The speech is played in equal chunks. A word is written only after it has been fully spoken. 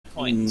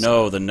points.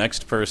 No, the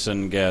next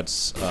person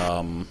gets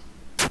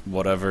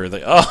whatever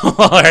they. Oh,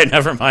 alright,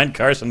 never mind.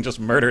 Carson just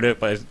murdered it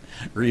by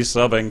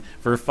resubbing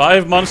for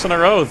 5 months in a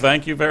row.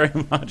 Thank you very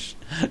much,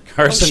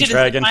 Carson shit,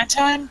 Dragon. Is it my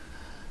time?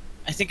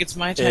 I think it's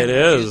my time. It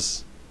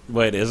is.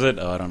 Wait, is it?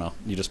 Oh, I don't know.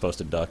 You just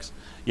posted ducks.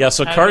 Yeah,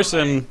 so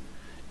Carson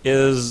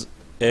is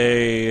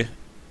a.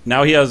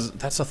 Now he has.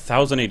 That's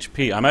 1,000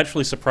 HP. I'm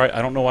actually surprised.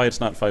 I don't know why it's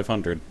not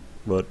 500,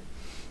 but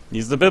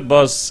he's the bit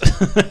boss.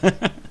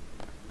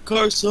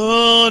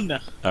 Carson!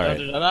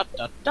 Alright.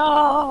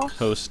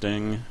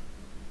 Hosting.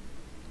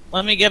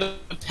 Let me get a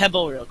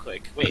pebble real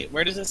quick. Wait,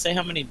 where does it say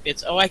how many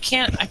bits? Oh, I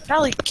can't. I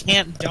probably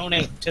can't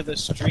donate to the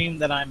stream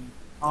that I'm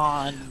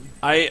on.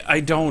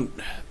 I don't.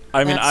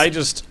 I mean, I'm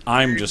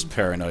just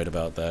paranoid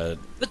about that.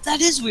 But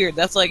that is weird.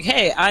 That's like,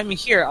 hey, I'm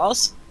here.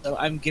 Also,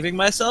 I'm giving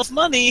myself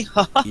money.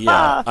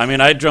 Yeah, I mean,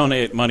 I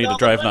donate money to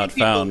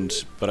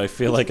DriveNotFound, but I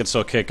feel like it's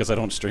okay because I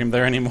don't stream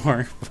there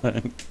anymore.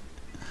 But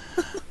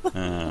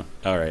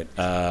all right.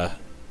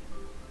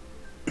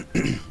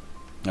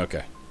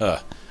 Okay.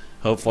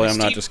 Hopefully, I'm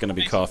not just going to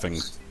be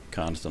coughing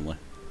constantly.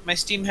 My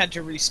Steam had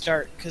to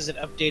restart because it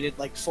updated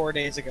like 4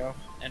 days ago,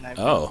 and I've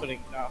been putting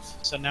it off.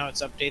 So now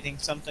it's updating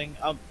something.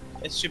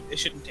 It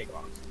shouldn't take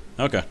long.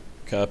 Okay.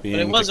 Copying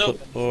but it was the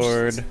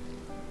clipboard.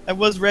 I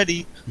was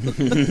ready.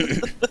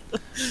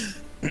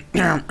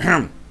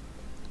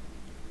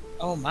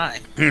 Oh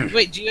my!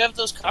 Wait, do you have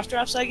those cough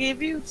drops I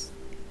gave you?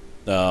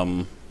 They're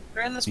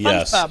in the SpongeBob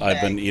yes, bag.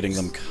 I've been eating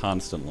them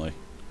constantly.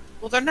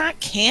 Well, they're not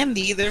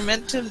candy. They're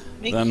meant to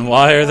make. Then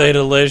why are they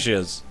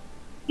delicious?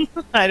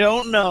 I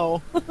don't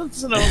know.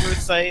 It's an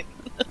oversight.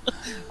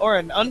 Or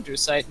an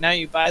undersight. Now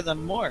you buy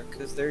them more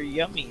because they're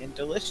yummy and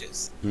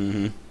delicious.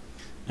 Mm-hmm.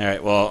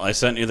 Alright, well, I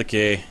sent you the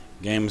key.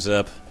 Game's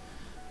up.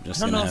 I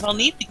don't know if I'll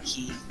need the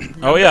key.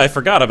 Oh yeah, I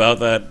forgot about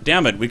that.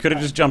 Damn it, we could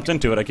have just jumped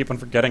into it. I keep on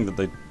forgetting that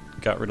they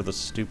got rid of the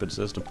stupid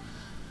system.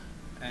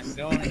 I'm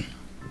going.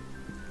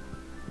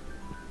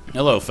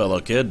 Hello, fellow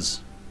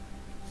kids.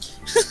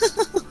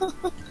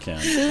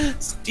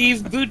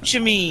 Steve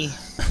Buscemi.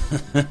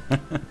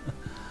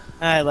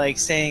 I like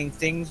saying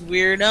things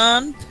weird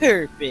on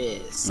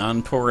purpose.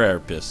 On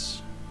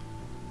purpose.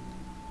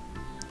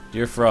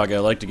 Dear Frog, I'd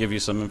like to give you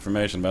some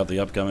information about the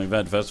upcoming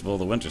event, Festival of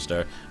the Winter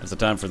Star. It's the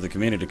time for the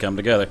community to come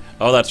together.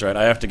 Oh, that's right.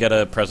 I have to get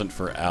a present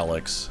for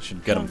Alex.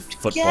 Should get him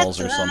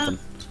footballs or something.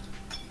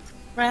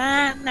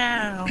 Right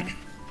now.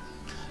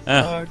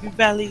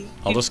 Valley.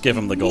 I'll just give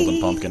him the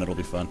golden pumpkin. It'll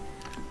be fun.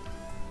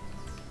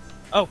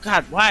 Oh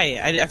God, why?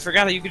 I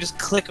forgot that you could just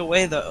click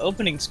away the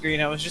opening screen.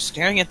 I was just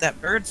staring at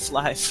that bird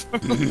fly for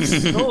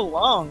so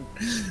long.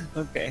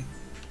 Okay.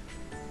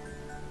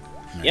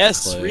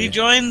 Yes, Clay.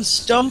 rejoin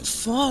Stump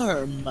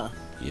Farm.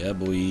 Yeah,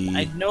 boy.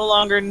 I no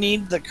longer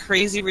need the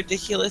crazy,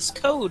 ridiculous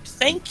code.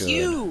 Thank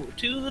you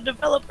to the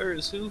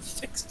developers who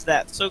fixed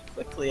that so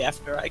quickly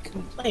after I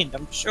complained,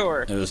 I'm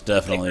sure. It was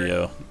definitely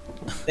you.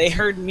 They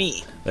heard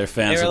me. They're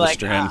fans they were of the like,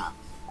 stream.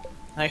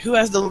 Like, who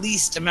has the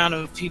least amount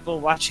of people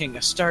watching a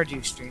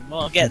Stardew stream?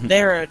 Well, get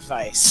their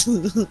advice.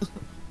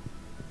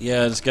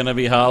 Yeah, it's gonna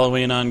be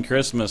Halloween on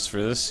Christmas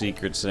for this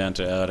Secret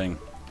Santa outing.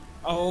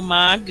 Oh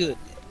my goodness.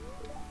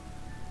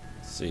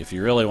 See, if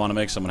you really want to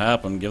make someone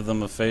happen, give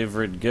them a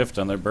favorite gift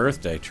on their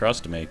birthday.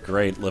 Trust me.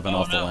 Great living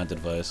off the land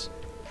advice.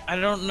 I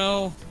don't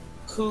know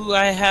who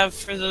I have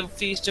for the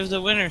Feast of the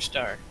Winter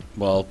Star.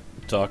 Well,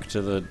 talk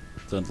to the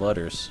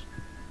letters.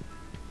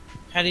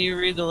 How do you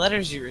read the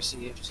letters you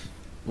received?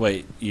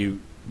 Wait, you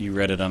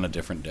read it on a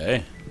different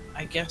day?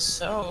 I guess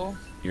so.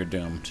 You're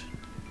doomed.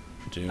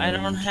 Doomed. I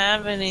don't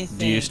have anything.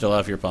 Do you still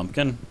have your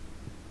pumpkin?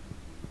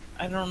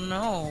 I don't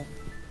know.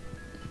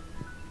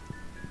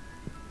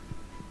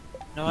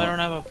 No, I don't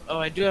have a... Oh,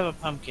 I do have a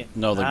pumpkin.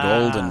 No, the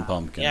golden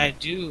pumpkin. Yeah, I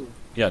do.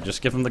 Yeah,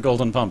 just give him the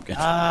golden pumpkin.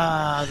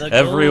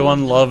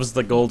 Everyone loves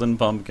the golden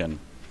pumpkin.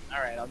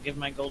 Alright, I'll give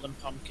my golden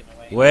pumpkin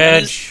away.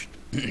 Witch!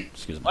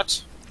 Excuse me.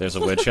 What? There's a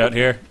witch out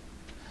here.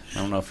 I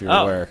don't know if you're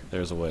aware.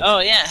 There's a witch. Oh,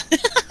 yeah.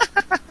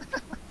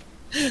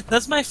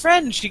 That's my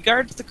friend. She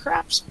guards the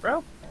crops,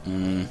 bro.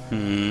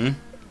 Mm-hmm.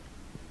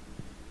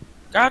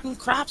 Garden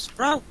crops,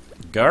 bro.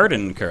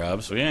 Garden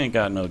crops? We ain't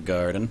got no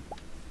garden.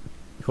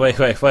 Hui,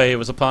 hui, hui. It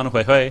was a pun.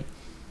 Hui, hui.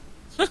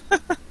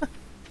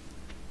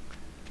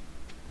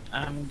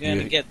 I'm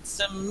gonna get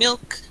some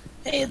milk.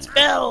 Hey, it's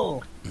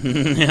Belle.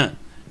 Yeah,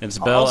 it's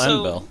Belle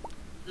and Belle.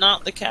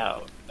 Not the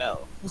cow,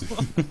 Belle.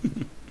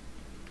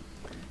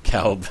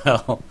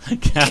 Cowbell.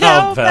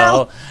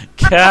 Cowbell.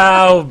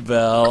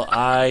 Cowbell.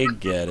 I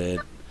get it.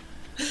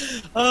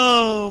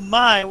 Oh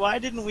my, why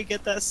didn't we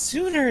get that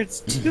sooner? It's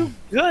too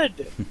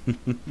good.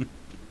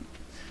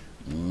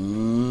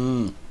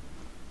 Mm.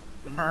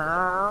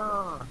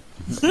 Brr.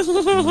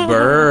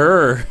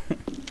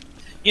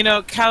 You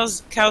know,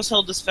 cows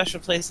hold a special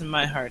place in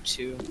my heart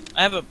too.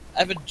 I have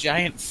a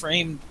giant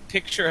framed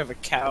picture of a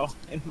cow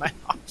in my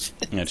office.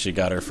 Yeah, she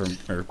got her from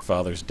her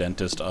father's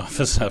dentist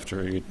office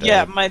after he died.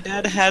 Yeah, my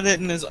dad had it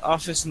in his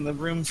office in the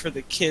room for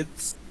the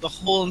kids the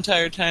whole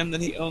entire time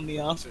that he owned the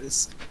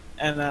office,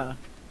 and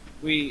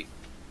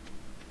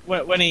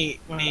when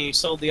he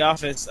sold the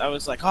office, I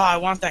was like, oh, I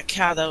want that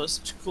cow. That was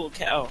such a cool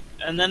cow.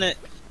 And then it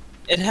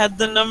had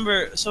the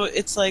number. So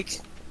it's like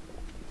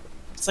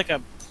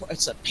a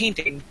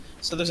painting.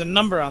 So there's a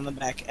number on the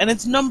back, and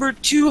it's number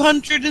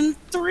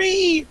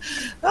 203.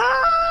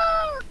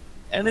 Ah!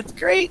 And it's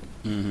great.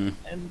 Mm-hmm.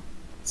 And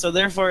so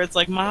therefore, it's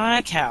like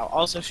my cow.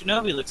 Also,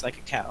 Shinobi looks like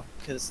a cow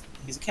because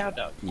he's a cow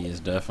dog. He is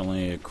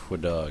definitely a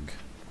quadog.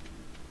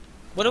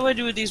 What do I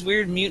do with these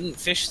weird mutant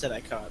fish that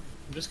I caught?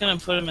 I'm just gonna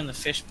put them in the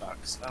fish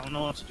box. I don't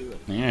know what to do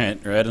with them.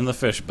 Alright, right in the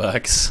fish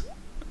box.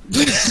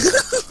 The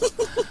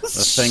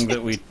thing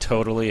that we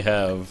totally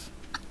have.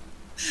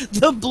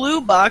 The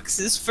blue box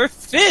is for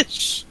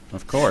fish.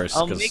 Of course.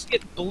 I'll make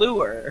it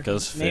bluer.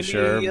 Because fish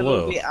Maybe are blue.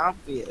 It'll be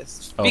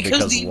obvious. Oh,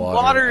 because the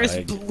water is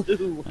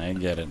blue. I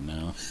get it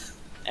now.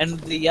 And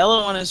the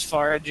yellow one is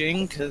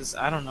foraging, because,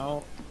 I don't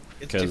know,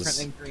 it's different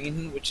than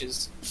green, which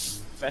is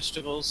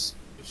vegetables,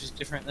 which is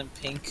different than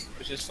pink,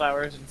 which is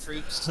flowers and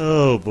fruits.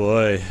 Oh,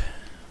 boy.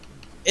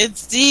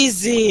 It's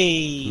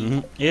easy! Mm-hmm.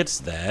 It's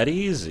that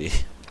easy.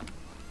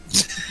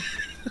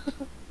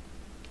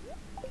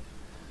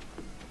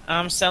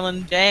 I'm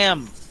selling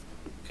jam.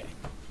 Okay.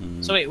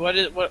 Mm. So wait, what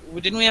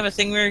didn't we have a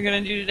thing we were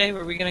gonna do today?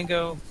 Were we gonna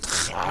go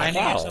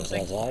mining or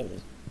something?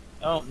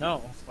 Oh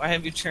no! Why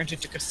have you turned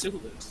into Cthulhu?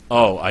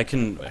 Oh, I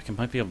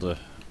might be able to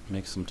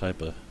make some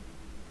type of.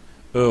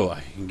 Oh,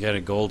 I can get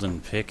a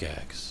golden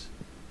pickaxe.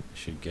 I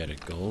should get a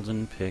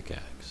golden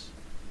pickaxe.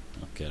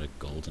 I'll get a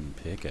golden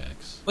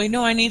pickaxe. Wait,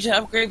 no, I need to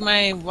upgrade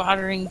my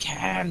watering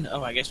can.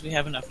 Oh, I guess we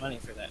have enough money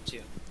for that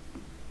too.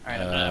 All right,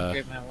 I'm gonna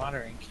upgrade my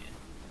watering can.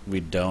 We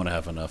don't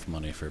have enough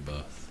money for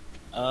both.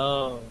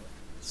 Oh.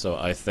 So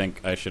I think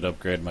I should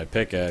upgrade my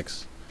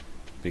pickaxe,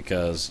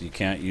 because you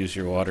can't use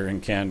your watering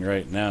can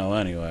right now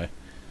anyway.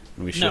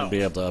 And we should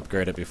be able to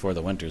upgrade it before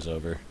the winter's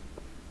over.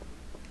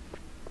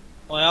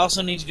 Well, I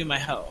also need to do my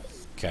hoe.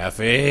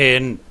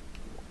 Caffeine!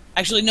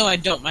 Actually, no, I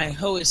don't. My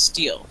hoe is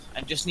steel.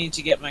 I just need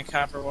to get my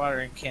copper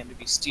watering can to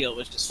be steel,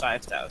 which is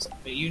 5,000.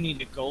 But you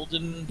need a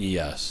golden...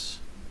 Yes.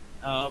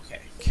 Oh,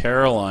 okay.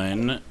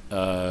 Caroline,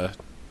 I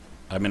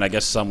mean, I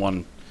guess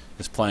someone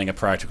is playing a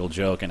practical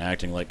joke and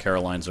acting like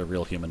Caroline's a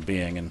real human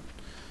being, and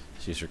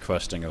she's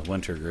requesting a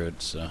winter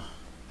root, so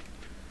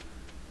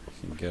I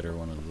can get her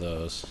one of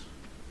those.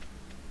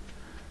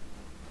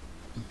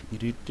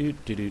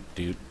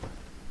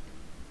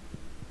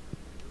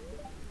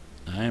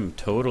 I am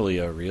totally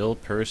a real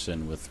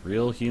person with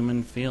real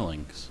human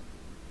feelings.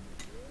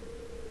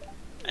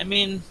 I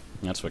mean,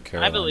 that's what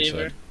Caroline I believe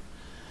said. her.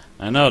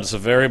 I know, it's a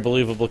very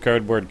believable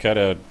cardboard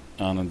cutout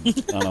on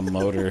a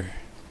motor.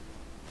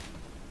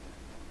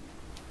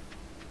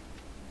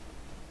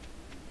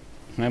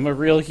 I'm a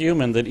real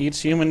human that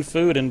eats human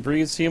food and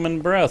breathes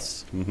human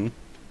breaths. Mm-hmm.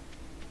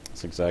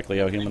 That's exactly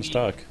how humans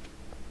talk.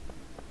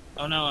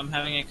 Oh no, I'm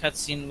having a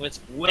cutscene with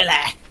Willy.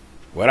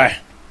 Willy.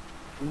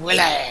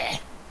 Willy.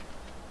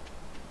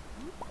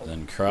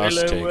 Then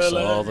Cross takes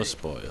all the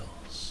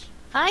spoils.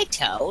 Hi,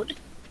 Toad.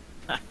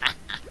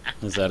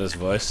 Is that his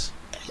voice?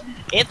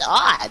 It's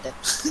odd.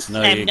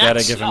 No, you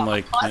gotta give him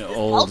like an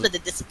old. To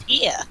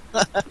disappear.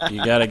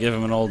 You gotta give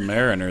him an old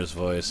mariner's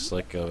voice,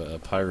 like a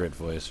pirate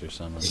voice or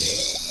something.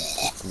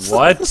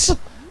 What?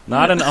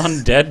 Not an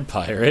undead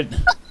pirate.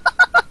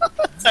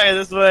 Sorry,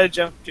 this is what I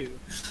jumped to.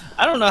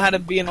 I don't know how to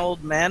be an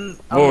old man.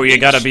 Oh, you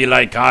gotta be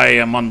like I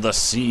am on the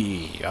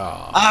sea.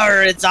 Oh.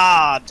 Arr, it's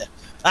odd.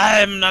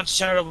 I'm not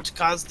sure what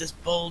caused this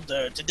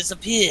boulder to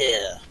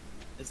disappear.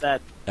 Is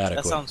that...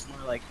 Adequate. That sounds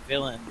more like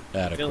villain.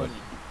 Adequate. Villainy.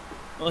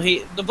 Well,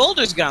 the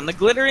boulder's gone. The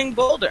glittering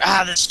boulder.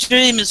 Ah, the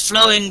stream is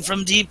flowing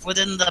from deep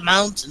within the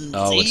mountains.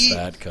 Oh, it's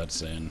that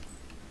cutscene.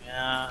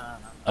 Yeah.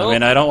 I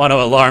mean, I don't want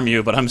to alarm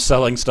you, but I'm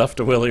selling stuff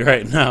to Willie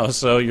right now,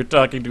 so you're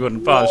talking to an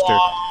imposter.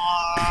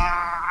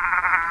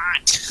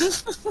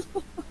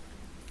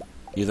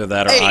 Either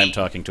that or I'm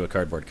talking to a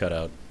cardboard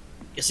cutout.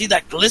 You see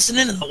that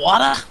glistening in the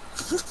water?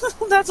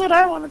 That's what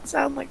I want it to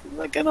sound like.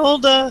 Like an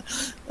old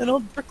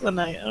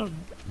Brooklynite. I don't know.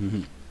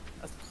 Mm-hmm.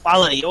 That's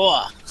quality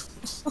ore.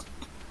 That's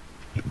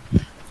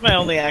my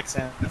only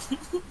accent.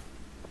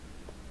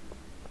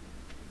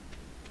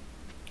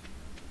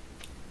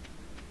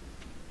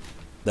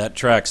 That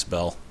tracks,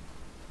 Bell.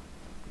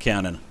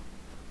 Cannon.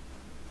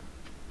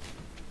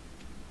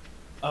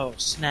 Oh,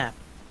 snap.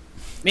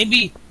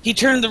 Maybe he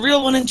turned the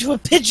real one into a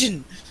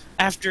pigeon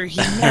after he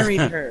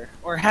married her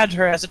or had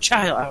her as a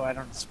child. Oh, I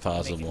don't know. It's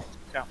possible.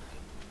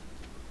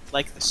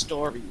 Like the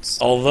stories.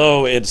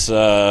 Although it's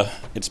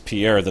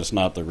Pierre that's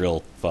not the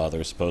real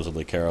father.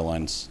 Supposedly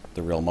Caroline's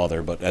the real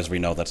mother, but as we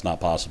know, that's not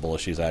possible.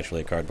 She's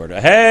actually a cardboard.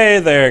 Hey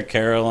there,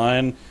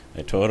 Caroline.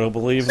 I totally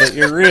believe that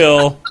you're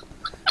real.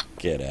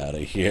 Get out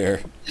of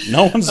here.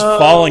 No one's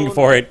falling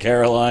for it,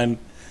 Caroline.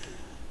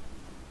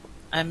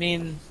 I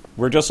mean...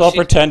 We're just all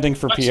pretending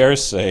for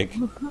Pierre's sake.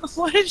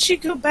 Why did she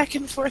go back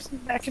and forth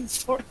and back and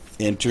forth?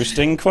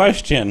 Interesting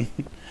question.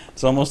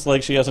 It's almost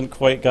like she hasn't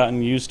quite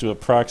gotten used to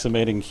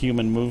approximating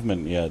human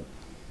movement yet.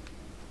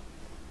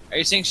 Are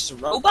you saying she's a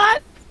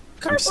robot?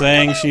 I'm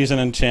saying she's an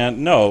enchant.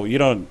 No, you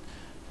don't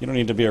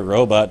need to be a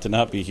robot to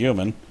not be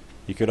human.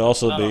 You could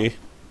also be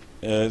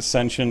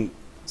sentient,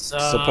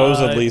 Side.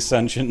 supposedly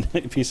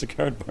sentient piece of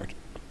cardboard.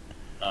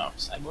 Oh,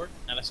 cyborg?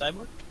 Not a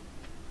cyborg?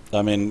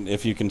 I mean,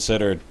 if you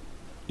consider,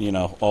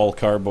 all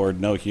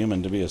cardboard, no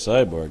human to be a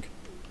cyborg.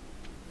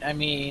 I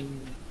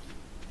mean,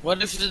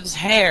 what if it's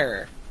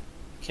hair?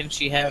 Can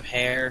she have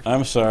hair?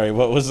 I'm sorry,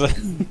 what was that?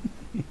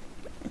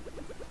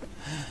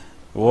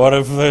 What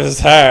if there's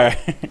hair?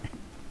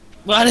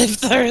 What if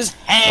there's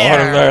hair?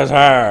 What if there's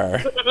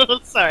hair?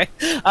 Sorry,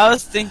 I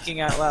was thinking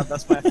out loud.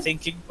 That's my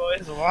thinking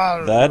voice.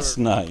 That's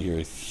not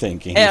your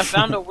thinking. Hey, I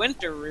found a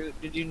winter root.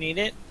 Did you need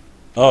it?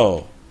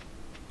 Oh,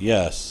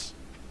 yes.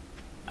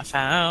 I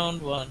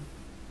found one.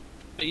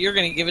 But you're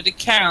gonna give it to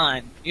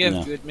Caroline. You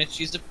have to admit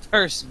she's a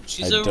person.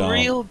 She's a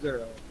real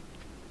girl.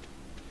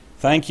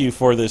 Thank you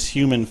for this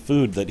human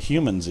food that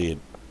humans eat.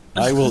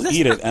 I will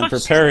eat it and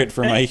prepare it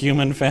for my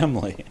human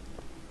family.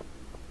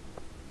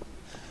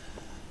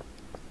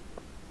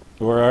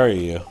 Where are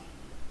you?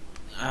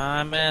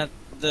 I'm at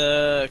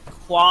the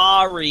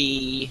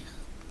quarry.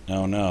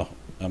 Oh no,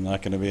 I'm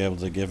not going to be able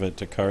to give it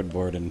to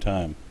cardboard in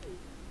time.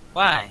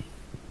 Why?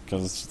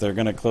 Because they're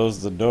going to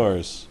close the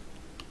doors.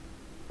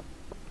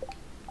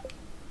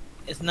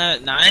 Isn't that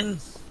at 9?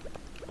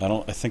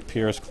 I think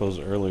Pierre's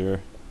closed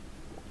earlier.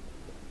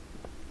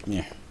 Come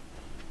here.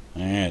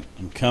 Alright,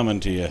 I'm coming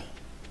to you.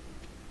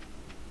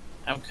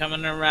 I'm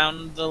coming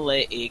around the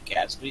lake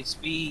as we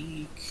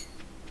speak.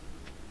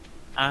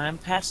 I'm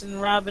passing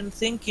Robin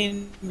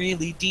thinking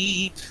really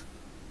deep.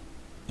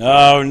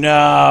 Oh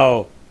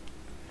no!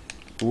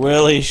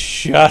 Willie,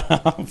 shut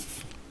up!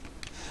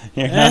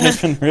 You're not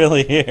even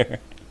really here.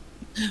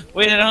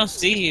 Wait, I don't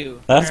see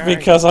you. That's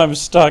because I'm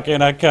stuck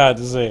in a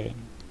cutscene.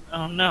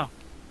 Oh no.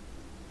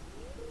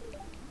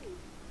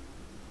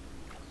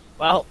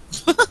 Well,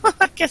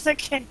 I guess I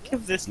can't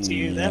give this to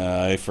you then.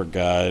 Yeah, I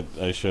forgot.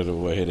 I should have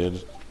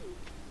waited.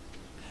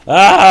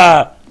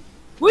 Ah!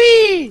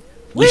 Whee!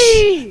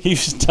 Whee! You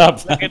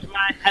stop that. Look at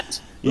my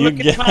hat. You Look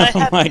get at my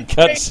hat. my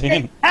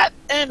cutscene. Hat,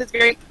 and it's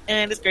great,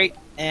 and it's great.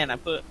 And I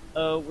put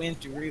a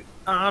winter root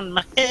on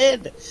my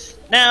head.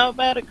 Now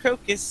about a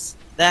crocus,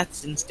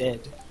 that's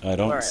instead. I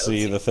don't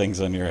see the things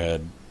on your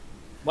head.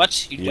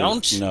 What? You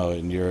don't? No,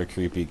 and you're a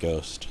creepy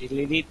ghost.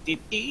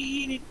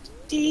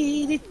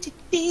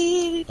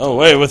 Oh,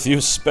 wait, with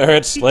you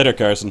spirits. Later,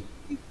 Carson.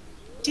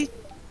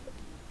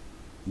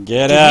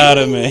 Get out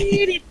of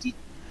me.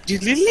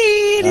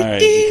 Alright,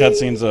 the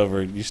cutscene's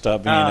over. You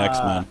stop being an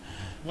X-Men.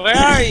 Where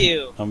are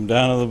you? I'm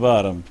down at the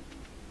bottom.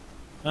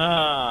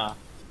 Ah.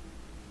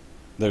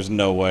 There's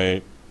no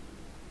way.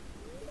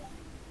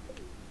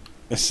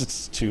 This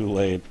is too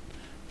late.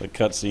 The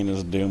cutscene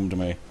has doomed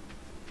me.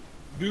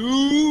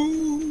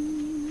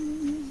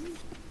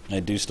 I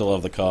do still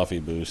have the coffee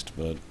boost,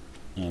 but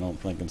I don't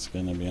think it's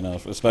going to be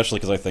enough. Especially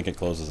because I think it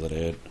closes at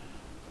 8.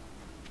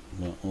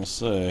 But we'll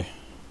see.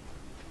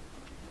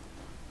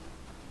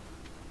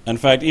 In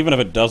fact, even if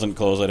it doesn't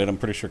close at 8, I'm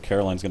pretty sure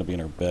Caroline's going to be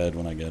in her bed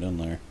when I get in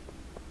there.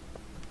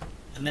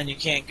 And then you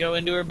can't go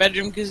into her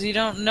bedroom because you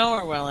don't know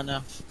her well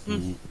enough.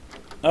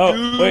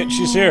 Oh, wait,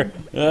 she's here.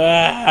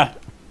 Ah!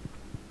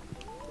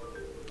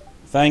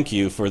 Thank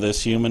you for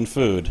this human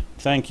food.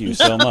 Thank you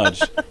so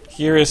much.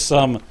 Here is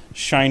some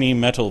shiny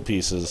metal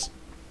pieces.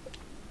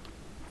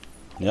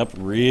 Yep,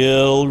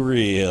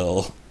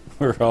 real.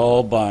 We're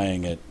all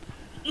buying it.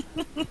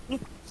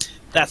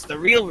 That's the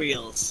real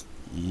reels.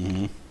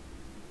 Mm-hmm.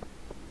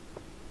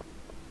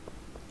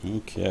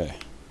 Okay.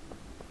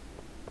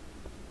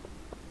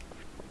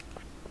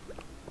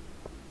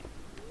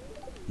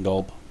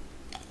 Gulp.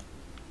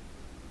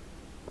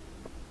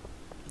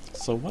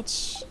 So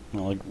what's...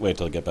 Well, wait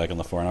till I get back on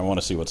the floor, and I want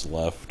to see what's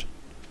left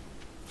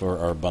for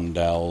our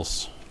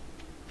bundles.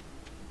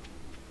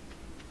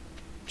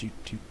 Toot,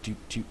 toot,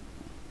 toot, toot.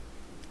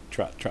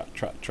 Trot, trot,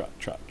 trot, trot,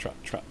 trot, trot,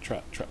 trot,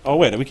 trot, trot. Oh,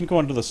 wait, we can go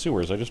into the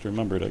sewers. I just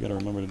remembered. I gotta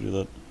remember to do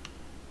that.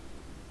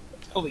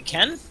 Oh, we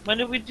can? When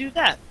did we do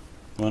that?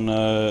 When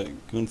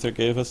Gunther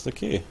gave us the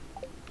key.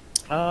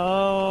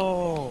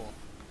 Oh.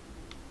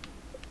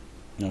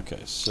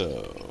 Okay,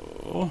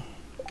 so...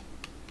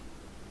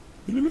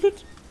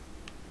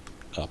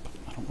 Up.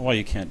 I don't know why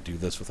you can't do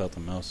this without the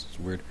mouse. It's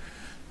weird.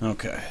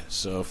 Okay,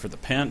 so for the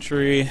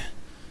pantry,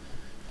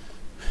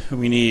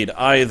 we need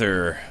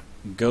either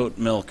goat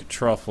milk,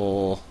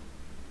 truffle,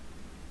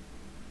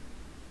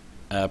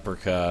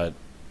 apricot...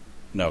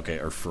 No, okay,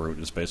 or fruit.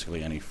 It's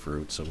basically any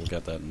fruit, so we'll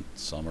get that in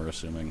summer,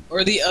 assuming.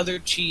 Or the other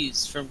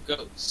cheese from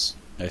goats.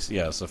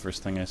 Yeah, that's the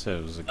first thing I said.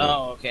 It was a goat.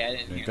 Oh, okay, I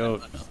didn't hear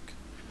goat that milk.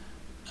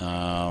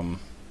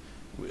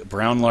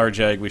 Brown large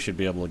egg, we should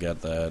be able to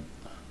get that.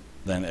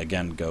 Then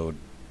again, goat,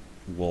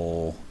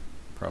 wool.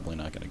 Probably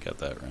not going to get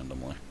that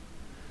randomly.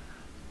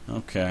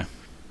 Okay.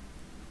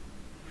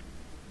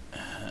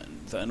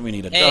 And then we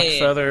need a duck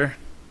feather.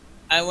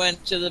 I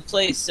went to the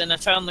place and I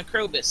found the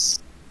Krobus.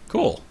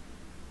 Cool.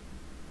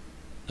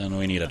 Then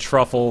we need a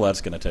truffle.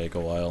 That's going to take a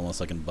while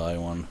unless I can buy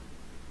one.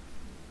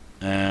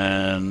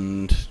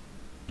 And...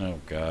 oh,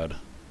 God.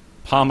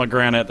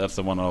 Pomegranate. That's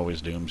the one that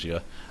always dooms you.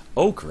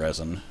 Oak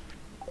resin.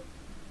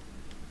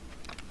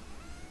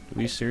 Do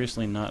we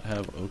seriously not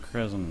have oak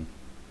resin?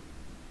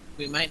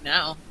 We might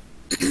now.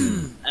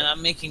 And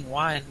I'm making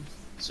wine,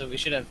 so we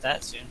should have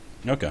that soon.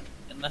 Okay.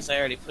 Unless I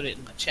already put it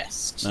in the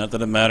chest. Not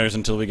that it matters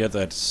until we get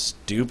that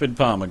stupid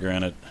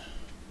pomegranate.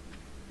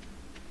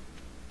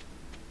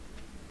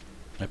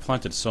 I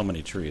planted so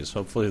many trees.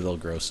 Hopefully they'll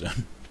grow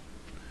soon.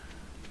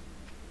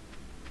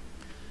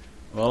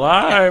 Well,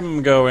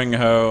 I'm going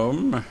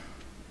home.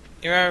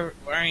 Are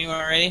you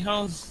already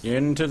home?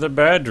 Into the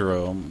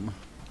bedroom.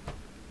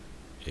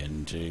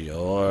 Into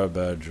your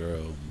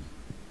bedroom.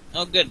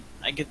 Oh, good.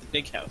 I get the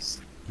big house.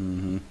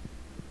 Mm-hmm.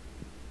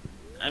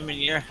 I'm in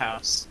your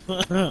house.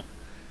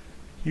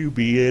 You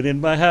be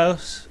in my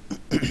house.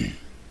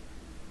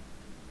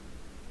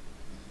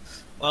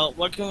 Well,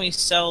 what can we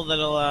sell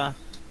that'll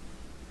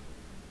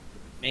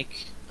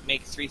make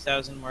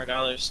 $3,000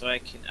 more so I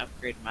can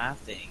upgrade my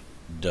thing?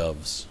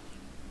 Doves.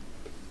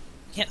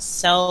 Can't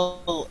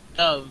sell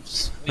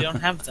doves. We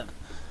don't have them.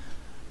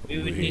 We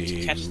would need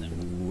to catch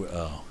them.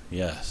 Oh,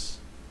 yes.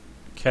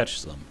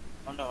 Catch them.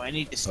 Oh no, I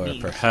need to Or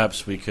sneeze.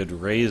 perhaps we could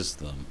raise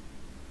them.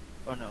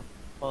 Oh no,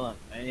 hold on.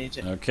 I need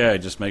to. Okay,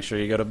 just make sure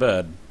you go to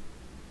bed.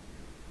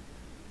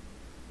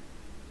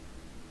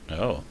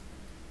 Oh.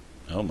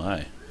 Oh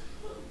my.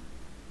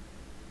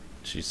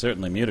 She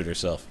certainly muted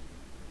herself.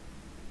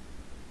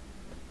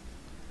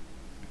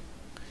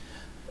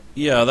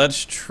 Yeah,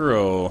 that's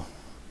true.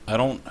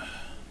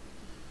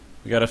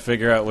 We gotta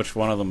figure out which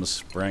one of them is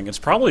spring. It's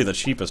probably the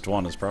cheapest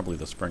one, is probably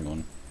the spring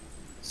one.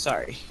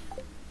 Sorry.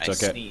 I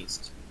It's okay.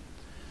 sneezed.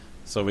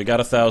 So we got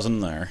 1,000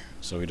 there,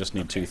 so we just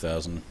need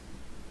 2,000.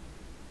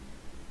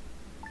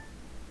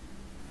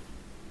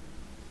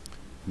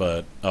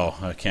 But, oh,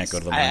 I can't go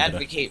to the I mine today.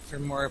 advocate for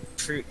more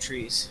fruit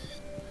trees.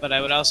 But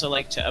I would also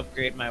like to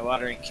upgrade my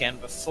watering can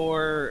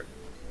before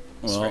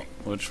Well, spring.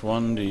 which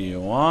one do you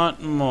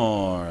want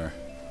more?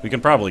 We can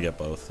probably get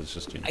both, it's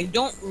just, you know. I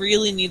don't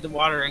really need the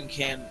watering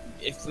can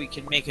if we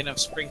can make enough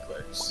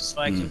sprinklers.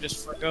 So I can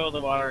just forgo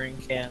the watering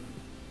can.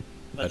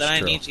 But That's then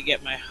true. I need to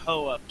get my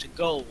hoe up to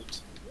gold,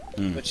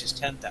 Mm. which is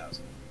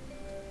 10,000.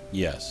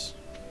 Yes.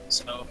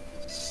 So,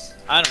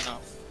 I don't know.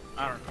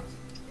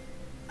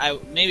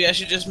 Maybe I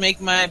should just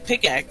make my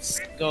pickaxe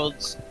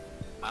golds.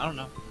 I don't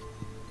know.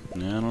 I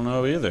don't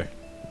know either.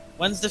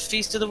 When's the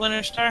Feast of the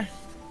Winter Star?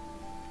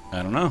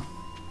 I don't know.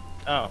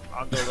 Oh,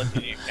 I'll go look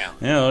at your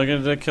calendar. Yeah, look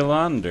at the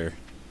calendar.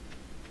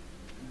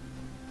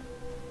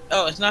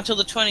 Oh, it's not till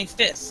the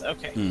 25th.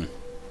 Okay. Hmm.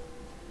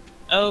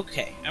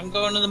 Okay, I'm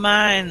going to the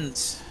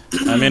mines.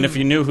 I mean, if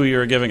you knew who you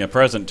were giving a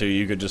present to,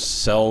 you could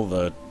just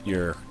sell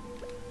your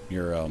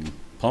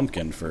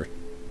pumpkin for 2,000.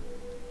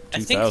 I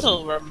think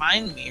they'll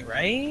remind me,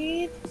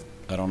 right?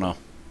 I don't know.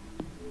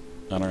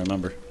 I don't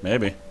remember.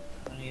 Maybe.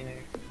 I don't either.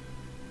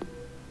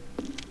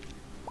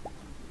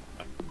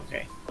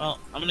 Okay, well,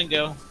 I'm gonna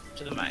go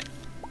to the mine.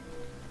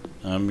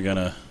 I'm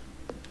gonna...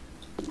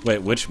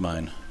 Wait, which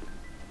mine?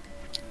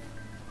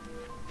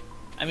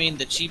 I mean,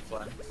 the cheap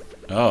one.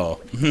 Oh.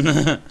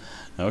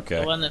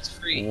 Okay. The one that's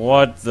free.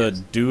 What the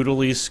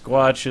doodly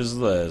squatch is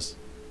this?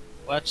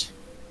 What?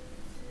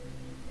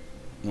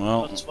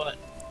 Well, What's what?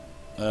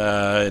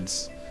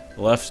 it's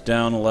left,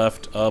 down,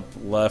 left, up,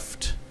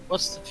 left.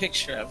 What's the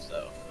picture of,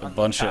 though? A on the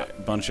bunch top?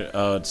 of.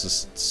 Oh,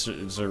 it's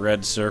a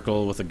red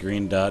circle with a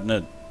green dot in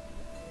it.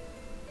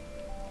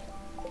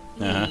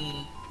 Uh-huh.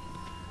 Hmm.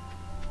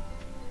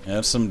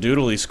 That's some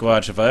doodly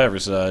squatch if I ever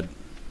saw it.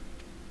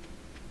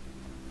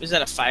 Is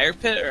that a fire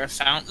pit or a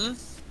fountain?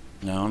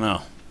 I don't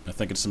know. I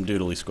think it's some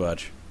doodly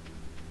squatch.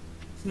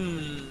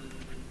 Hmm.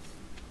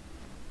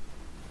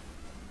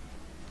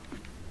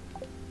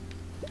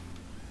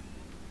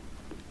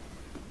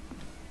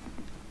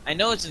 I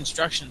know it's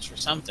instructions for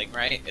something,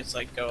 right? It's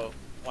like go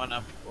one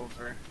up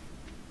over.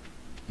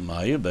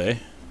 Maybe.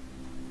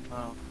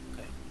 Oh,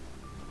 okay.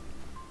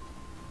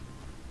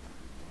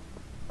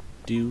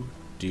 Do,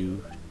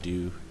 do,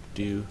 do,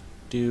 do,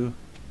 do.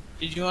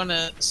 Did you want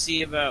to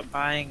see about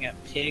buying a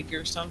pig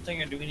or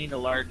something, or do we need a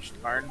large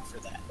barn for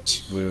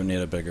that? We would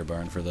need a bigger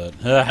barn for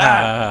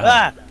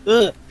that.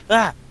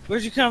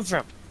 Where'd you come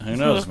from? Who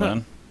knows,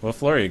 man? What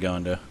floor are you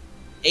going to?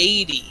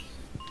 80.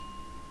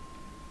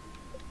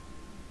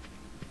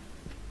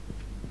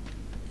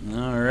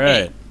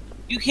 Alright.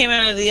 You came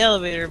out of the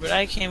elevator, but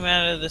I came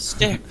out of the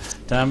stair.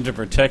 Time to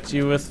protect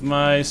you with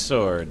my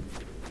sword.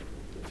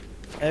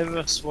 I have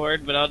a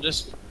sword, but I'll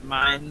just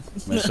mine.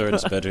 My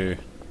sword's better.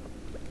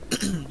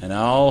 And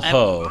I'll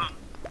hoe.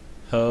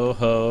 Ho,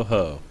 ho,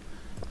 ho.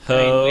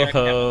 Ho,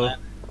 ho,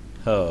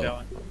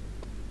 ho.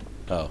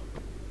 Oh.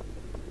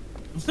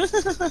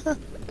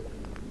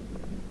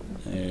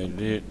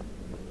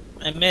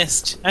 I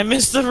missed. I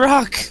missed the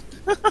rock.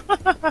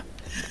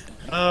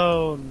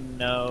 Oh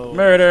no.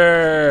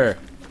 Murder!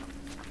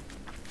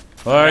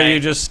 Why are you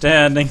Right. just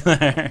standing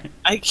there?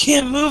 I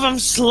can't move. I'm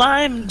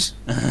slimed.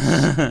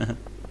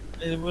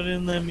 It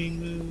wouldn't let me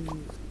move.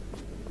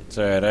 It's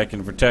alright, I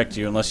can protect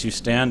you unless you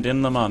stand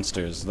in the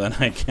monsters. Then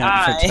I can't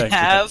I protect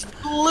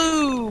have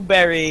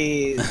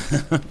blueberries.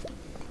 you.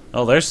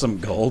 Oh, there's some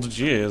gold.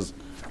 Jeez.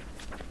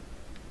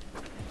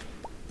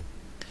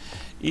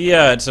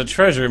 Yeah, it's a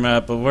treasure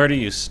map, but where do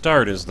you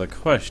start is the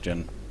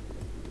question.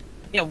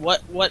 Yeah,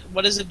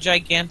 what is a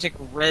gigantic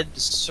red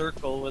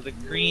circle with a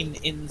green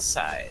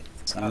inside?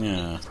 On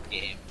Yeah. this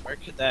game. Where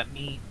could that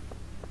mean?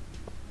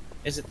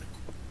 Is it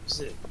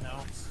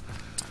no?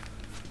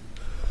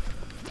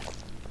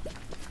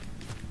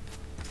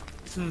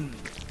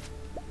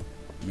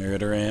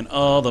 Murdering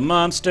all the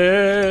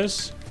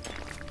monsters.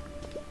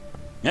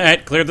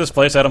 Alright, cleared this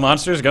place out of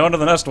monsters. Go into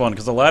the next one,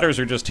 because the ladders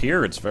are just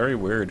here. It's very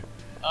weird.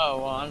 Oh,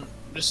 well, I'm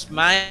just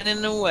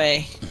mining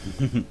away.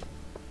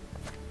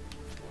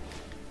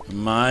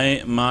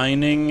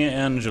 Mining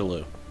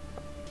Angelou.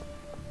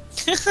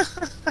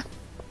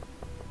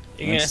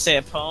 You're gonna say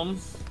a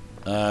poem?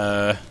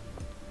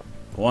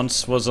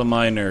 Once was a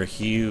miner,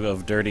 he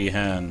of dirty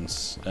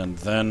hands, and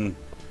then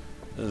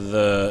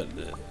the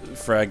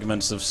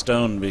fragments of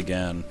stone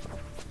began.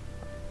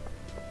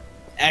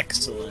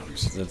 Excellent.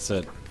 That's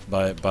it.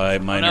 By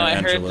Miner no, I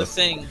Angela. heard the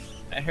thing.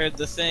 I heard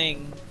the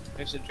thing.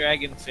 There's a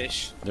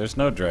dragonfish. There's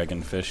no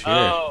dragonfish here.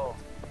 Oh,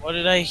 what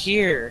did I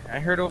hear? I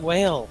heard a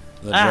whale.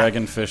 The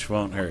dragonfish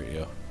won't hurt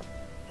you.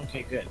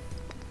 Okay, good.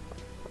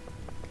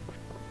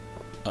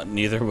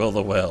 Neither will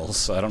the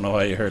whales. I don't know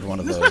why you heard one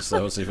of those.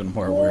 That was even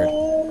more weird.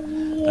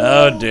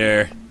 Oh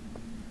dear.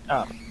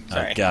 Oh,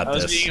 sorry. I got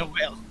was this. being a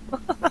whale.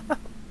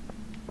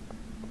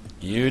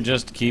 You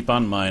just keep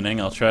on mining.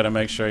 I'll try to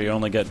make sure you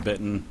only get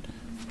bitten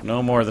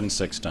no more than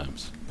 6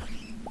 times.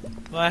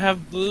 Well, I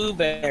have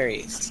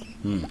blueberries.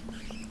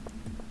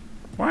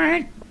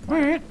 What?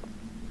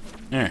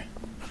 There.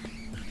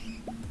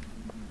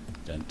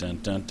 Dun dun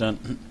dun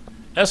dun.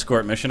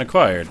 Escort mission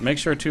acquired. Make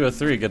sure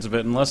 203 gets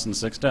bitten less than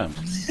 6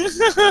 times.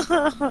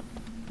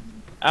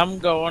 I'm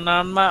going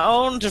on my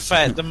own to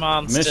fight the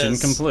monsters. Mission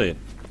complete.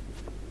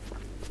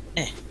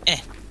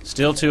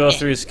 Steal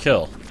 203's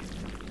kill.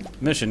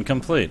 Mission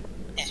complete.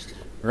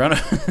 Run.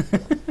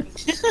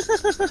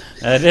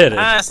 I did it.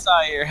 I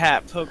saw your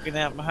hat poking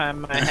out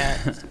behind my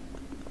hat.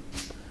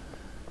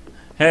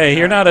 Hey,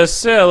 you're not a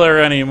sailor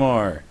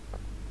anymore.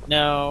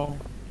 No.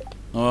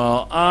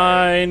 Well,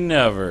 I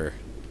never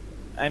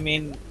I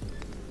mean,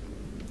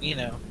 you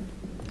know.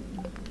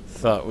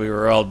 thought we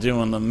were all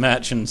doing the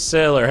matching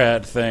sailor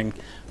hat thing,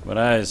 but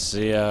I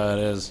see how it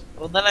is.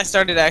 Well, then I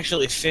started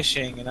actually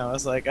fishing, and I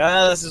was like,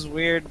 ah, this is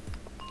weird.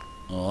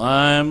 Well,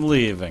 I'm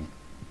leaving.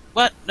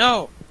 What?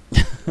 No.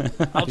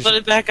 I'll put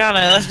it back on.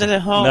 I left it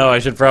at home. No, I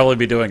should probably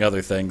be doing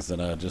other things than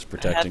just I had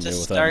protecting to you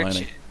without starch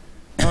mining. it.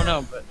 Oh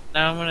no, but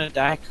now I'm gonna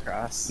die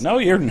cross. No,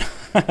 you're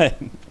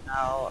not.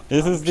 No,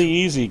 This is the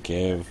easy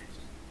cave.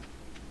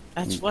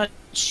 that's what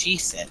she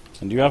said.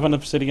 And you have an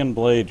obsidian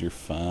blade, you're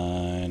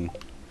fine.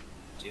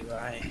 Do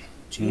I?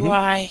 Do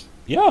I?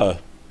 Yeah.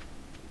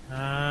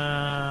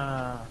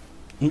 Ah.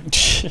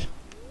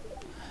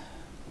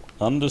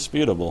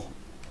 Undisputable.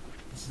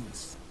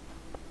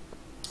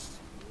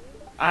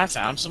 I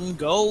found some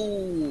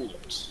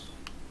gold.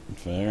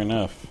 Fair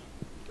enough.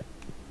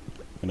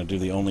 Gonna do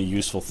the only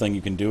useful thing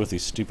you can do with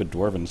these stupid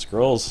dwarven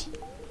scrolls.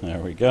 There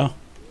we go.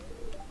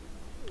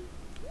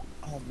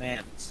 Oh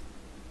man.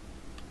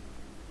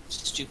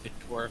 Stupid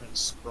dwarven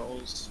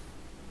scrolls.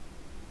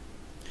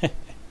 Yeah,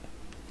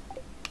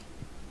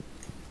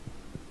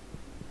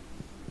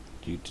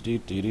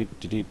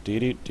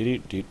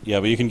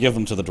 but you can give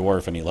them to the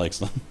dwarf and he likes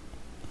them.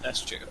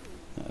 That's true.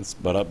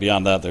 But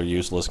beyond that, they're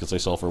useless because they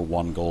sell for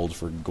 1 gold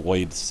for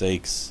Goyd's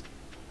sakes.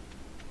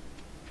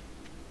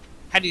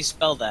 How do you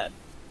spell that?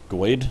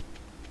 Goyd?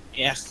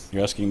 Yeah.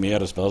 You're asking me how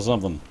to spell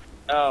something?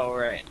 Oh,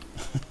 right.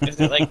 Is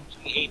it like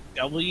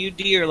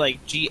G-A-W-D or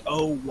like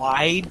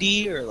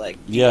G-O-Y-D or like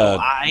Yeah,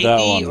 G-O-I-D that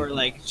one. or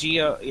like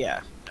G-O...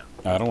 Yeah.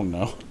 No. I don't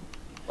know.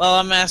 Well,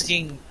 I'm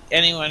asking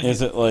anyone who...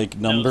 Is it like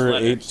number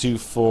letters.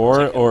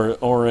 824 or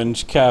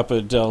Orange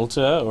Kappa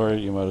Delta? Or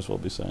you might as well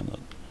be saying that.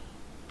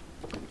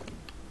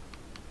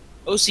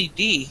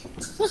 OCD.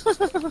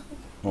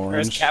 Or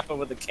is Orange, Kappa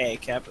with a K?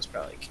 Kappa's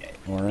probably K.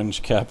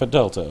 Orange Kappa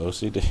Delta,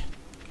 OCD.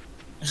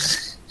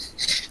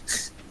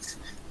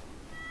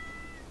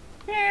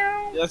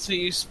 That's what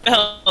you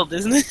spelled,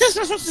 isn't it?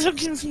 I'm so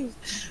confused.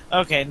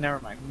 Okay, never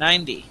mind.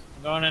 90.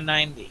 I'm going to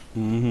 90.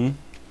 Mm-hmm.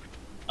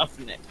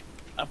 Upping it.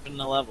 Up in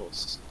the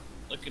levels.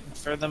 Looking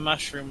for the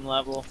mushroom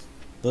level.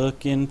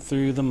 Looking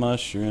through the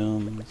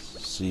mushrooms,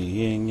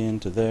 seeing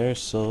into their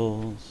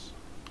souls.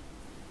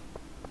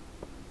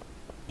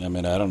 I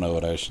mean, I don't know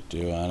what I should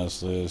do,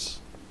 honestly.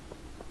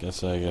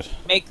 Guess I could...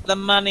 Make the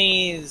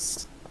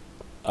monies!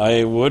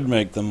 I would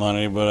make the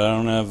money, but I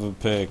don't have a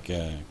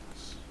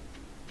pickaxe.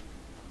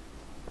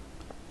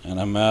 And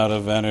I'm out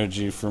of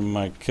energy from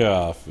my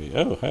coffee.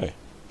 Oh, hey.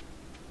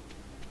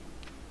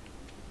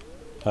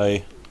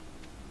 Hi.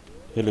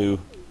 Hello.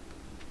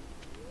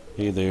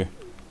 Hey there.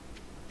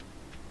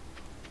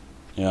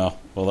 Yeah,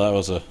 well that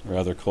was a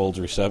rather cold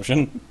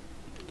reception.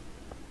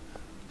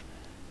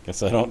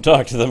 Guess I don't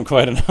talk to them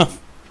quite enough.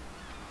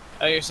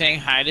 Oh, you're saying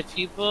hi to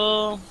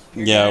people?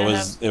 Yeah,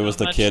 it was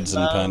the kids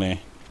and love.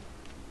 Penny.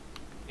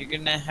 You're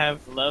gonna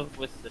have love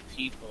with the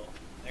people.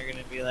 They're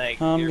gonna be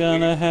like, I'm "You're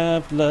gonna weird."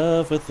 have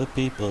love with the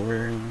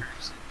people.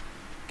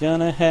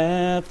 Gonna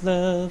have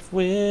love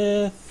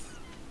with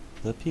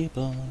the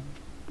people.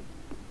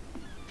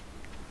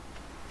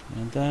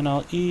 And then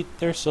I'll eat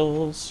their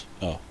souls.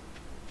 Oh.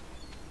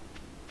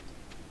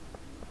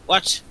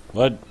 Watch.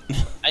 What?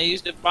 I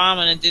used a bomb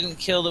and it didn't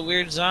kill the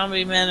weird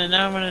zombie man, and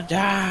now I'm gonna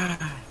die.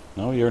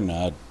 No, you're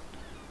not.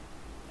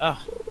 Oh,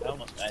 I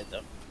almost died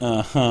though.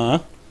 Uh-huh.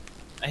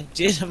 I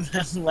did. I'm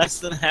at less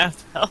than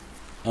half health.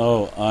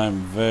 Oh,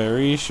 I'm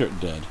very sure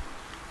dead.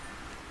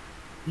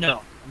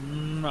 No.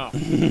 No.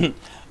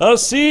 A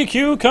sea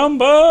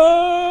cucumber!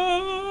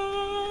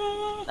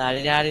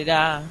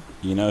 La-di-da-di-da.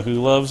 You know who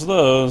loves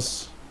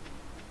those?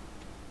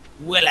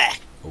 Willy.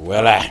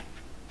 Willy.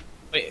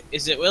 Wait,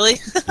 is it Willy?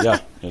 Yeah,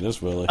 it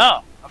is Willy.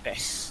 Oh, okay.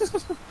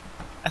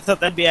 I thought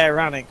that'd be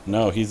ironic.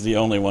 No, he's the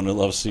only one who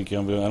loves sea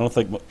cucumbers. I don't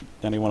think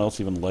anyone else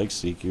even likes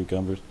sea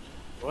cucumbers.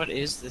 What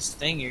is this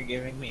thing you're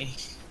giving me?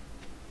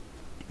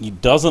 He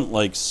doesn't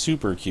like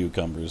super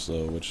cucumbers,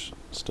 though, which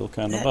still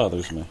kind of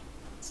bothers me.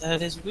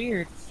 That is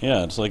weird.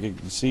 Yeah, it's like a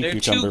sea They're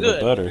cucumber, too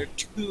good. but better. They're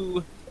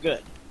too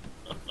good.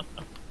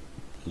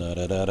 La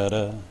da da da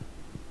da.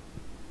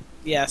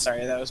 Yeah,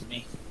 sorry, that was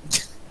me.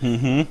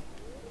 Mm-hmm.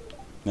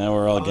 Now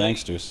we're all Oh,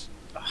 gangsters.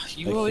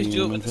 You always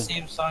do it with the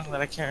same song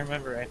that I can't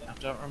remember right now.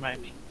 Don't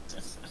remind me.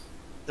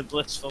 The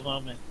blissful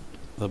moment.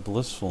 The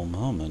blissful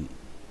moment?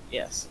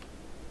 Yes.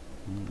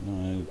 I don't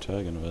know what you're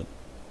talking about.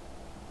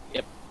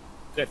 Yep.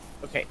 Good.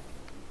 Okay.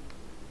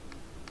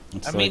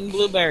 It's I'm like, eating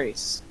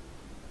blueberries.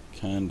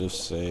 kind of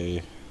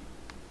say...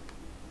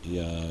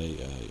 Yeah.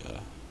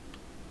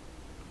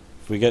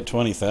 If we get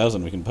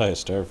 20,000, we can buy a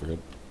star for it.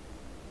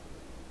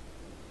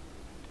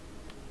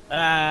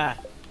 Ah.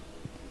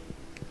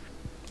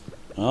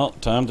 Well,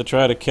 time to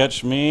try to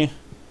catch me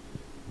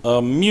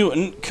a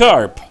mutant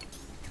carp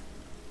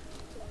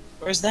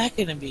Where's that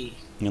gonna be?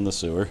 in the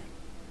sewer.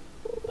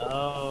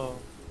 Oh.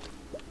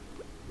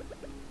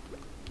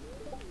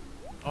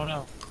 Oh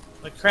no.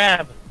 The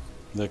crab.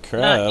 The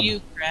crab. Not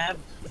you, crab.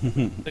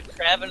 The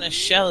crab in a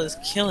shell is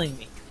killing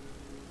me.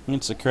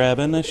 It's a crab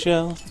in a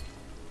shell.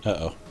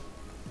 Uh-oh.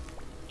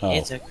 Oh,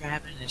 It's a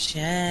crab in a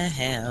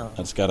shell.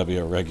 that's gotta be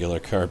a regular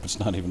carp. It's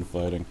not even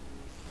fighting.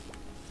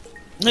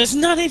 It's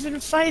not even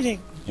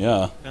fighting.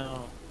 Yeah.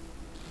 No.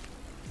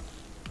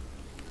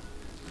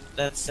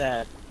 That's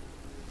sad.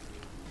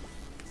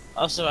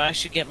 Also, I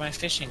should get my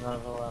fishing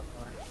level up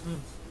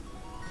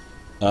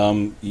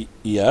more.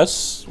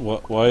 Yes?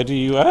 Why do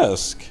you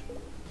ask?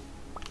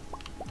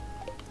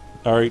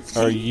 Are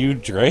you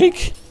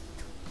Drake?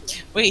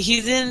 Wait,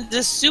 he's in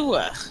the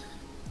sewer.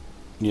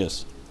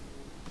 Yes.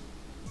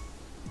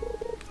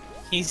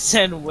 He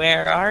said,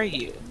 "Where are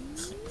you?"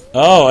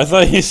 Oh, I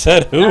thought you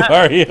said, "Who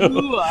are you?"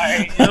 Who are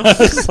you? I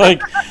was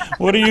like,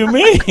 what do you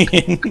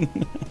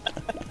mean?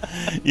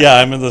 Yeah,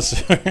 I'm in the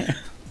sewer.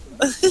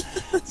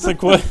 It's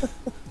like, what?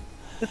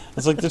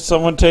 It's like, did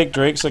someone take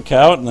Drake's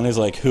account? And then he's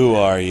like, "Who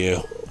are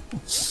you?"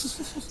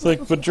 It's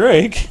like, but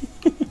Drake.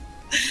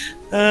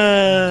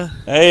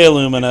 Hey,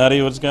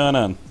 Illuminati, what's going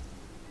on?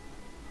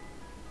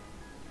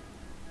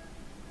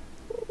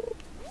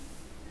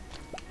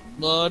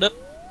 What up?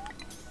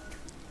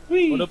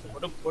 Whee. What up?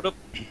 What up? What up?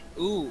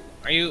 Ooh,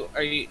 are you? Oh,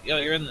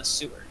 you're in the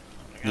sewer.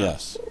 Oh my God.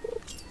 Yes.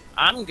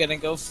 I'm gonna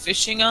go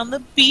fishing on the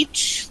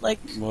beach, like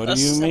What a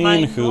do you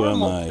mean, who am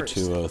semi-normal I,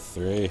 person.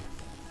 203?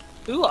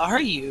 Who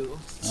are you?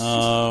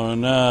 Oh,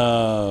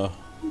 no.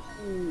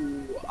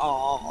 Who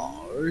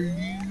are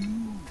you?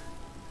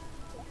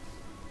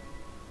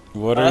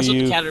 What Oh, are that's what the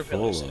you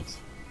caterpillar full of? says.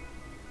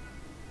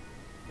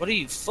 What are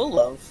you full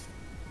of?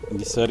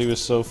 He said he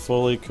was so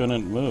full he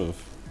couldn't move.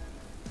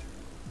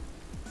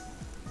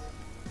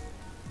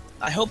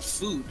 I hope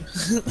food.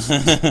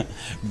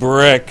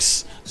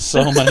 Bricks.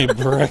 So many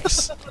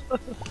bricks.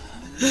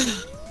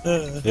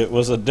 It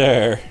was a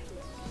dare.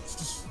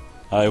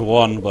 I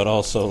won, but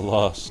also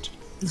lost.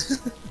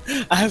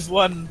 I've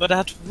won, but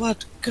at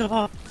what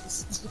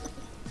cost?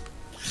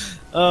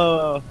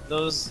 Oh,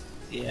 those...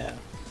 Yeah.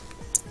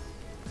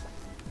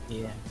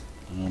 Yeah.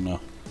 Oh, no.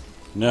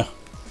 No.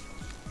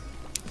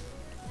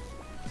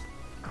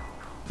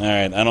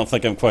 Alright, I don't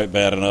think I'm quite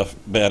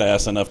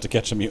badass enough to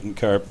catch a mutant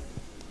carp.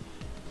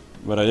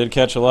 But I did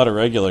catch a lot of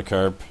regular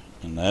carp,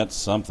 and that's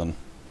something.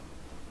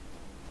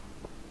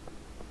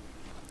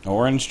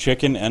 Orange,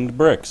 chicken, and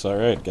bricks.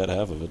 Alright, got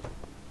half of it.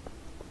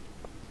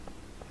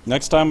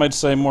 Next time I'd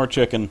say more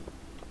chicken,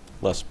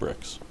 less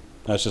bricks.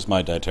 That's just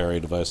my dietary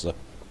device, though.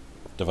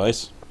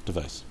 Device?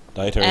 Device.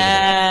 Dietary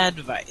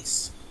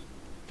Advice.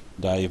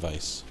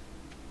 device.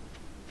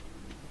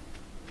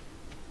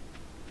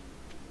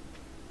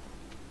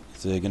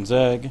 Zig and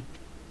zag.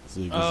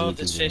 Zig and Oh, zig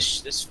this and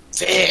fish. This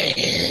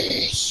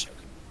fish.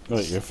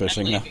 Wait, you're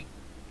fishing I'm now? leaving.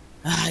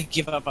 I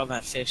give up on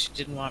that fish. It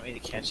didn't want me to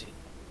catch it.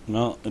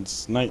 Well,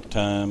 it's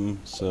nighttime,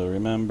 so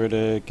remember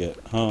to get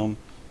home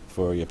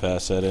before you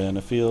pass it in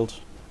a field.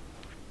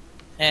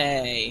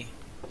 Hey.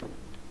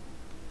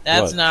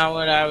 That's What? not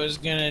what I was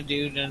gonna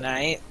do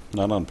tonight.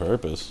 Not on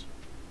purpose.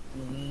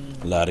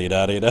 Mm.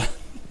 La-di-da-di-da.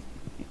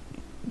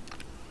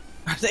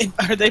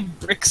 Are they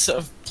bricks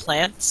of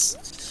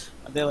plants?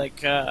 Are they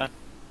like I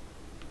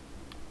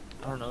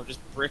don't know, just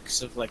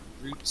bricks of like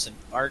roots and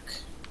bark?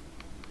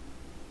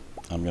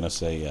 I'm gonna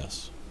say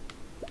yes.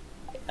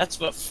 That's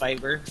what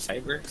fiber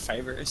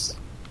is.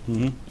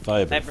 Mm-hmm.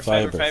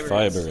 Fiberous.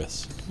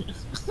 Fibrous.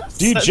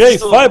 DJ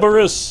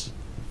Fiberous!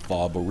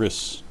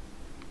 Fiberous.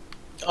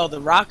 Oh, the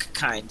rock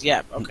kind.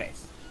 Yeah, okay.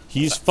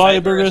 He's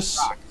fibrous.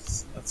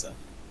 Rocks. That's a...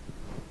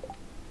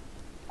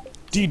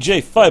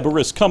 DJ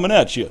Fiberous coming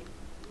at you.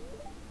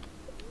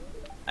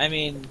 I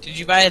mean, did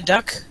you buy a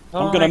duck?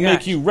 Oh, I'm gonna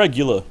make you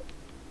regular.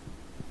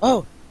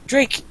 Oh,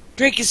 Drake!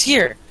 Drake is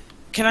here!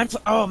 Can I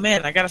oh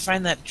man, I gotta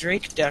find that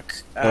Drake duck.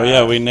 Oh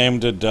yeah, we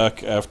named a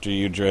duck after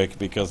you, Drake,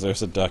 because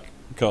there's a duck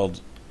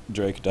called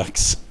Drake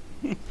Ducks.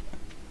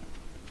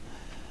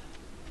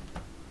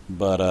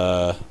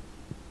 But,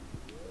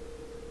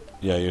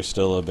 yeah, you're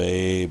still a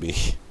baby.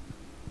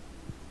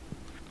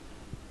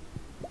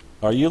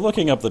 Are you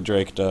looking up the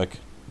Drake duck?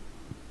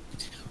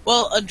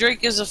 Well, a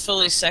drake is a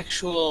fully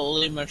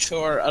sexually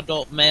mature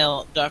adult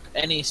male duck,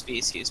 any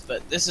species,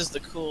 but this is the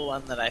cool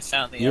one that I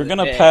found the other day. You're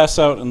gonna pass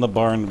out in the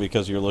barn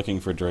because you're looking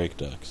for Drake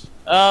ducks.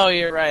 Oh,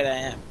 you're right, I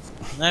am.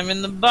 I'm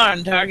in the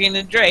barn talking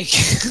to Drake.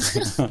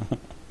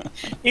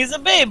 He's a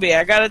baby,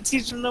 I gotta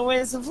teach him the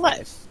ways of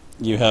life.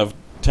 You have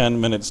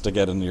 10 minutes to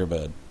get into your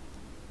bed.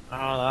 Oh,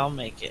 I'll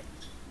make it.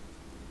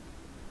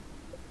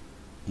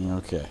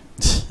 Okay.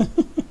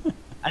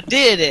 I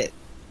did it!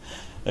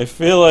 I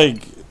feel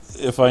like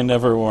if I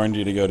never warned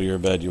you to go to your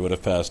bed, you would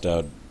have passed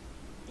out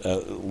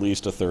at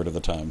least a third of the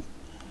time.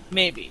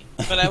 Maybe.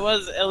 But I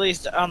was at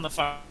least on the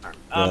farm.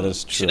 That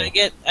is true.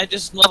 I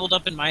just leveled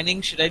up in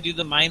mining. Should I do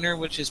the miner,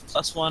 which is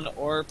 +1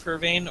 ore per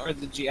vein, or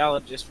the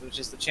geologist, which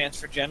is the chance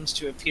for gems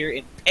to appear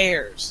in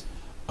pairs?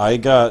 I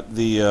got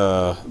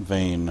the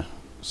vein,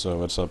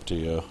 so it's up to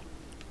you.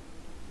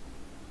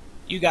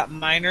 You got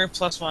miner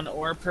 +1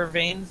 ore per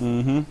vein?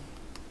 Mm-hmm.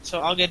 So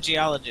I'll get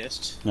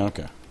geologist.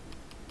 Okay.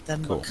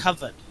 Then Cool. we're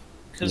covered.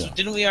 Because Yeah.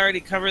 didn't we already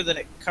cover that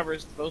it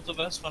covers both of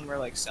us when we're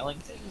like selling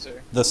things?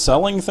 Or The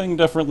selling thing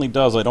definitely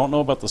does. I don't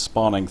know about the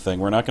spawning thing.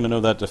 We're not going to know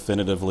that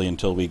definitively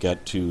until we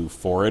get to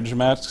forage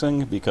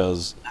maxing,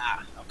 because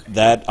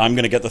okay. I'm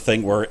going to get the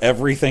thing where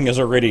everything is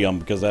iridium,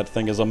 because that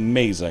thing is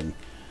amazing.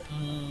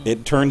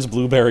 It turns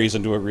blueberries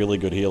into a really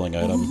good healing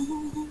item.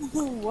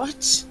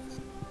 What?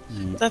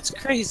 That's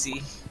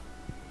crazy.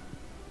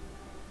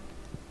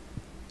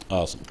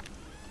 Awesome.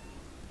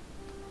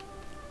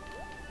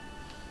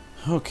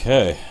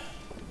 Okay.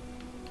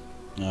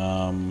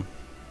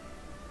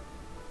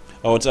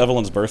 Oh, it's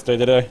Evelyn's birthday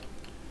today?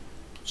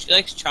 She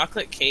likes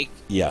chocolate cake.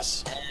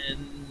 Yes.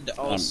 And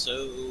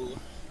also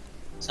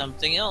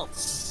something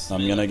else.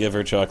 I'm gonna give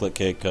her chocolate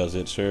cake because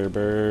it's her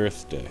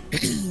birthday.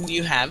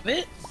 You have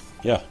it?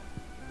 Yeah.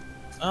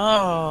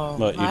 Oh,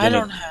 But you I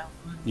don't have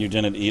one. You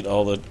didn't eat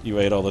you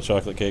ate all the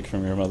chocolate cake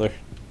from your mother?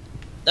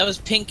 That was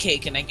pink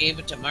cake, and I gave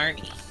it to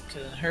Marnie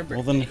because of her birthday.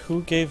 Well, then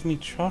who gave me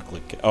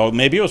chocolate cake? Oh,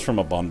 maybe it was from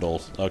a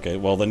bundle. Okay,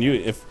 well then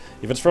if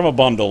it's from a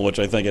bundle, which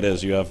I think it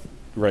is, you have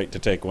right to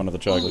take one of the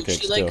chocolate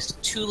cakes too. She likes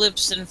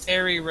tulips and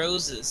fairy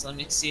roses. Let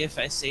me see if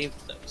I saved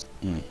those.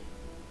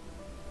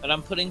 But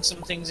I'm putting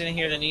some things in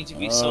here that need to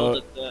be sold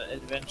at the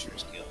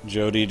Adventurers Guild.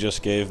 Jody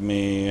just gave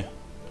me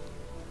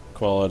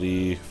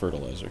quality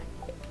fertilizer.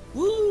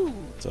 Woo!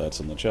 So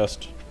that's in the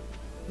chest.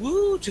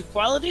 Woo! To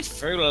quality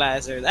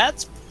fertilizer.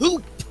 That's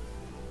poop.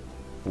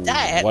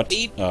 That What?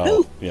 be Oh,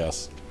 poop.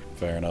 yes.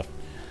 Fair enough.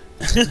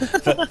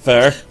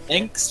 Fair.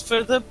 Thanks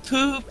for the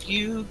poop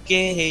you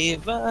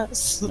gave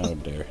us. Oh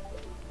dear.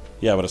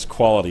 Yeah, but it's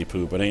quality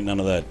poop. It ain't none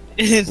of that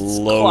It's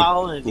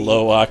quality.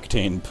 low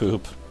octane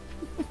poop.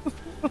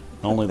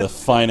 Only the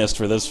finest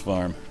for this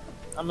farm.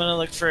 I'm gonna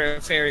look for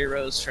a fairy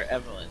rose for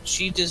Evelyn.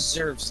 She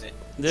deserves it.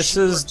 This She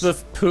is works the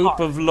poop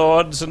hard. of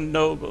lords and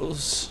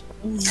nobles.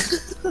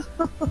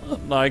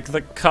 Like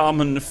the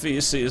common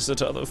feces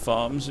that other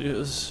farms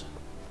use.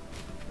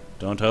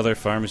 Don't other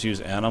farms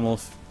use animal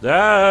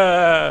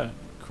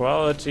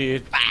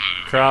quality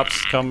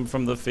crops come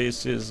from the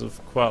feces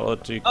of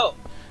quality. Oh,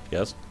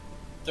 Yes?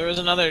 there was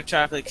another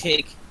chocolate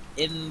cake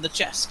in the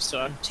chest, so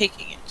I'm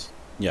taking it.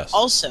 Yes.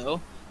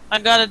 Also, I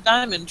got a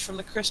diamond from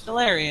the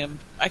crystallarium.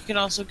 I can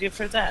also give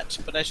her that,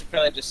 but I should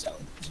probably just sell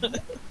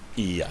it.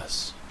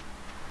 Yes.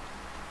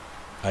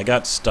 I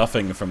got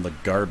stuffing from the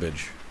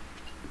garbage.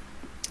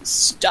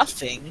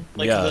 Stuffing?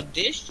 Like Yeah. the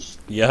dish?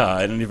 Yeah,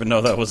 I didn't even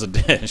know that was a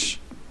dish.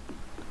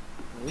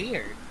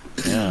 Weird.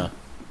 Yeah.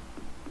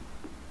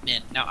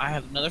 Man, now I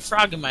have another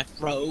frog in my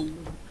throat.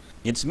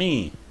 It's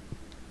me.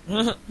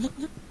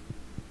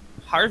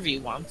 Harvey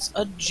wants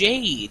a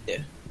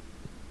jade.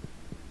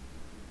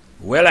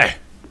 Willie!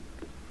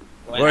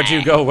 Where'd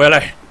you go,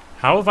 Willie?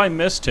 How have I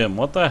missed him?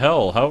 What the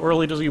hell? How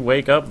early does he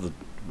wake up?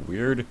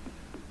 Weird.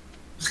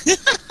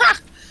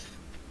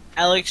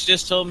 Alex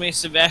just told me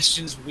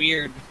Sebastian's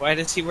weird. Why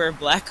does he wear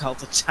black all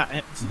the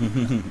time?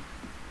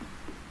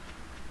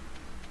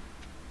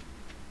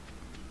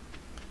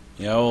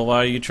 Yeah, well, why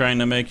are you trying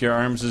to make your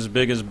arms as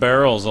big as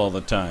barrels all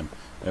the time?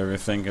 Ever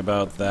think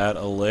about that,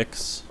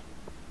 Elix?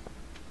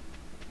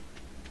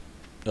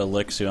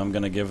 Elix, who I'm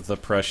gonna give the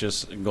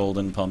precious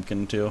golden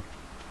pumpkin to.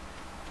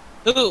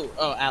 Ooh,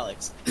 oh,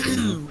 Alex.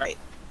 Right.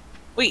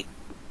 Wait.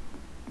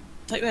 I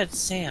thought you had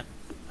Sam.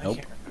 I Nope,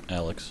 can't remember.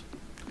 Alex.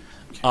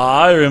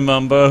 I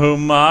remember who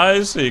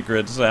my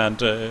secret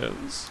Santa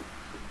is.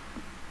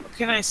 What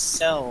can I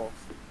sell?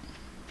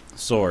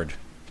 Sword.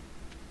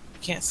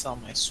 I can't sell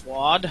my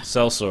sword.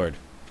 Sell sword.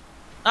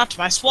 Not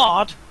my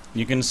sword.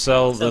 You can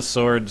sell the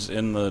swords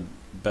in the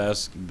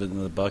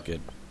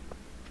bucket.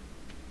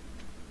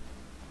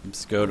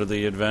 Let's go to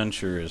the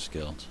Adventurers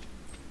Guild.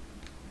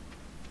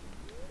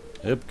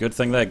 Yep, good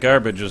thing that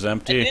garbage was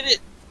empty. I did it.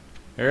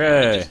 Hooray!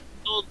 I just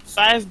sold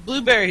 5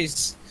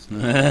 blueberries.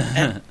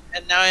 and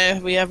now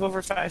we have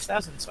over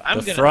 5,000. So I'm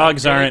the gonna.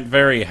 frogs upgrade. aren't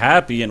very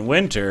happy in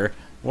winter.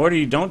 What are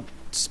you? Don't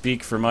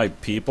speak for my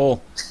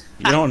people.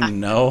 You don't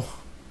know.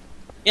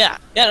 Yeah,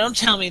 don't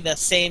tell me the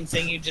same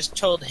thing you just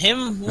told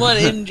him. What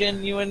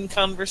ingenuine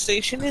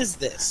conversation is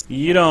this?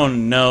 You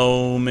don't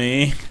know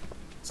me.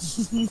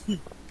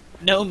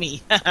 Know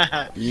me.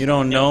 You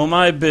don't know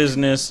my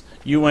business.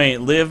 You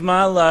ain't lived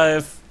my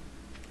life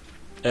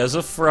as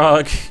a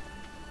frog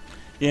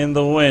in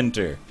the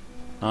winter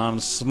on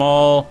a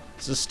small,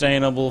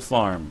 sustainable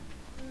farm.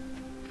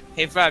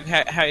 Hey, Frog,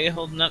 how are you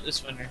holding up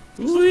this winter?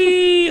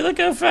 Whee! Look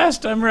how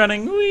fast I'm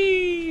running.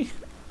 Whee!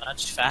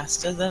 Much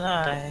faster than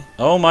I.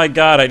 Oh my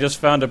god, I just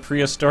found a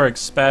prehistoric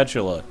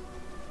spatula.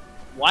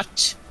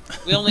 What?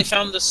 We only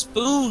found the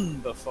spoon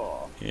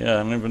before. Yeah,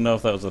 I don't even know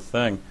if that was a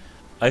thing.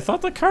 I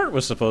thought the cart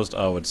was supposed to...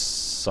 Oh, it's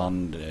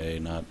Sunday,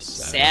 not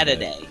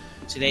Saturday.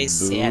 Today's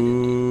Saturday.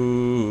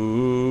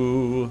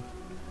 Boo.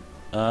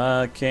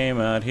 I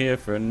came out here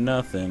for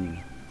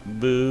nothing.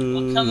 Boo.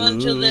 We'll come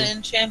into the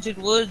enchanted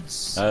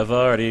woods. I've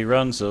already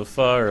run so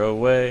far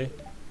away.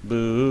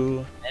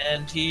 Boo.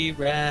 And he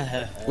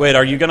ran. Wait,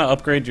 are you gonna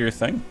upgrade your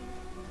thing?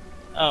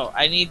 Oh,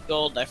 I need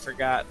gold. I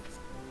forgot.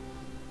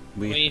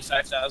 We We... need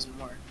 5,000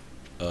 more.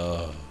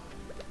 Oh.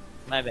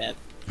 My bad.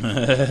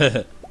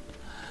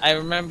 I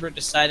remember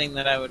deciding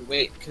that I would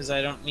wait because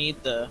I don't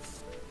need the.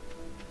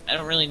 I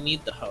don't really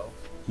need the hoe.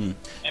 I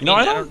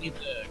don't need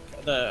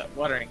the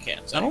watering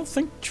cans. I don't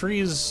think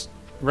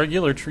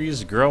regular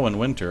trees grow in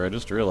winter. I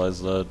just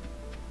realized that.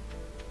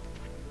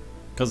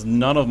 Because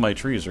none of my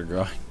trees are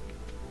growing.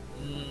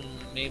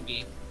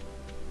 Maybe.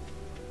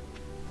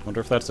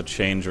 Wonder if that's a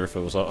change or if it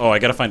was... Oh, I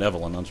gotta find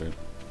Evelyn, that's right.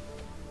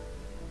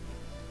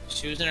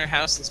 She was in her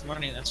house this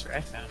morning, that's where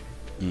I found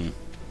her.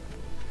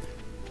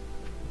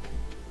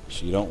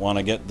 She don't want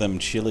to get them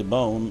chili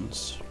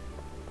bones.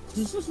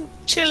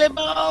 Chili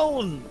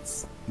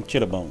bones!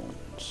 Chili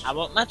bones. How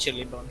about my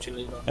chili bone,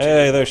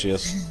 Hey, there she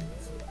is.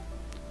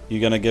 You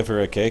gonna give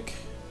her a cake?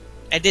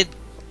 I did.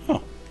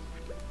 Oh.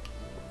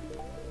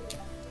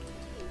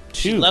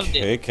 She Two loved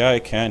cake? I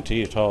can't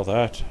eat all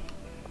that.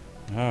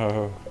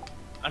 Oh.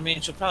 I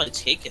mean, she'll probably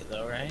take it,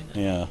 though, right?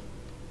 Yeah.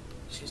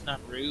 She's not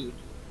rude.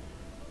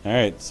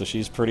 Alright, so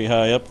she's pretty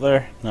high up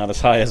there. Not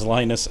as high as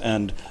Linus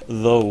and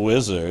the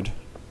Wizard.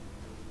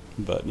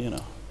 But, you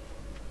know.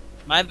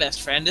 My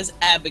best friend is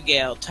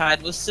Abigail,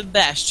 tied with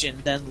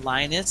Sebastian, then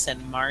Linus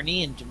and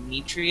Marnie and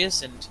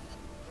Demetrius, and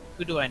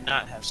who do I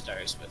not have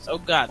stars with? Oh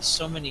god,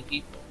 so many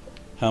people.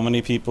 How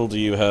many people do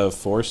you have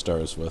 4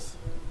 stars with?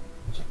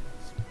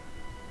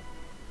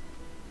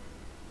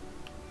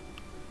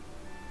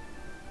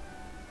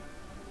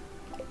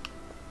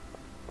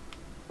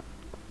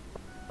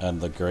 And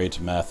the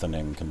great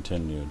mathening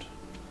continued.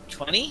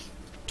 20?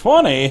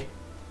 20?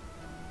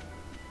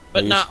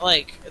 But not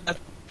like...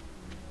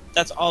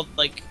 That's all,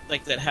 like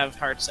that have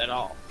hearts at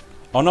all.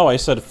 Oh no, I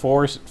said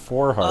four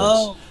hearts.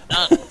 Oh,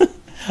 none.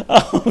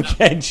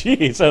 Okay,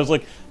 jeez. I was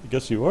like, I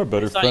guess you are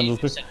better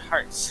friends with me. me. Said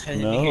hearts. I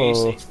didn't hear you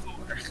say 4.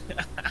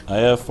 I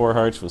have 4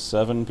 hearts with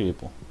 7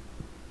 people.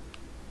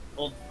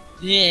 Well,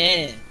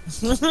 yeah.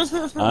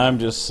 I'm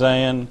just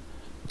saying,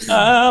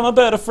 I'm a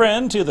better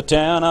friend to the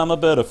town. I'm a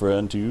better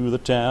friend to the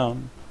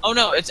town. Oh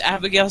no, it's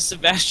Abigail,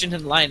 Sebastian,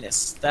 and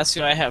Linus. That's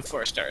who I have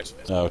 4 stars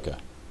with. Oh, okay.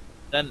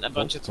 Then a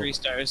bunch of 3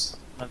 stars,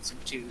 and some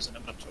 2s, and a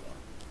bunch of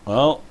 1.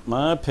 Well,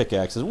 my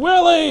pickaxe is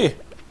Willie!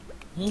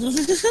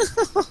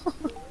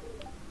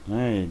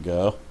 There you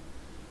go.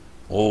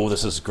 Oh,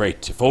 this is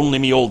great. If only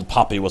me old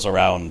Poppy was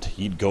around,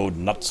 he'd go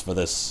nuts for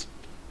this.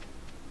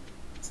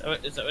 Is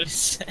that what he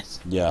said?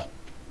 Yeah.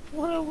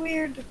 What a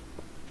weird...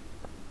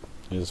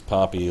 His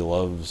Poppy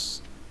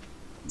loves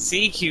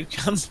sea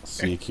cucumber.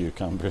 sea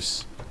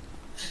cucumbers.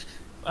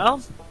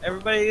 Well,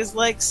 everybody is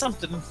like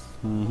something.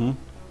 Mm-hmm.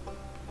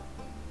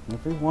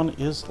 Everyone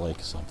is like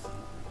something.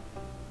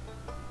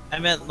 I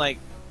meant like...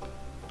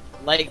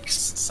 likes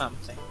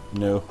something.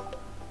 No.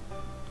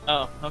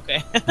 Oh,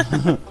 okay.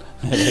 I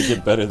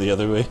get better the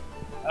other way.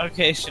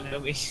 Okay,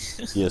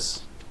 Shinobi.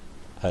 Yes.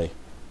 Hi.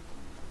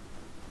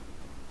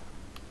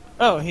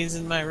 Oh, he's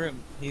in my room.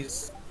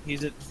 He's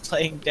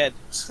playing dead.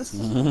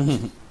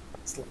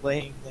 He's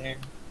laying there.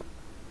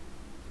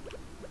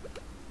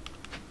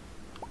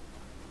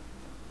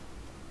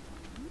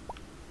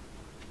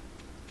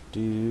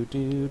 Do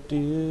do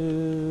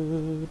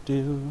do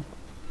do.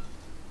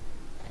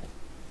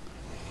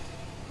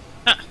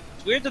 Huh.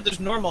 It's weird that there's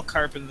normal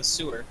carp in the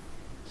sewer.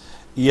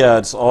 Yeah,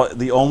 it's all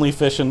the only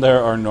fish in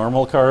there are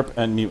normal carp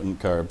and mutant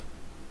carp.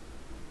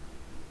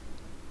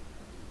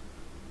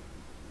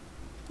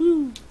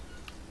 Woo.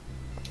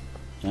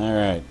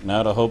 Alright,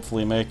 now to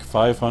hopefully make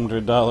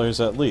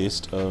 $500 at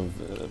least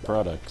of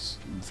products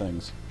and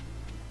things.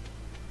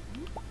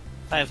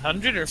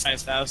 500 or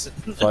 5,000?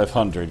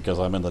 500, because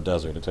I'm in the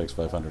desert. It takes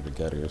 500 to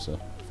get here, so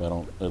if I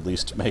don't at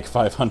least make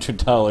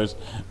 $500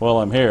 while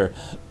I'm here...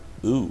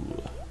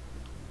 Ooh.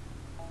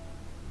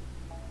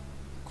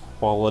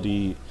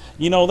 Quality...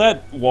 You know,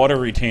 that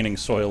water-retaining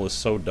soil is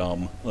so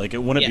dumb. Like, it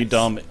wouldn't be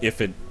dumb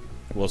if it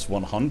was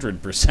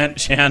 100%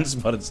 chance,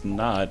 but it's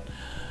not.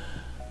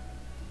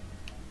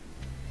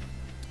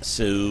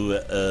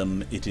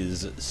 So, it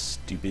is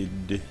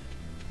stupid.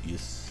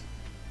 Yes.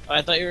 Oh,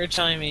 I thought you were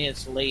telling me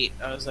it's late.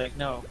 I was like,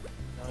 no.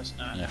 No, it's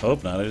not. I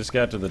hope not. I just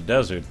got to the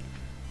desert.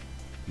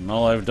 And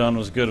all I've done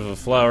was give a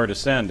flower to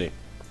Sandy.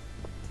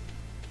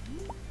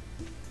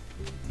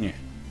 Here.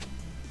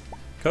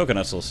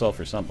 Coconuts will sell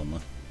for something,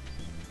 though.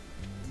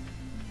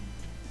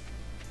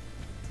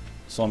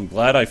 So I'm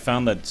glad I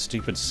found that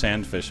stupid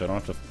sandfish. I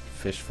don't have to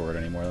fish for it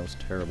anymore. That was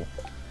terrible.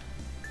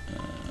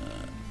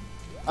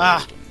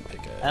 I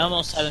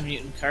almost had a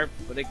mutant carp,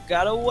 but it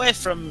got away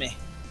from me.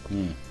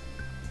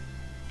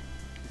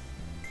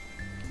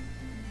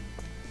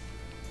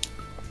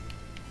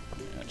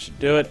 That should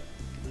do it.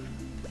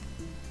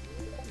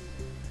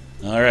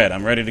 Alright,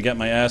 I'm ready to get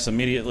my ass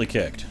immediately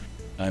kicked.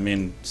 I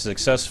mean,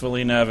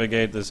 successfully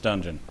navigate this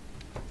dungeon.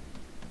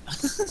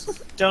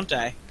 Don't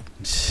die.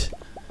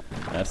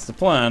 That's the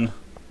plan.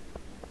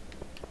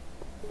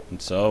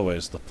 It's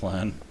always the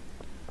plan.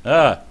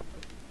 Ah!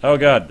 Oh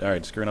god.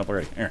 Alright, screwing up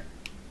already. Here.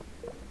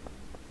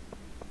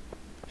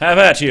 Have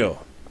at you!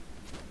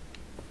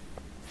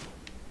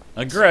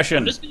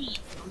 Aggression!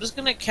 I'm just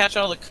gonna catch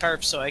all the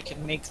carp so I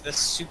can make the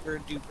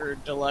super duper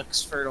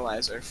deluxe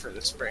fertilizer for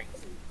the spring.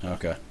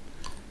 Okay.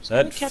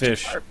 That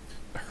fish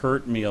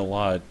hurt me a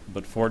lot,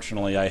 but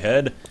fortunately I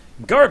had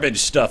garbage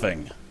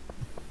stuffing!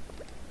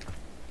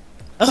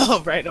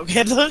 Oh, right,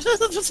 okay.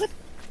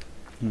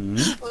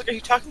 Look, are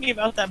you talking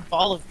about that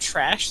ball of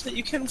trash that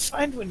you can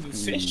find when you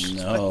fish?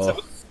 No.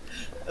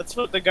 That's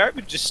what the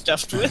garbage is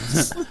stuffed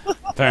with.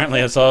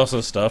 Apparently it's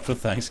also stuffed with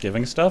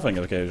Thanksgiving stuffing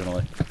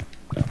occasionally.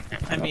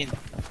 I mean...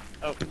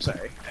 Oh,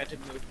 sorry. I had to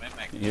move my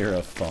microphone. You're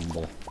a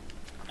fumble.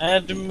 I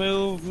had to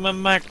move my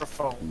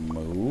microphone.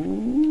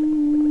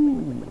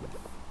 Move.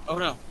 Oh,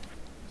 no.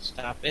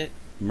 Stop it.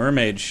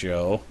 Mermaid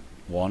Show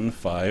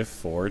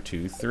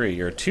 15423.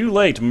 You're too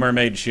late,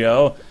 Mermaid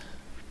Show.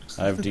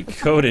 I've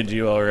decoded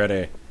you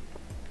already.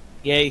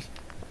 Yay.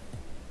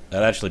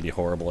 That'd actually be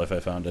horrible if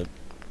I found it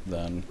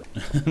then.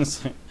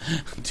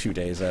 2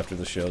 days after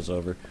the show's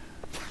over.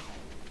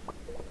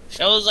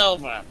 Show's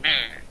over.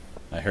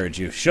 I heard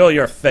you. Show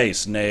your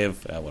face,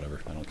 knave. Ah,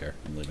 whatever. I don't care.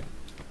 I'm leaving.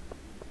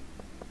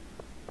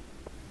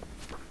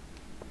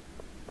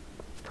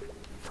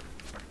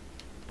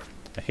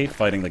 I hate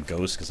fighting the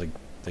ghosts because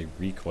they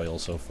recoil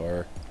so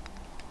far.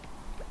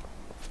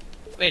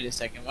 Wait a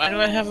second, why do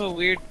I have a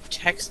weird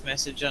text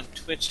message on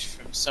Twitch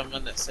from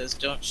someone that says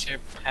don't share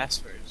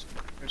passwords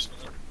for personal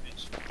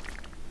information?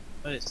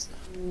 What is that?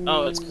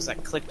 Oh, it's because I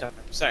clicked on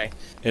them. Sorry.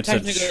 It's a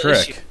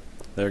trick. Issue.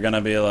 They're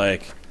gonna be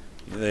like,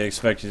 they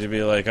expect you to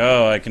be like,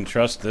 oh, I can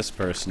trust this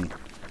person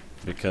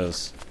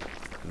because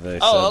they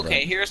said okay,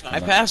 that. Here's my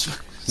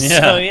password.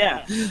 Yeah. So,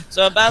 yeah.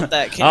 So about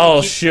that,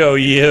 I'll show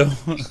you.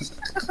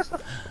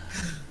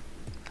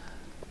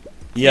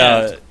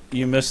 Yeah,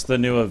 you missed the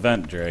new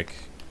event, Drake.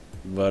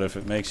 But if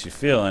it makes you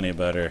feel any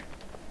better,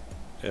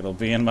 it'll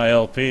be in my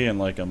LP in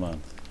like a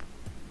month.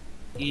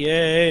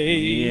 Yay!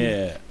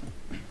 Yeah.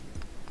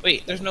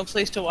 Wait, there's no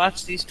place to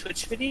watch these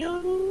Twitch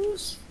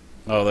videos?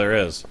 Oh, there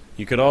is.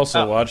 You could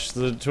also watch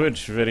the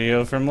Twitch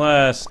video from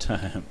last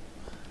time.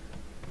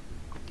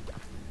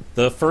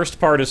 The first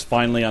part is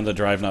finally on the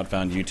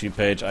DriveNotFound YouTube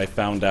page. I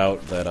found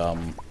out that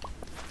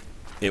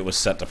it was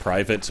set to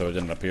private, so it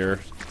didn't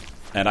appear.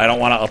 And I don't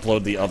want to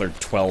upload the other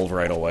 12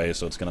 right away,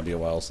 so it's going to be a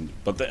while since...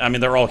 But, I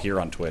mean, they're all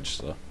here on Twitch,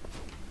 so...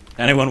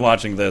 Anyone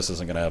watching this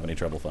isn't going to have any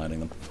trouble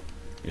finding them.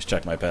 Just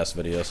check my past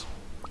videos.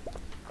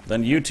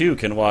 Then you, too,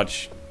 can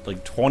watch,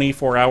 like,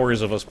 24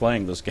 hours of us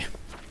playing this game.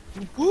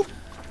 Whoop.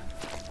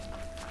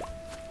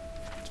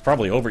 It's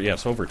probably over... Yeah,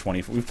 it's over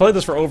 24... We've played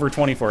this for over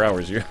 24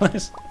 hours, you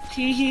realize?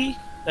 Hee hee.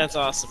 That's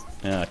awesome.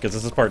 Yeah, because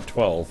this is part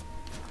 12.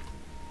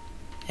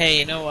 Hey,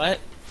 you know what?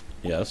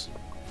 Yes?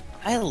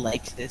 I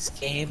like this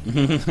game.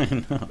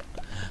 I know.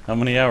 How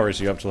many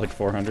hours? You up to like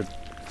 400?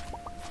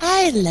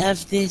 I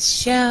love this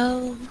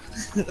show.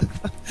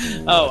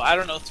 Oh, I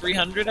don't know,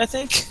 300, I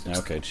think?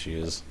 Okay,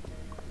 cheers.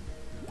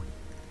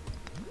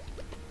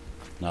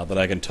 Not that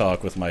I can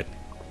talk with my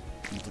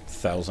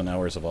 1,000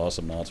 hours of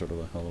awesome knots, or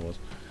whatever the hell it was.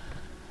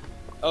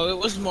 Oh, it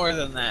was more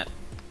than that,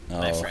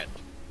 my friend.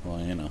 Well,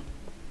 you know.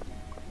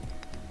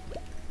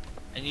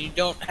 And you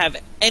don't have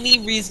any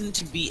reason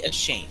to be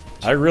ashamed.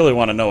 I really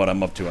want to know what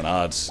I'm up to in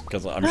odds,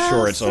 because I'm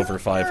sure it's over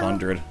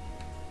 500.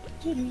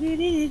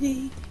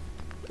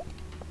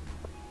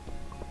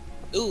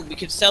 Ooh, we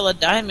could sell a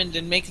diamond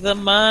and make the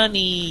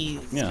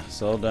money. Yeah,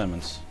 sell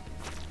diamonds.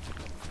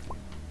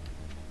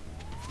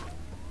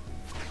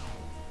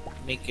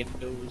 Making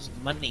those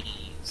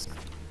monies.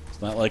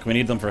 It's not like we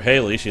need them for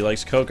Haley. She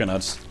likes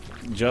coconuts.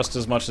 just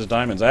as much as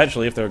diamonds.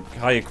 Actually, if they're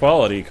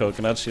high-quality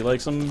coconuts, she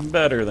likes them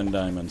better than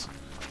diamonds.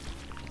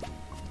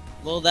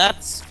 Well,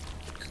 that's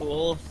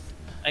cool,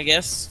 I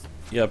guess.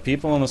 Yeah,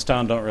 people in this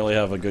town don't really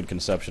have a good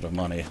conception of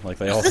money. Like,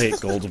 they all hate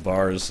gold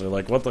bars. They're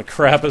like, what the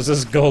crap is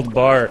this gold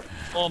bar?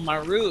 Well,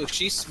 Maru,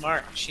 she's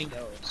smart. She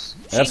knows.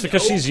 That's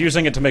because she's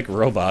using it to make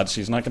robots.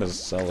 She's not going to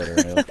sell it or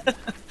anything.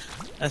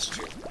 That's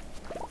true.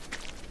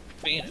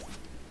 But, you know,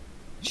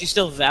 she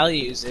still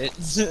values it.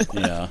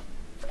 Yeah.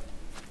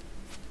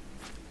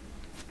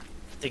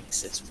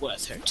 Thinks it's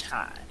worth her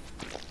time.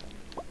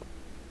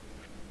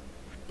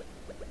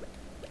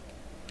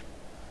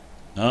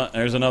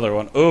 There's another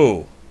one.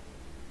 Ooh!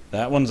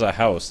 That one's a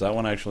house. That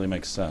one actually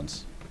makes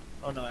sense.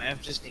 Oh no, I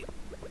have just need.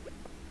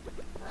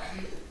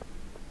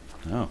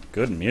 Oh,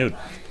 good mute.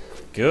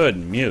 Good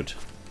mute.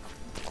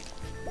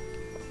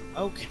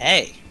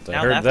 Okay. I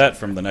heard that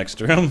from the next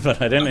room,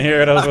 but I didn't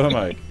hear it over the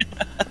mic.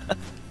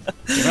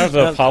 You don't have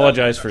to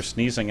apologize for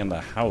sneezing in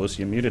the house.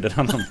 You muted it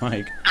on the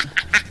mic.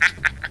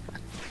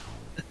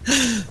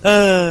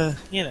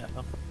 You know.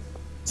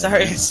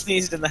 Sorry, I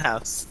sneezed in the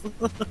house.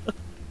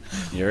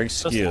 You're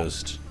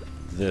excused.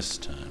 This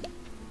time.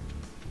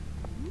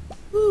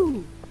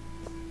 Woo!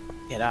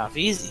 Get off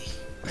easy.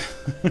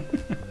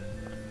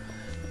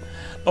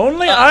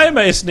 Only I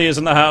may sneeze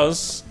in the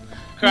house.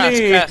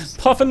 Cross.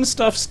 Puffin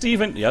stuff,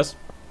 Steven. Yes?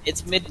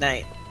 It's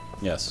midnight.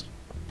 Yes.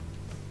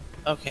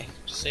 Okay,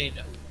 just so you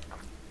know.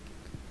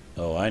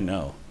 Oh, I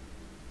know.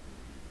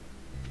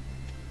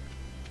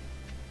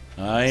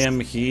 I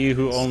am he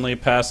who only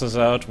passes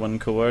out when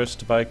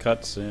coerced by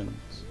cutscenes.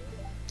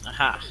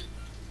 Aha.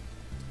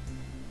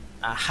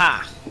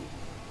 Aha.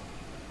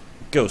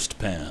 Ghost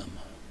Pam.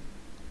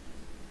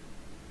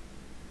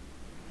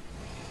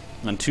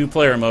 On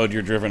two-player mode,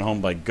 you're driven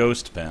home by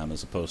Ghost Pam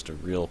as opposed to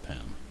real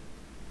Pam.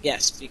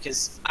 Yes,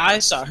 because I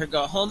saw her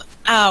go home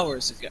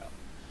hours ago.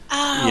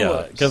 Hours.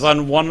 Yeah, because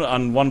on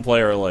one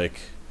player, like,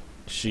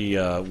 she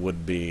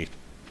would be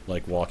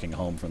like walking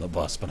home from the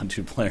bus, but on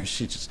two players,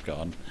 she's just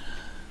gone.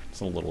 It's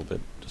a little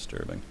bit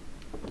disturbing.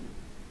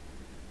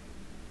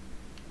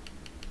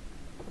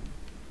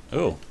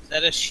 Oh. Is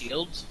that a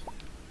shield?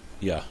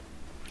 Yeah.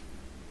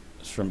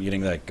 It's from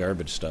eating that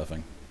garbage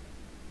stuffing.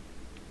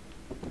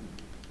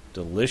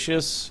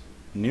 Delicious,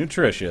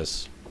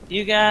 nutritious.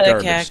 You got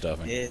a cactus.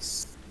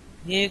 Stuffing.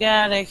 You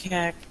got a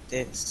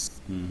cactus.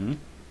 Mm-hmm.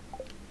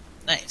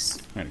 Nice.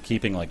 And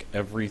keeping like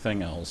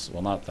everything else.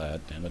 Well, not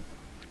that. Damn it.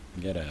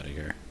 Get out of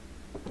here.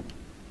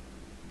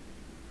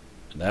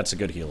 And that's a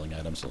good healing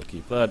item, so I'll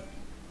keep that.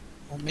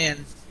 Oh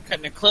man,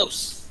 cutting it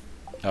close.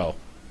 Oh,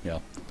 yeah.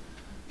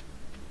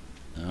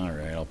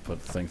 Alright, I'll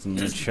put things in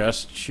the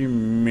chest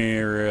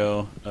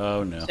tomorrow.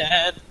 Oh no.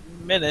 10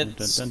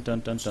 minutes. Dun, dun,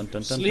 dun, dun,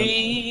 dun, dun,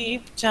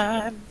 Sleep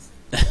time.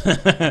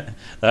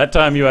 That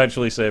time you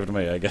actually saved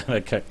me. I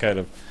got kind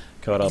of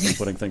caught up in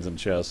putting things in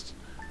chests.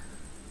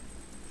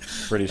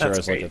 Pretty sure I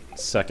was like a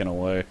second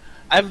away.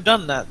 I've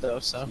done that though,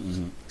 so.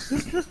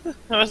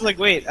 Mm-hmm. I was like,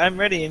 wait, I'm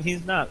ready, and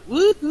he's not.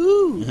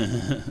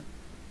 Woohoo!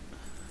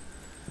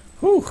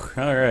 Whew,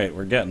 alright,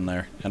 we're getting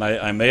there. And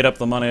I made up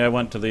the money. I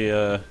went to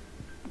the,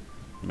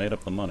 made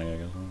up the money, I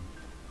guess.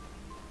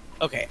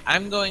 Okay,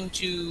 I'm going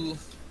to...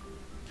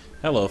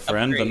 Hello,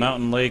 friend. upgrade. The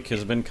mountain lake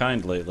has been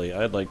kind lately.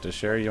 I'd like to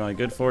share you my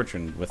good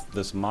fortune with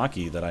this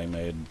maki that I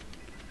made.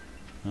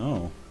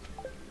 Oh.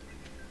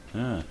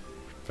 Ah.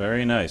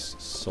 Very nice.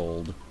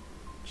 Sold.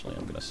 Actually,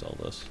 I'm gonna sell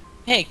this.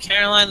 Hey,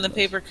 Caroline the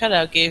paper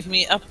cutout gave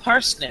me a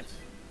parsnip.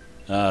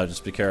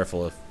 Just be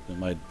careful if it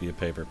might be a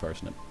paper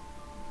parsnip.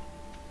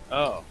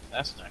 Oh,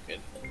 that's not good.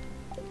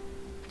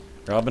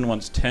 Robin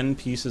wants 10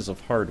 pieces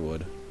of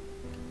hardwood.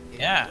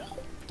 Yeah.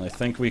 I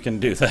think we can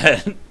do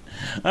that.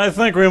 I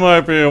think we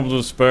might be able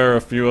to spare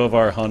a few of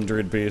our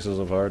 100 pieces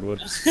of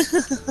hardwood.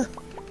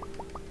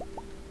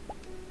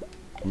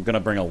 I'm gonna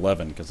bring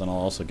 11, because then I'll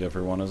also give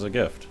her one as a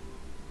gift.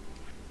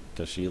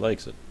 Because she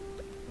likes it.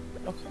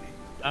 Okay.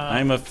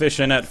 I'm a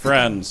fishing at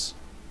friends.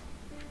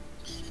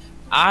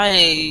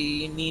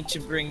 I need to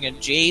bring a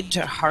jade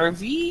to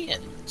Harvey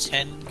and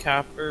 10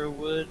 copper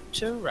wood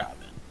to Robin.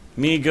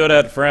 Me good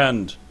at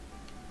friend.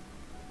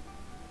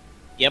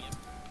 Yep.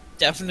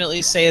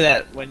 Definitely say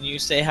that when you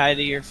say hi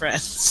to your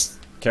friends.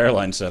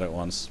 Caroline said it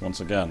once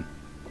again.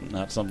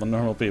 Not something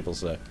normal people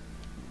say.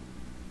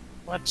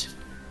 What?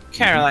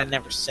 Caroline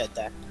never said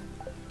that.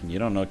 You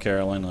don't know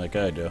Caroline like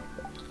I do.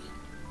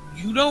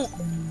 You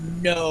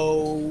don't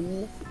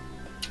know.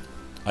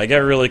 I get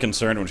really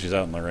concerned when she's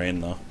out in the rain,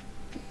 though.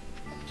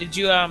 Did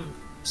you,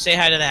 say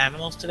hi to the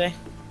animals today?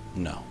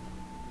 No.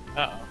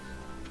 Uh-oh.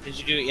 Did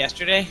you do it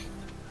yesterday?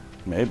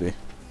 Maybe.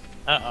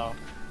 Uh-oh.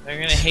 They're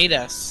gonna hate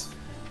us.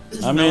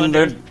 I mean,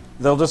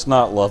 they'll just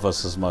not love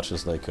us as much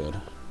as they could.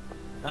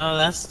 Oh,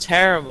 that's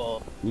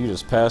terrible. You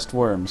just passed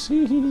worms.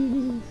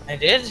 I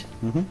did?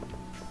 Mm-hmm.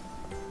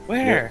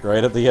 Where? Yeah,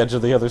 right at the edge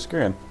of the other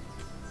screen.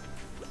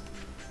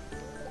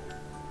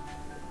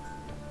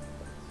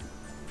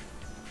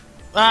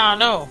 Ah,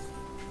 no.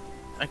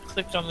 I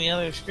clicked on the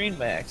other screen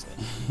by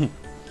accident.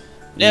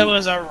 It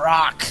was a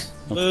rock.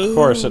 Of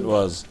course it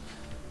was.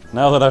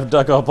 Now that I've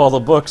dug up all the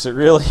books, it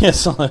really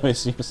is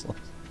always useless.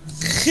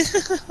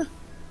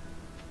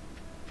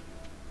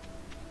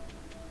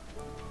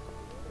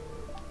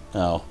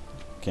 Oh,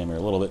 came here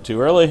a little bit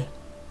too early.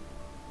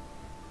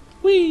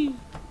 Whee!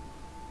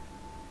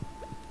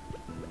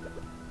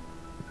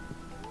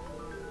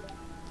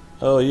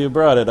 Oh, you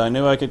brought it. I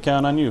knew I could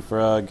count on you,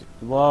 Frog.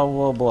 Blah,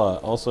 blah, blah.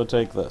 Also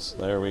take this.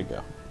 There we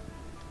go.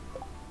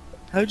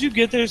 How'd you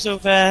get there so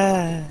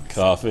fast?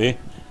 Coffee.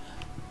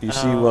 You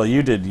see, well,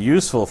 you did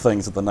useful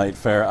things at the night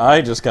fair.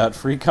 I just got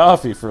free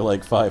coffee for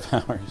like 5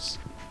 hours.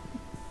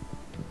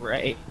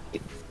 Right.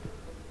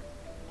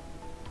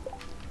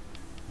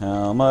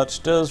 How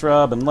much does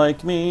Robin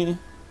like me?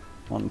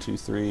 1, 2,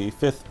 3,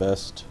 fifth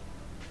best.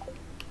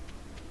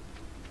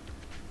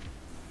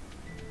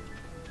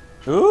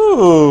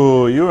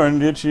 Ooh, you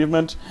earned the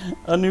achievement,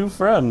 a new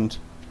friend.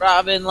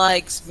 Robin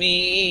likes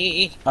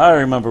me. I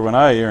remember when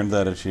I earned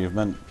that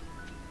achievement.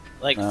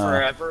 Like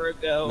forever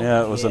ago.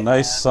 Yeah, it was a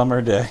nice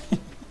summer day.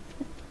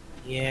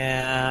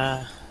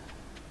 Yeah.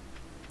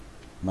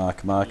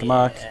 Mock, mock,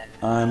 mock.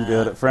 I'm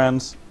good at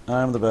friends.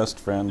 I'm the best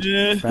friend.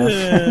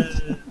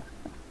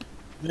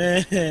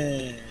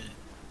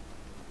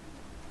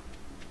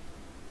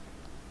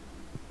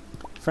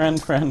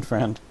 Friend, friend,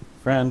 friend.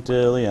 Friend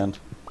till the end.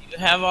 You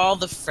have all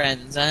the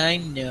friends, I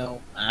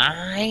know.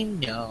 I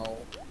know.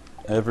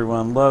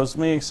 Everyone loves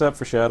me except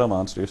for shadow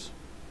monsters.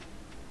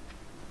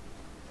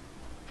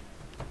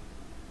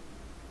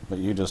 But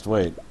you just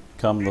wait.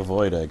 Come the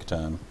void egg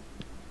time.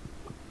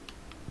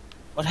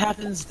 What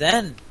happens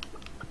then?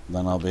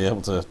 Then I'll be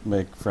able to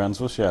make friends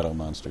with shadow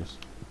monsters.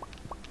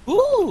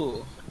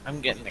 Ooh!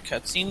 I'm getting a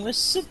cutscene with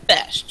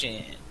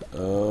Sebastian.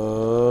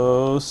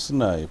 Oh,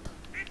 snipe.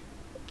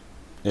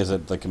 Is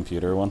it the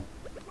computer one?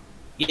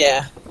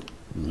 Yeah.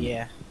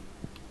 Yeah.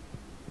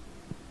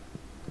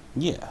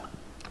 Yeah.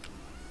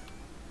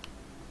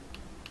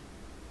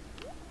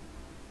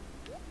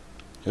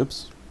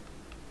 Oops.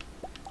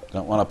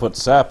 Don't want to put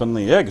sap in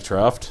the egg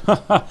trough.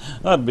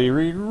 That'd be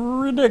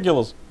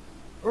ridiculous.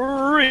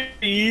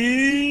 Ridiculous.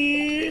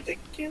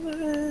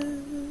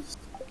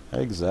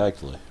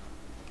 Exactly.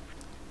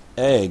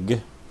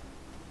 Egg.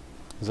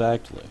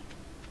 Exactly.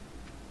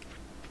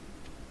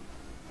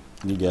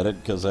 You get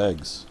it? 'Cause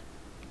eggs.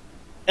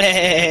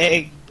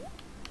 Excellent.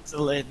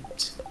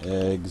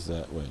 Eggs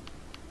that way.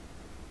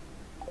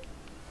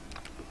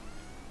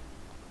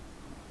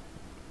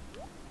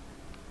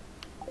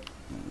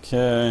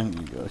 Okay,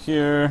 you go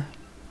here.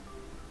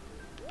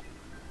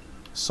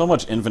 So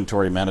much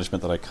inventory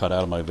management that I cut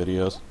out of my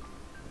videos.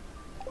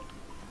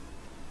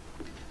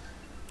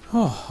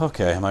 Oh,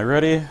 okay, am I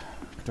ready? Or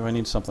do I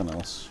need something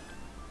else?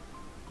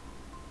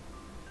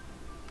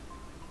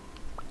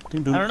 I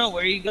don't know,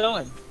 where are you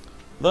going?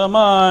 The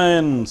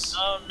mines!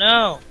 Oh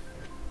no!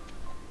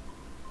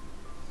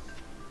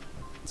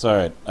 It's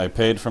alright, I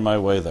paid for my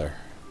way there.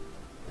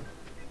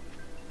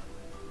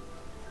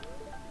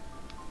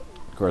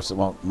 Of course,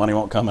 money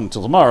won't come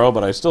until tomorrow,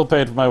 but I still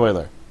paid for my way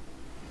there.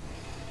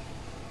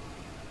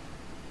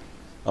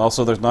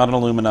 Also, there's not an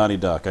Illuminati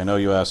duck. I know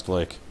you asked,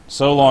 like,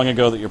 so long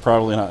ago that you're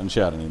probably not in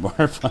chat anymore,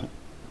 but...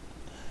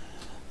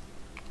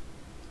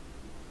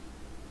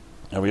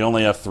 And we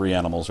only have 3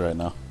 animals right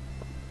now.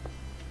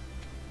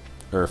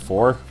 Or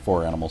 4?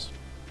 4 animals.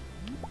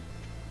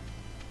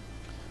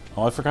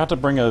 Oh, I forgot to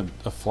bring a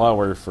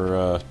flower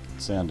for,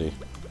 Sandy.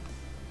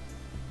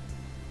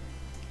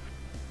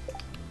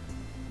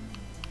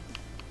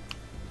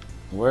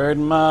 Where'd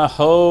my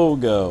hoe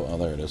go? Oh,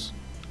 there it is.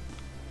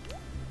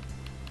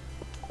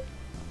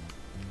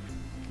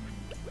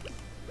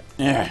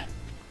 Yeah.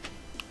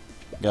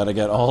 Gotta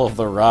get all of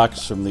the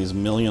rocks from these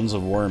millions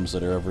of worms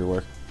that are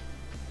everywhere.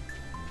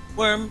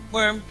 Worm,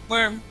 worm,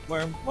 worm,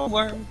 worm, worm,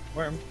 worm,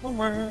 worm, worm,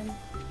 worm.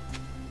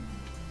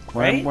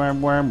 Worm,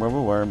 worm, worm, worm,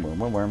 worm, worm,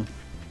 worm, worm.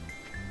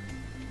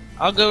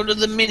 I'll go to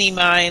the mini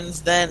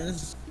mines then.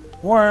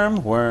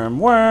 Worm, worm,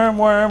 worm,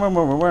 worm, worm,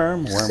 worm,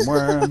 worm, worm,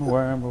 worm,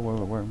 worm,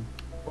 worm, worm.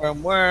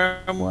 Worm,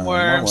 worm,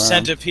 worm,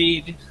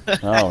 centipede.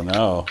 Oh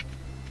no.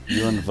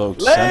 You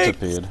invoked Legs!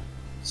 centipede.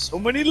 So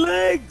many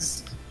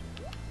legs!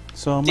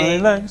 So many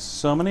legs,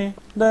 so many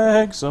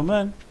legs, so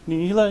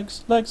many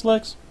legs, legs,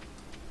 legs.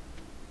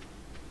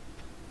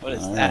 What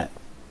is All that?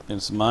 right.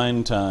 It's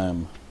mine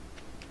time.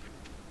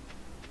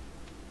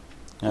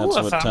 That's Ooh,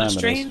 I what found time a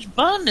strange it is.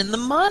 bun in the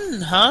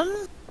mun,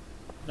 hun.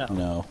 No.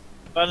 No.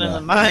 Bun in No,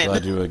 the mine.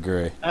 glad you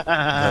agree.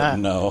 But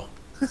no.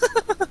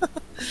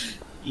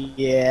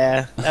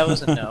 Yeah, that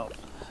was a no.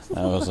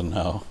 That was a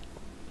no.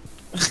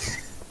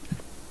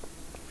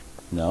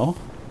 No?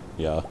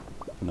 Yeah.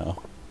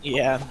 No.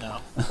 Yeah,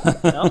 no.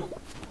 No?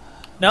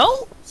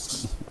 No?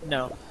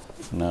 No.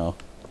 No.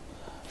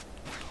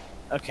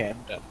 Okay,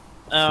 I'm done.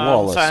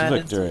 Flawless I'm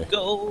finding victory. some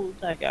gold.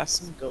 I got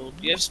some gold.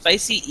 Do you have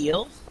spicy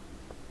eel?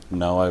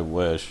 No, I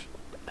wish.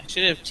 I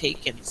should have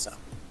taken some.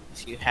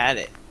 If you had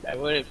it, I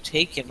would have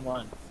taken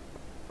one.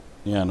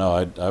 Yeah, no,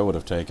 I would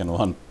have taken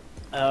one.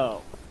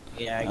 Oh,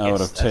 yeah, I guess I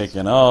would have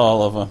taken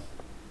all of them.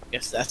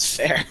 Guess that's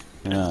fair.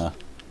 Yeah.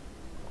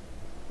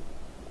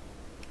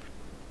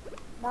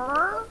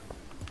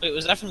 Wait,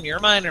 was that from your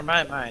mine or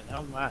my mine?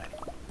 Oh my.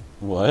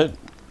 What?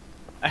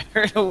 I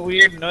heard a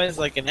weird noise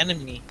like an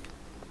enemy.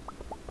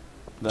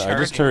 I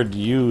just heard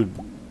you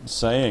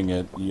saying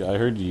it. I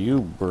heard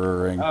you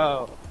burring.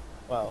 Oh,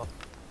 well,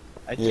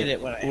 I did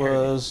it when I heard it. It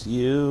was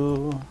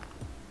you.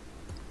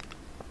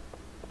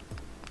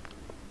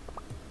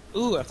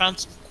 Ooh, I found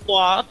some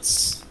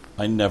quartz.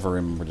 I never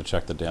remember to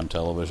check the damn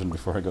television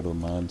before I go to the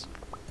mines.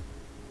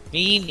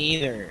 Me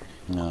neither.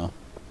 No.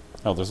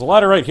 Oh, there's a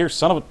ladder right here,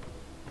 son of a...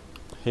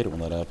 I hate it when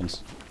that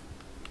happens.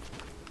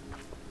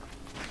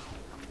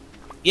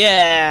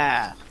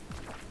 Yeah!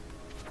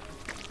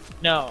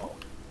 No.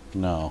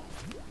 No.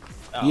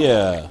 Oh.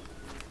 Yeah.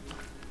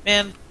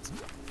 Man,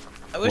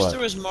 I wish What? there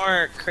was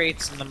more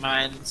crates in the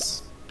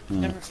mines. I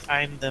Hmm. never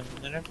find them.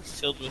 They're never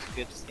filled with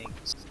good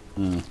things.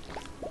 Hmm.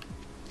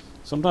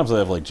 Sometimes they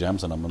have, like,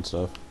 gems in them and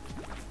stuff.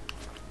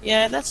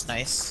 Yeah, that's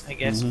nice, I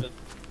guess, Mhm. but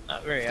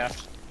not very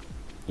often.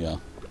 Yeah.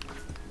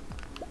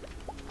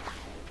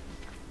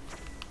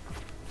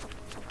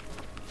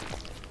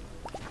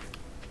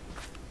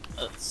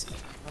 Let's see.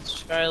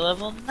 Let's try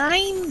level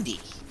 90.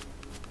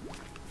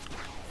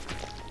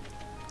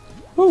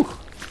 Whew.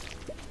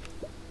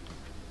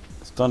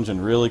 This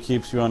dungeon really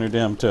keeps you on your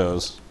damn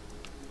toes.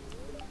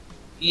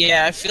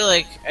 Yeah, I feel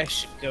like I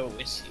should go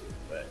with you,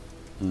 but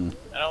Hmm.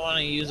 I don't want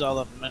to use all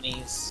the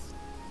monies.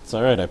 It's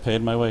alright, I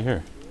paid my way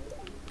here.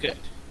 Good.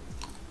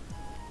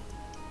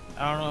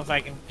 I don't know if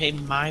I can pay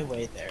my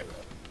way there,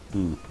 though.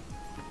 Hmm.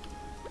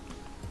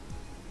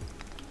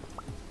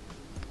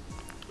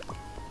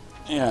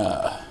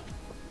 Yeah.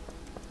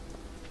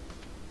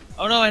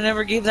 Oh no, I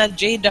never gave that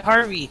jade to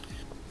Harvey.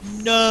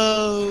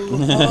 No,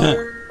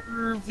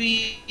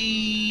 Harvey.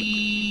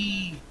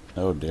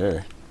 Oh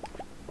dear.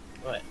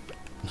 What?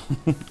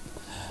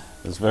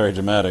 It's very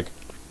dramatic.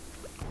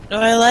 No,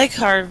 I like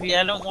Harvey.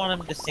 I don't want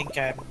him to think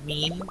I'm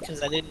mean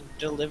because I didn't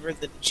deliver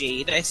the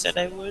jade I said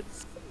I would.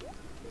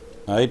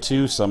 I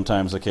too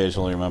sometimes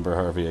occasionally remember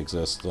Harvey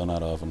exists, though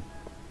not often.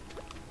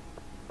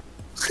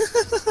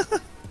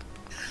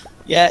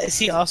 Yeah, is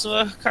he also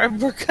a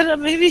cardboard cutout?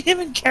 Maybe him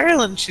and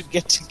Carolyn should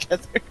get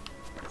together.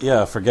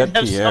 Yeah, forget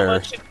They have so Pierre.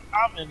 much in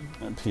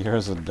common.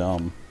 Pierre's a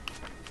dumb.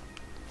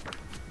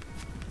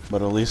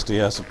 But at least he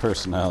has a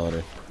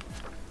personality.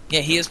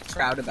 Yeah, he is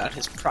proud about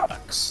his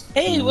products.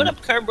 Hey, what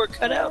up, cardboard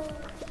cutout?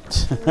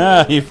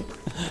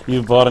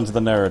 you bought into the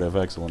narrative,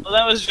 excellent. Well,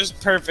 that was just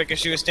perfect because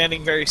she was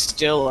standing very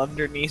still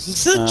underneath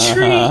the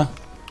tree. I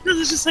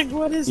was just like,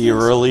 what is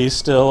Eerily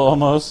still,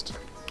 almost.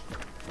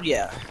 this?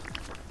 Yeah.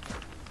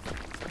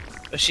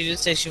 But she did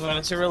say she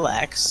wanted to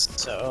relax,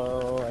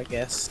 so I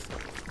guess.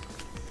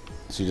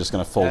 She's just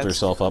gonna fold That's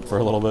herself up for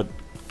a little bit.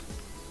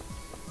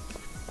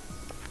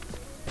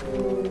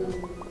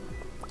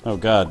 Oh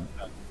god.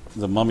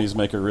 The mummies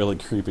make a really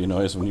creepy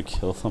noise when you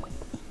kill them.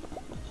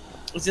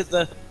 Was it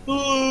the...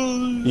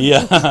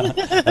 Yeah,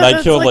 and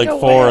I killed like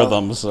 4 of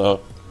them,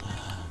 so...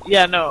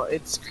 Yeah, no,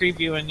 it's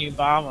creepy when you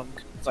bomb them.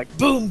 It's like,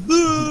 boom,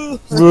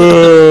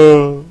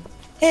 boom!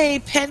 Hey,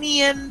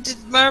 Penny and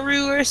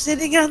Maru are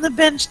sitting on the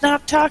bench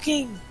not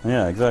talking!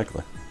 Yeah,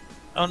 exactly.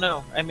 Oh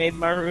no, I made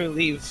Maru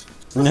leave.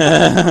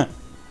 No.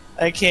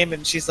 I came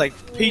and she's like,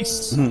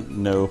 peace!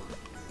 No.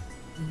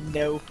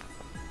 No.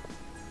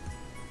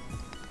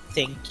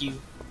 Thank you.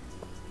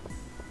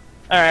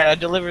 Alright, I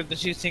delivered the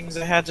 2 things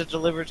I had to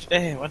deliver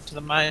today. I went to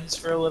the mines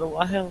for a little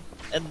while,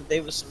 and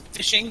there was some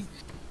fishing.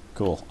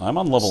 Cool. I'm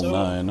on level So-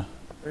 9.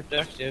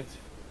 Productive.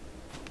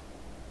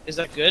 Is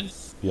that good?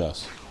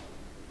 Yes.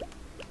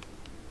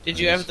 Did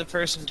you have the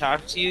person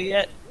talk to you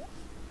yet?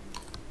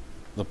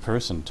 The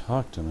person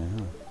talked to me,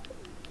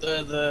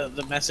 huh?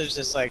 The message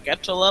that's like,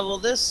 get to level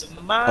this in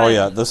the mine. Oh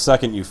yeah, the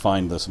second you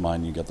find this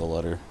mine, you get the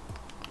letter.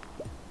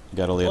 You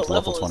gotta leave What to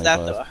level level 25.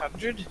 is that though?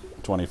 100?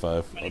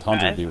 25. 25?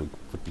 100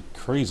 would be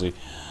crazy.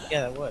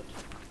 Yeah, that would.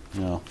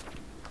 Yeah.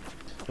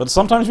 But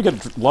sometimes you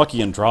get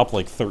lucky and drop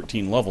like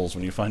 13 levels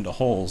when you find a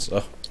hole,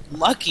 so...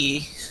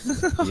 Lucky.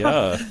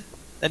 Yeah.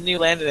 Then you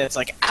landed it, it's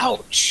like,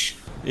 ouch!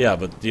 Yeah,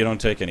 but you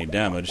don't take any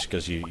damage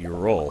because you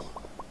roll.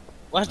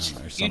 What?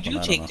 There's You something, do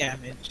I don't take know.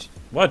 damage.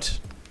 What?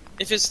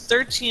 If it's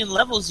 13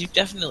 levels, you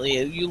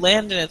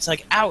land and it's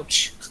like,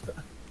 ouch!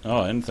 Oh,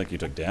 I didn't think you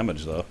took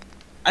damage, though.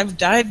 I've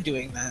died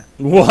doing that.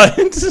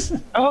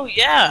 What? Oh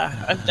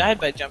yeah, I've died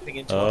by jumping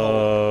into a hole.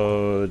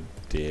 Oh,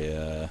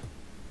 dear.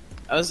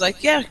 I was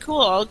like, yeah,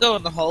 cool, I'll go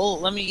in the hole.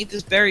 Let me eat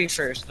this berry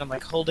first. And I'm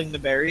like holding the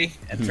berry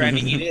and trying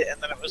to eat it,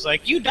 and then it was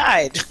like, you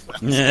died.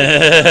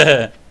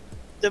 The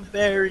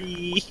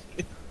berry.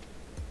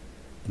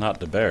 Not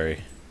the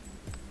berry.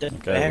 The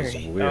That guy was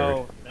berry. weird.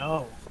 Oh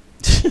no.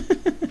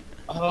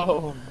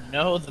 Oh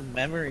no, the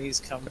memories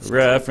come from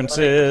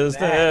References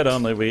that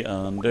only we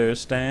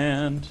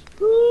understand.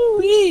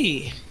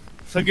 Woo-wee.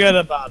 Forget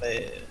about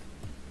it.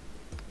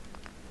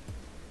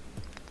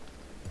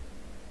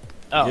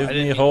 Oh, Give I me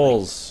didn't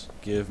holes.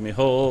 Give me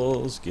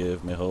holes.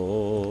 Give me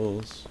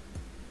holes.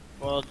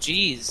 Well,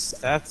 geez,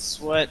 that's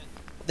what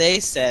they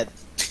said.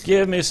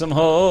 Give me some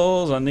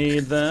holes. I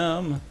need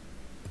them.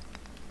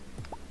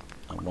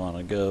 I want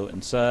to go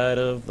inside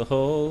of the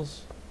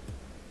holes.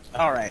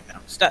 All right, now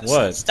stop.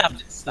 What? Stop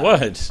it. Stop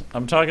What? It.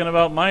 I'm talking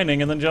about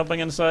mining and then jumping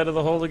inside of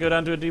the hole to go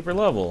down to a deeper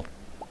level.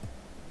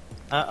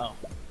 Uh-oh.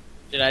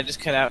 Did I just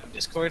cut out in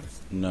Discord?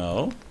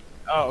 No.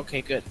 Oh,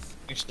 okay, good.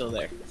 You're still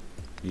there.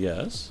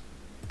 Yes.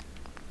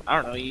 I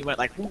don't know. You went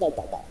like, and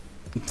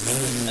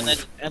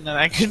then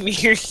I couldn't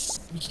hear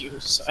you,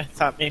 so I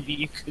thought maybe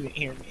you couldn't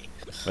hear me.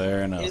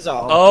 Fair enough.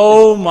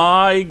 Oh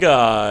my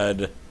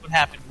god. What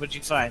happened? What'd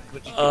you find?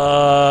 What'd you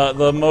do?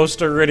 The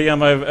most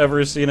iridium I've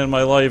ever seen in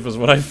my life is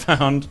what I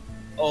found.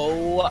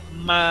 Oh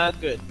my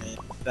goodness.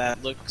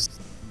 That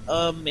looks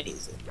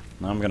amazing.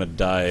 Now I'm gonna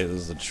die.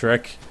 This is a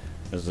trick.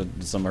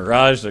 It's a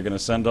mirage. They're gonna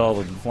send all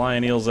the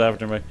flying eels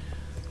after me.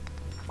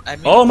 I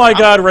mean, Oh my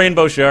god,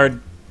 rainbow shard.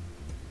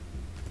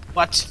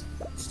 What?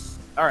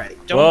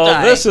 Alright, don't well,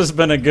 die. this has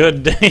been a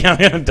good day. I'm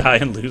gonna die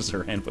and lose a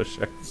rainbow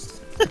shard.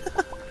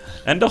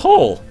 And a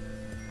hole.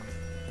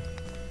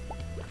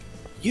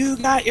 You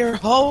got your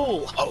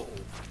hole. Oh.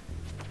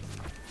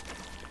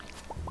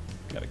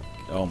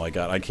 Oh my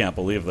god, I can't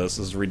believe this.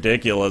 This is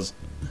ridiculous.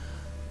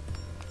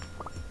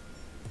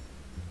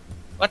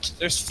 What?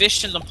 There's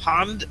fish in the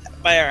pond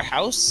by our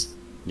house?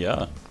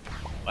 Yeah.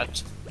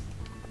 What?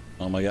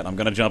 Oh my god, I'm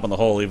gonna jump in the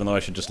hole even though I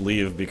should just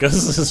leave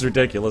because this is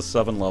ridiculous.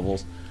 7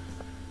 levels.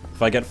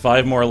 If I get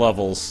 5 more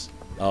levels,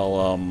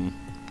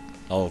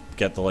 I'll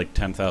get the like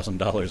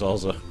 $10,000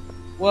 also.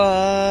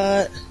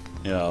 What?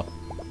 Yeah.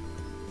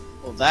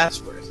 Well,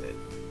 that's worth it.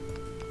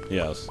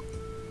 Yes.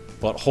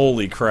 But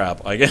holy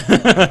crap, I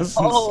guess.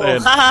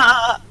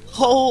 Oh,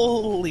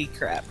 holy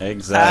crap.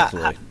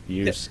 Exactly.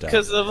 You stop.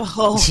 Because of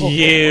hole.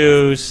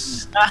 You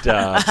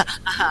stop.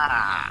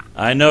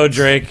 I know,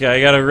 Drake.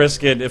 I gotta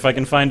risk it. If I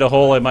can find a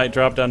hole, I might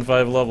drop down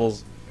 5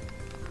 levels.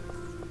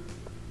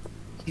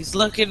 He's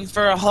looking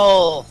for a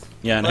hole.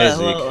 Yeah, and hey,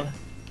 Zeke.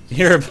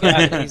 You're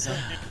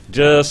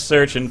just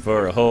searching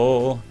for a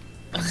hole.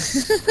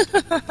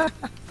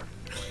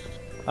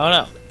 Oh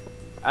no.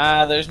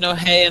 There's no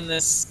hay in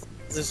this.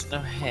 There's no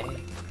hay.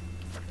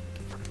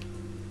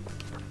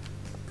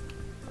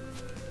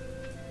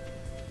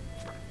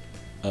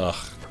 Ugh,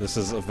 this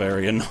is a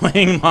very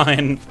annoying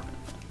mine.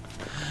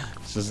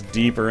 It's just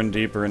deeper and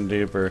deeper and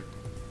deeper.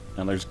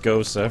 And there's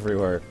ghosts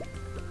everywhere.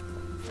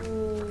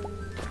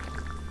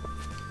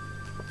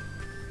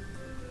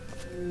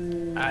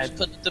 I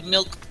put the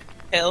milk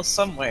pail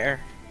somewhere.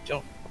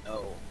 Don't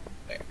know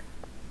where.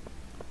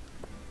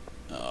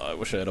 Oh, I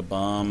wish I had a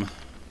bomb.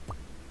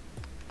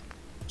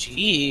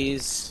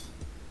 Jeez.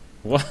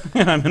 What?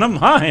 I'm in a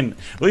mine!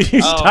 Will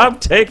you stop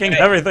taking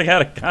everything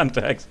out of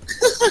context?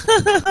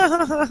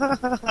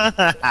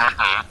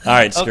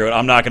 Alright, screw it.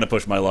 I'm not gonna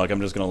push my luck. I'm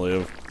just gonna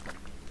leave.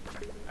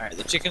 Alright,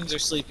 the chickens are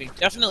sleeping.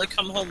 Definitely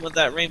come home with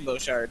that rainbow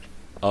shard.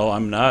 Oh,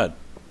 I'm not.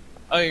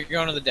 Oh, you're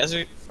going to the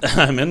desert?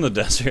 I'm in the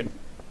desert.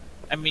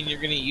 I mean,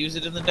 you're gonna use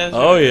it in the desert?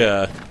 Oh,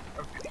 yeah.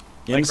 Okay.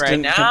 Like right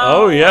now?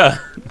 Oh, yeah.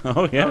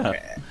 Oh, yeah.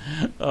 Okay.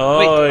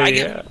 Oh, Wait,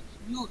 yeah.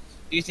 Do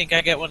you think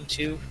I get one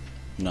too?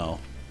 No.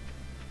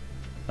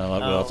 We'll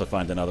have to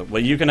find another.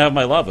 Well, you can have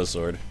my lava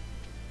sword.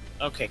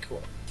 Okay,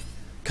 cool.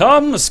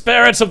 Come,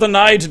 spirits of the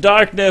night,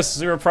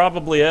 darkness! You're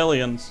probably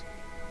aliens.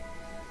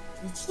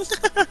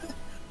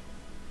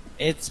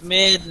 It's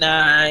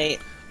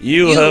midnight.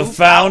 You have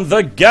found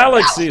the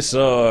galaxy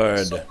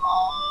sword!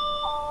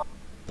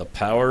 The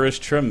power is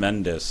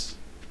tremendous.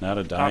 Now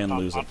to die and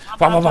lose it.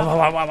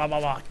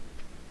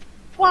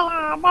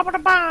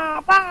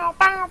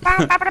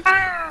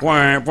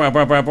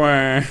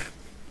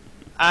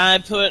 I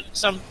put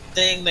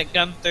something that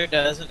Gunther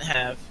doesn't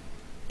have.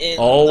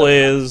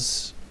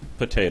 Always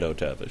potato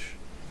tavish.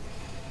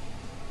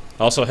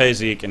 Also, hey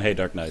Zeke and hey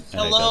Dark Knight. And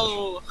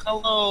hello,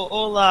 hello,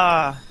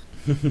 hola.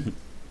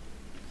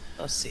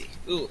 Let's see.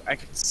 Ooh, I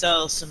can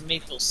sell some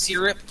maple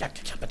syrup.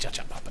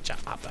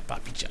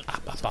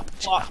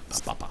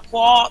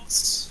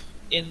 Quartz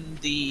in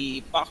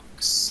the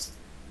box.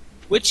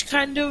 Which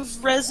kind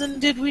of resin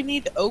did we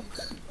need? Oak?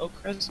 Oak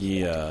resin?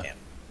 Yeah. Damn.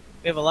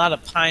 We have a lot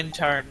of pine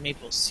tar and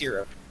maple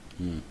syrup.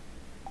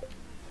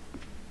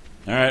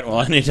 Alright, well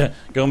I need to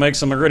go make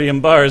some iridium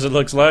bars, it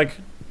looks like.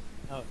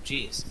 Oh,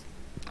 jeez.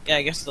 Yeah,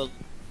 I guess they'll go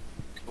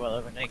well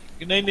overnight.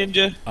 Good night,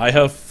 Ninja. I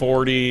have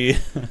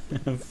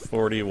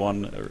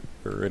 41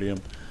 iridium.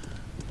 Do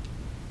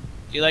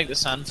you like the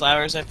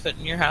sunflowers I put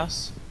in your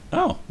house?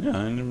 Oh, yeah,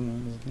 I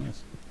didn't know.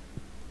 Nice.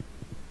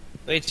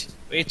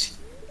 Wait.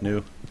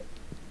 New.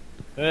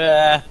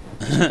 There's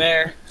a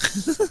bear.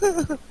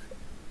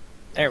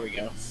 There we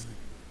go.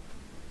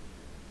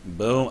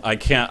 Boom.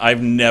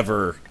 I've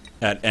never,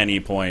 at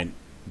any point,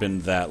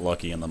 been that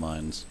lucky in the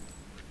mines.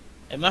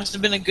 It must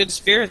have been a good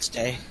spirits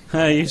day.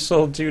 Hey, you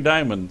sold 2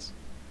 diamonds.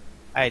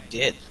 I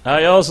did.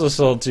 I also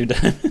sold 2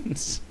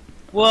 diamonds.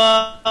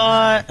 What?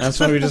 That's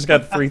why we just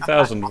got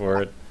 3,000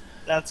 for it.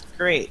 That's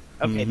great.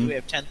 Okay, do we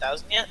have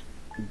 10,000 yet?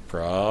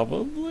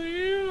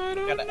 Probably. I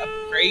don't Gotta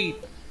know. upgrade.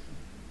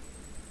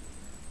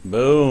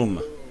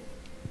 Boom.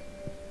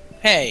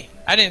 Hey,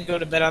 I didn't go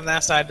to bed on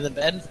that side of the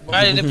bed.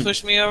 Why did it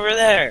push me over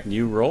there?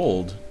 You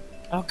rolled.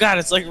 Oh god,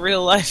 it's like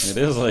real life. It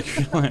is like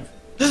real life.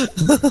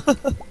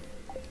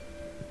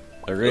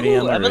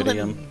 Iridium, Ooh,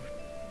 iridium.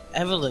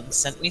 Evelyn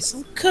sent me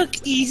some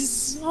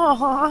cookies.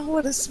 Aw,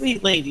 what a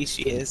sweet lady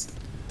she is.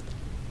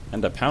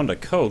 And a pound of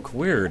Coke.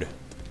 Weird.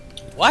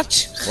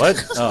 What?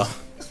 What? Oh.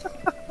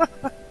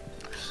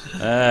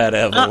 That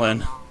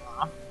Evelyn.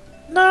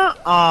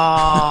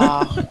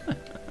 Nuh-uh.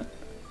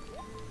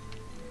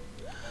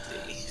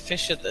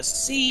 Fish at the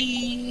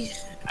sea.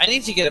 I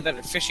need to get a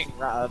better fishing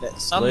rod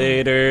at some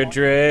Later, point.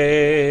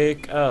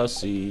 Drake. I'll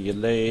see you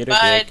later,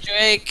 Bye,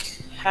 Drake. Drake.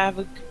 Have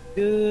a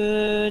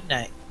good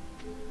night.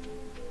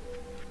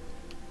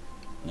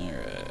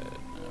 Alright.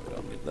 No, we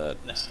don't need that.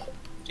 No.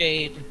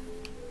 Jade.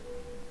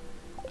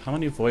 How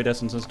many void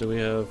essences do we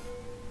have?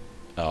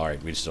 Oh,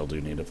 alright, we still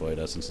do need a void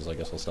essences. I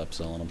guess I'll stop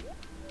selling them.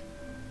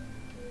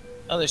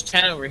 Oh, there's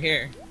 10 over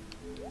here.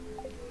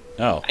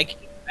 Oh.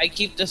 I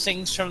keep the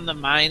things from the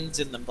mines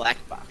in the black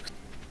box.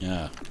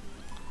 Yeah.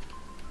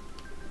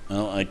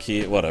 Well, I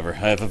keep... whatever.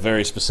 I have a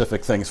very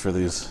specific things for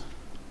these.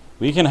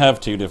 We can have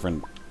 2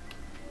 different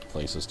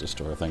places to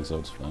store things, so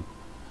it's fine.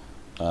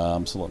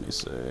 So let me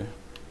see.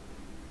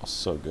 Oh,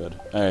 so good.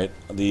 Alright,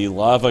 the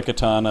lava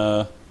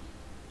katana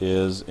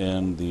is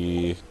in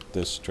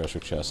this treasure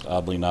chest.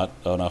 Oddly not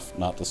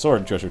the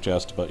sword treasure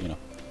chest, but you know.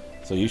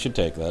 So you should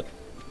take that.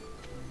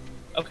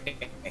 Okay.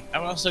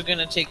 I'm also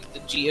gonna take the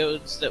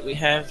geodes that we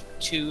have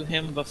to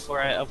him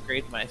before I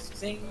upgrade my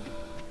thing.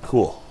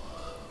 Cool.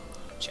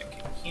 Check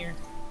in here.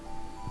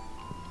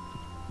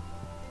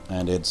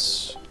 And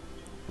it's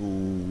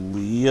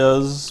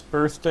Leah's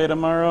birthday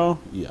tomorrow?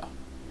 Yeah.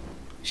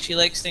 She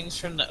likes things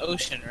from the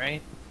ocean,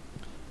 right?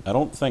 I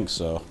don't think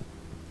so.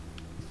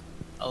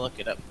 I'll look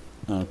it up.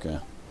 Okay.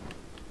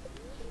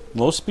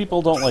 Most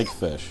people don't like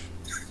fish.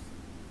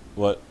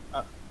 What?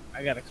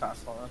 I got a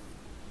cough. Hold on.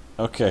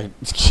 Okay.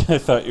 I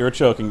thought you were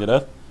choking to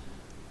death.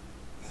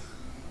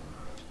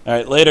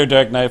 Alright, later,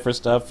 Dark Knight, for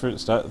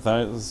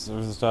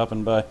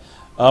stopping by.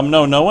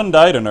 No one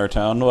died in our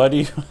town. Why do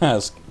you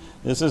ask?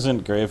 This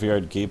isn't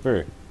Graveyard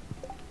Keeper.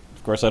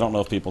 Of course, I don't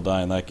know if people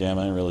die in that game.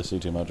 I didn't really see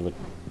too much of it.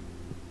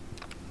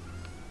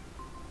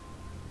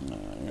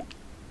 Alright.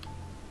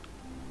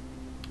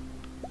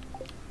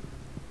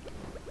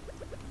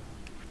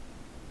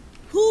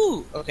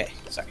 Whew! Okay,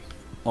 sorry.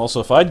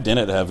 Also, if I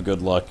didn't have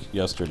good luck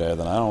yesterday,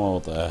 then I don't know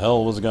what the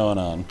hell was going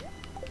on.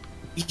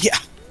 Yeah.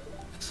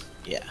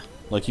 Yeah.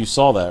 Like, you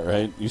saw that,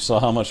 right? You saw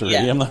how much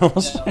iridium there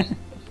was?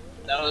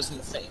 That was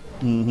insane.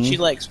 Mm-hmm. She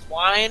likes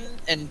wine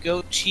and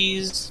goat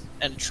cheese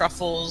and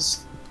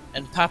truffles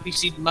and poppy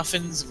seed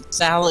muffins and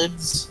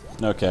salads.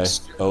 Okay,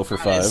 0 for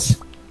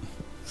 5.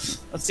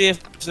 Let's see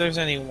if there's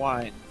any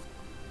wine.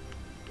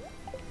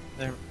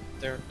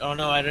 Oh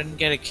no, I didn't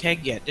get a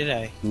keg yet, did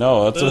I?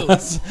 No,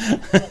 that's...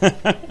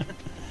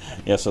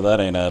 Yeah, so that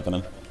ain't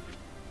happening.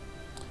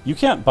 You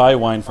can't buy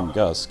wine from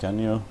Gus, can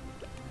you?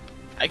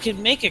 I could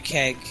make a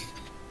keg.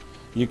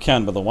 You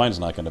can, but the wine's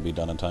not going to be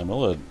done in time,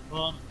 will it?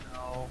 Well,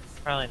 no,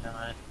 probably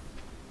not.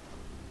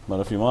 But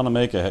if you want to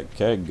make a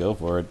keg, go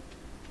for it.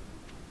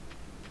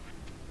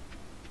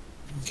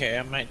 Okay,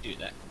 I might do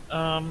that.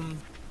 I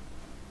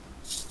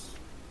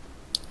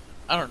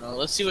don't know.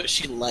 Let's see what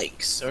she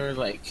likes, or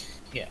like,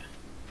 yeah.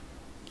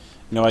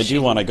 No, I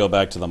do want to go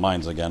back to the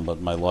mines again,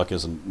 but my luck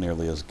isn't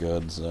nearly as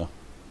good, so...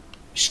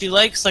 She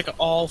likes, like,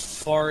 all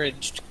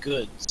foraged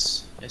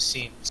goods, it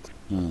seems.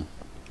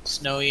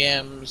 Snow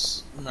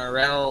yams,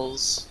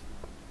 morels,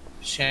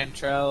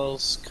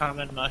 chanterelles,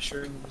 common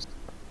mushrooms.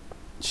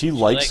 She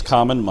likes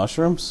common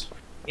mushrooms?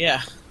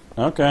 Yeah.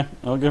 Okay,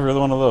 I'll give her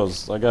one of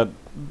those. I got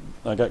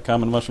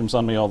common mushrooms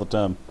on me all the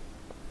time.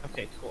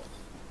 Okay, cool.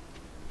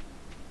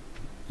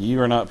 You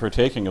are not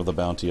partaking of the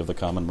bounty of the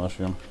common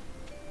mushroom.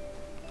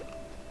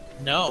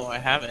 No, I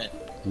haven't.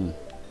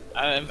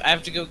 I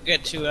have to go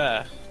get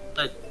to,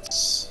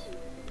 let's...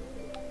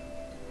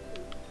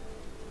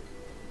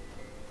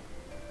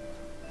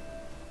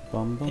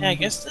 Yeah, I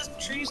guess the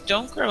trees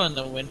don't grow in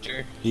the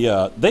winter.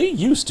 Yeah, they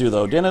used to,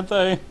 though, didn't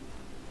they?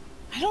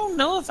 I don't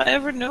know if I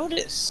ever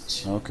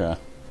noticed. Okay.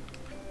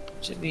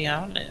 To be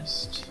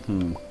honest.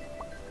 Yeah,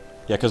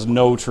 because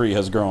no tree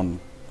has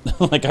grown.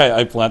 Like,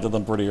 I planted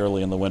them pretty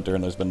early in the winter,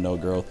 and there's been no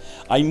growth.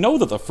 I know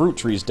that the fruit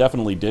trees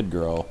definitely did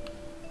grow,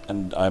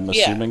 and I'm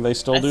assuming they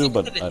still do,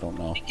 but I don't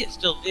know. I think it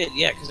still did,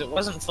 yeah, because it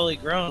wasn't fully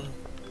grown.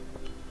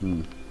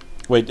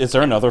 Wait, is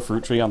there another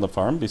fruit tree on the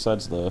farm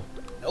besides the...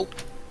 Nope.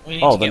 We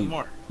need to get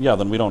more. Yeah,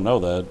 then we don't know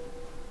that.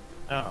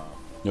 Oh.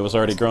 It was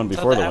already grown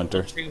before the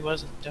winter. The tree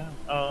wasn't done.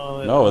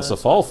 Oh, no, it's a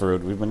fall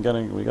fruit. We've been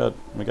getting... We got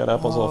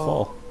apples all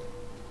fall.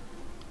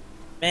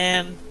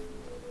 Man.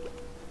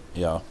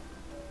 Yeah.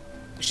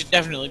 We should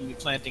definitely be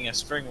planting a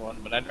spring one,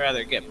 but I'd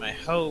rather get my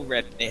hoe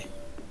ready.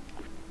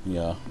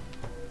 Yeah.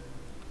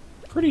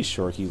 Pretty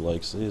sure he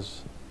likes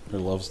these. Or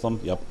loves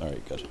them. Yep,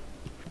 alright, good.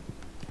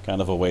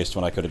 Kind of a waste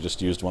when I could have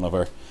just used one of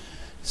our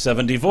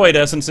 70 void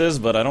essences,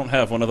 but I don't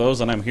have one of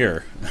those and I'm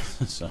here.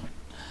 So.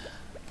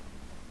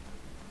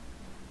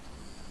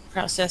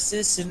 Process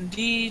this in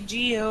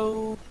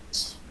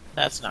geodes.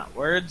 That's not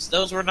words.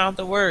 Those were not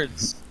the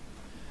words.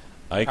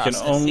 I can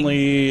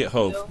only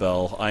hope,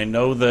 Belle. I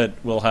know that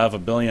we'll have a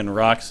billion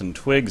rocks and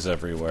twigs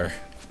everywhere.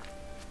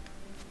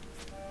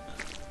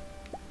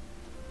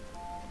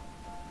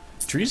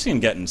 Trees can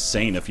get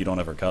insane if you don't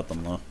ever cut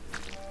them, though.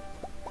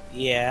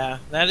 Yeah,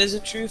 that is a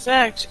true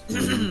fact.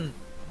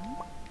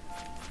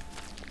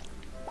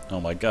 Oh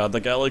my god, the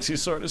Galaxy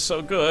Sword is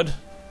so good.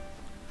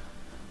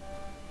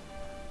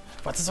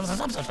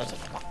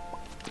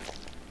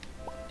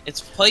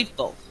 It's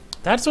playful.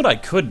 That's what I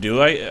could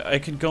do. I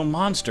could go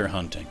monster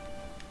hunting.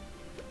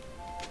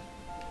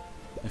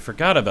 I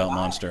forgot about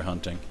monster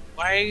hunting.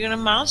 Why are you gonna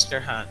monster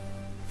hunt?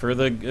 For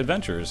the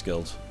Adventurers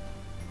Guild.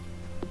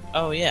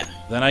 Oh, yeah.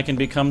 Then I can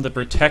become the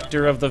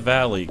protector of the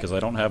valley, because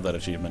I don't have that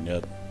achievement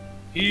yet.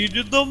 He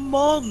did the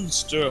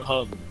monster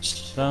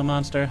hunt. The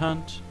monster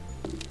hunt.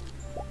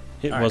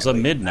 It was a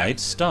midnight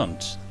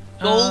stunt.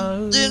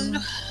 Golden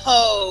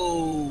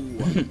hoe.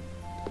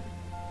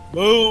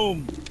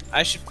 Boom.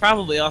 I should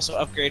probably also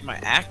upgrade my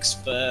axe,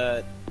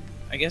 but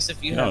I guess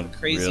if you have a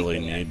crazy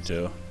really need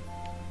to.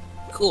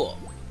 Cool.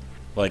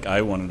 Like,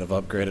 I wouldn't have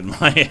upgraded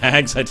my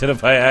axe. I did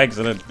it by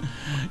accident.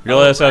 You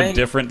realize how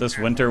different this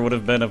winter would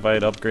have been if I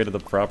had upgraded the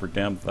proper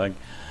damn thing.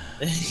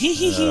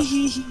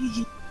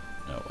 Oh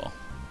well.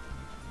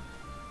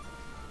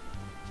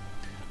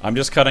 I'm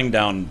just cutting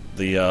down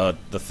the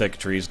thick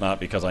trees,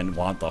 not because I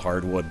want the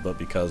hardwood, but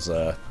because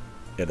it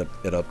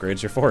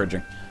upgrades your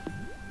foraging.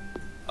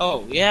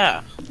 Oh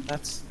yeah,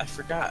 I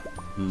forgot.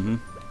 Mm-hmm.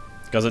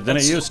 Because it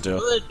didn't used to.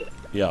 Good.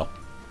 Yeah.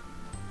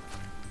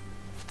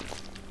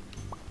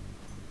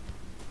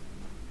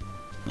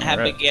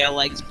 Abigail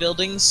likes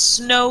building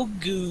snow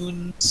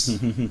goons.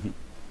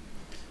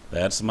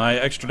 That's my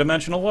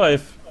extra-dimensional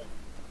wife.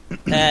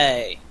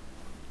 Hey.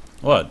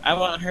 What? I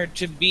want her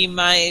to be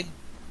my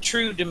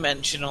true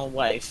dimensional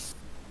wife.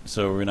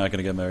 So we're not going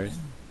to get married?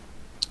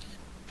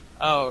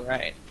 Oh,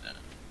 right.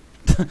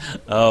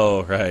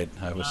 Oh, right.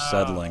 I was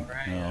settling.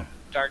 Right. No.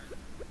 Dark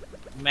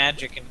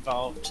magic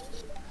involved.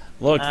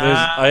 Look,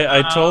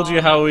 I told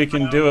you how we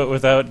can do it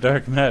without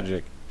dark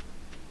magic.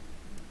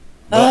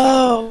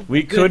 Oh,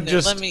 we could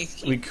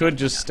goodness, we could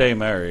just stay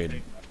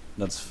married.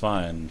 That's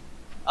fine.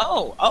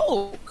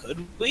 Oh,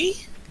 could we?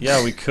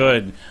 Yeah, we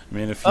could. I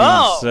mean, if you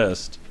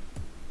insist.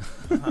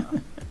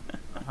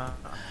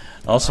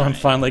 Also, I'm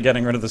finally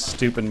getting rid of the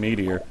stupid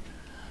meteor.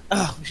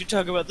 Oh, we should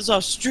talk about this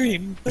off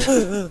stream.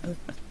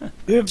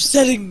 You're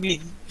upsetting me.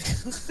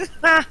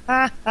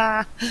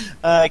 I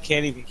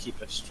can't even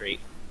keep a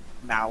straight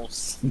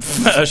mouse.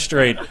 A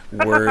straight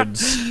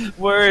words.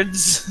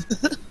 Words.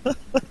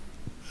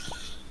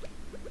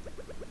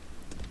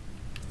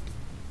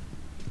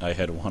 I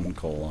had one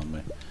coal on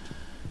me.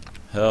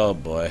 Oh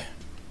boy.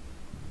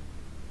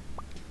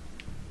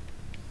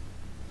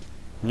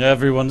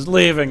 Everyone's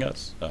leaving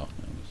us. Oh.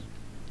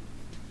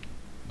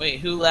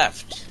 Wait, who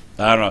left?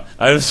 I don't know.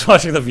 I was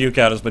watching the view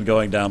count has been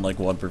going down like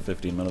 1 per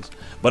 15 minutes.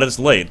 But it's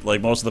late. Like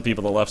most of the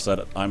people on the left said,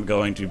 I'm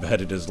going to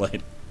bed, it is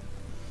late.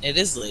 It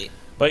is late.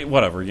 But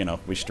whatever, you know,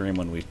 we stream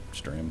when we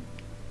stream.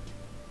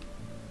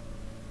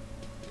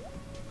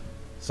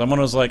 Someone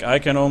was like, I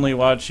can only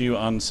watch you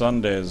on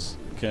Sundays.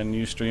 Can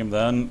you stream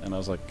then? And I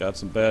was like, got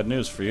some bad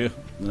news for you.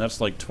 And that's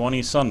like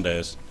 20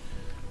 Sundays.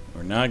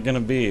 We're not gonna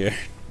be here.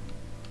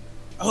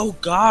 Oh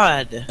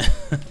God.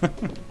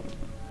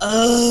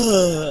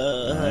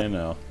 I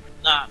know.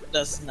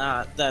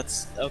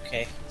 That's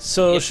okay.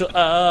 Social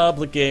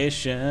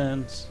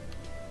obligations.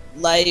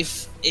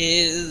 Life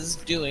is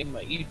doing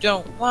what you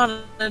don't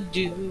want to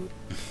do.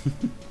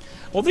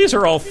 Well, these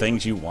are all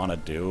things you want to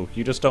do.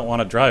 You just don't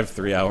want to drive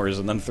 3 hours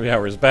and then 3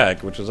 hours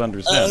back, which is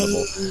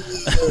understandable.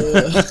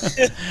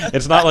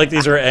 It's not like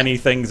these are any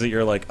things that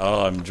you're like,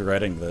 oh, I'm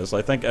dreading this.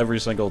 I think every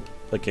single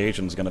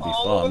occasion is going to be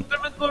fun. We're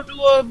going to go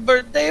to a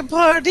birthday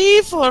party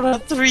for a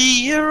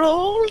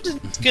 3-year-old.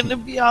 It's going to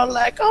be all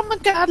like, oh my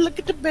God, look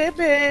at the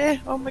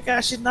baby. Oh my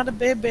gosh, she's not a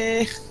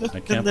baby.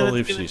 I can't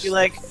believe she's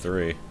like,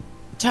 3.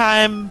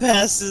 Time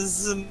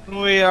passes and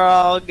we are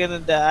all going to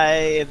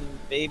die and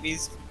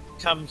babies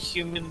become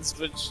humans,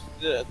 which,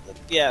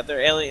 yeah, they're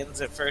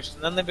aliens at first,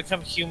 and then they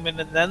become human,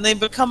 and then they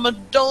become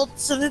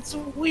adults, and it's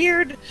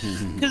weird,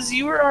 because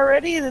you were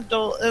already an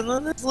adult, and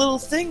then this little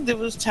thing that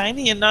was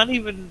tiny and not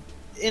even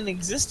in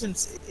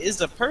existence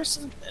is a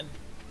person, and,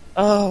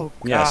 oh,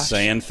 gosh. Yeah,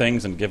 saying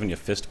things and giving you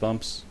fist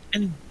bumps.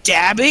 And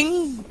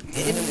dabbing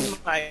in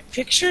my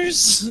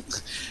pictures?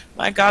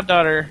 My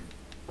goddaughter,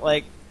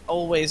 like,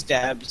 always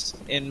dabs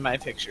in my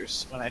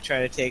pictures. When I try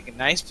to take a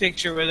nice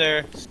picture with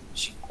her,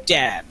 she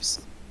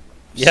dabs.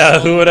 Yeah,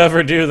 who would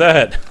ever do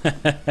that?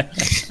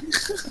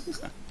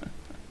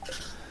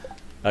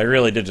 I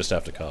really did just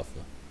have to cough,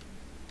 though.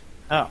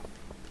 Oh.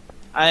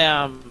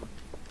 I,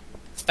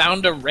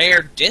 found a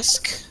rare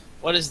disc?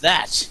 What is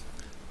that?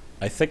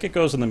 I think it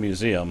goes in the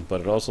museum, but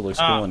it also looks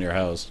cool in your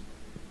house.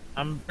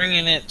 I'm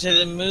bringing it to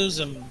the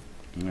museum.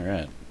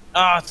 Alright.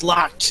 Oh, it's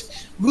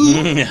locked.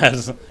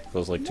 Yes, it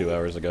was like 2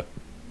 hours ago.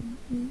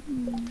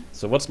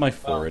 So what's my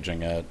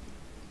foraging at?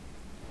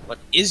 What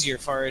is your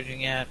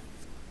foraging at?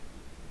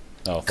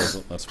 Oh,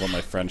 that's what my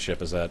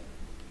friendship is at.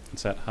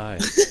 It's at high.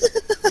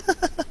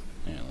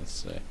 Yeah, let's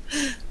see.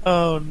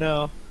 Oh,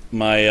 no.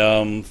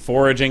 My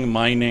foraging,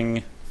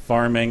 mining,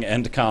 farming,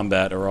 and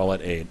combat are all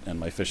at 8,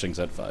 and my fishing's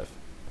at 5.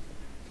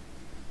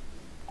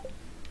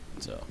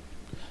 So.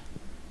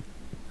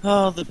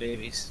 Oh, the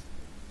babies.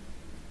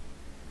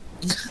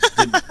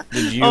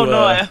 Did you? Oh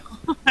no! I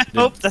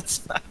hope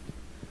that's not.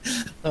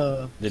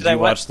 Did you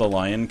watch The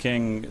Lion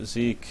King,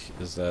 Zeke?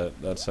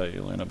 That's how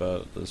you learn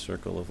about the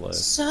circle of life?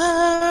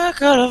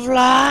 Circle of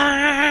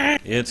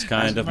life. It's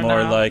kind of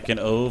more like an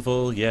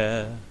oval,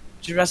 yeah.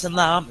 Giraffes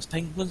llamas,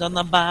 penguins on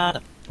the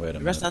bottom. Wait a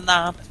Giraffes minute.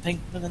 llamas,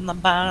 penguins on the I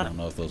bottom. don't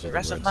know if those are the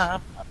Giraffes words.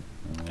 llamas.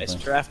 It's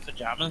giraffe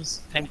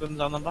pajamas, penguins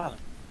on the bottom.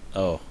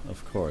 Oh,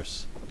 of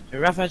course.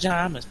 Giraffe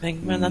pajamas,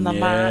 penguins on the Yeah.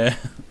 bottom.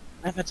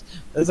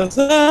 There's a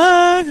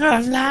circle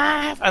of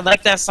life. I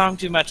like that song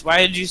too much. Why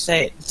did you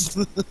say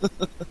it?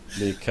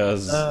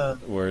 Because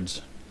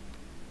words.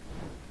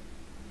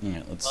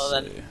 Yeah, let's see.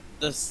 Then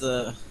that's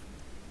the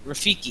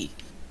Rafiki.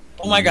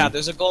 Oh my God!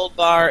 There's a gold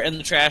bar in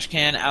the trash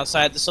can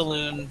outside the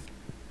saloon.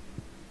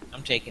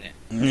 I'm taking it.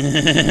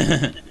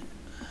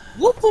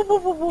 Whoop, whoop,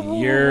 whoop, whoop,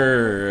 whoop.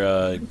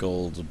 Your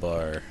gold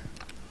bar.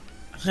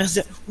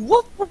 Whoop,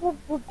 whoop, whoop,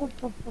 whoop,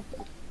 whoop, whoop,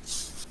 whoop.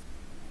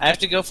 I have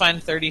to go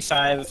find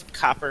 35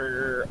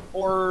 copper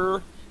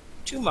ore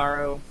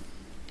tomorrow.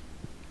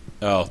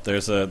 Oh,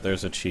 there's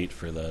a cheat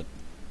for that.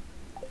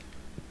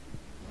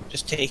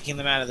 Just taking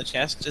them out of the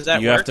chest. Does that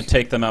work? You have to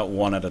take them out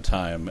one at a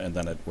time, and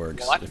then it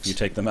works. What? If you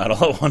take them out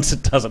all at once,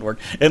 it doesn't work.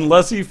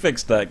 Unless he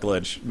fixed that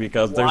glitch,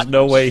 because there's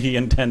no way he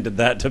intended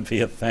that to be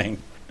a thing.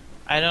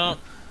 I don't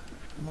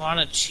want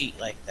to cheat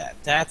like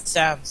that. That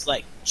sounds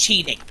like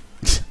cheating.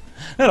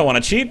 I don't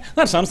want to cheat.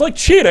 That sounds like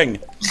cheating.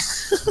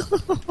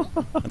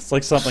 It's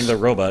like something the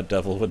robot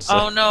devil would say.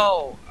 Oh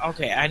no!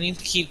 Okay, I need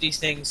to keep these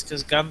things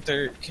because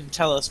Gunther can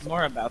tell us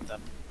more about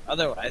them.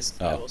 Otherwise,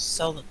 I will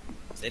sell them.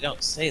 They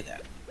don't say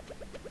that.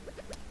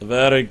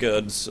 Very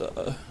good,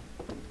 sir.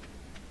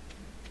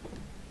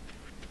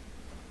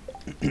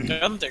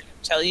 Gunther can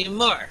tell you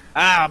more.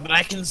 Ah, but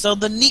I can sell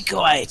the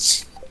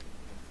Nicoite.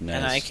 Nice.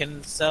 And I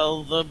can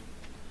sell the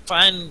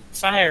fine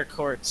fire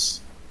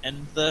quartz.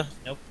 And the...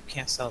 Nope,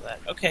 can't sell that.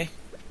 Okay.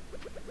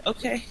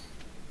 Okay.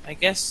 I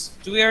guess...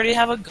 Do we already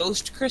have a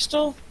ghost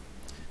crystal?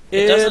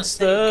 It's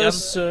the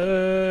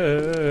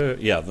sir.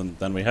 Yeah,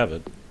 then we have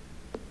it.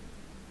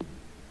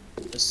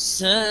 The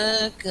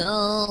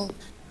circle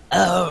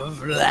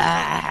of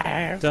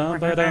life.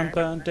 Okay,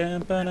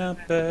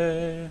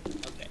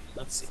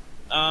 let's see.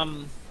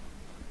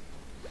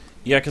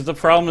 Yeah, because the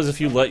problem is if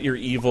you let your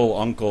evil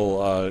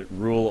uncle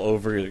rule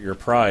over your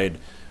pride,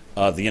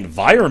 the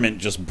environment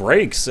just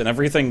breaks and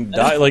everything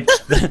dies. Like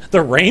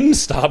the rain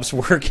stops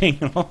working.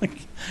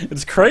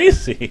 It's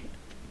crazy.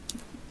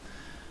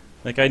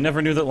 Like I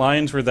never knew that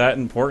lions were that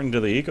important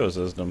to the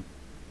ecosystem.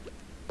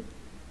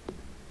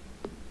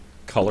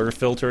 Color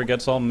filter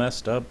gets all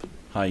messed up.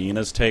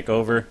 Hyenas take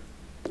over.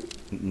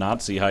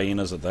 Nazi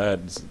hyenas at that.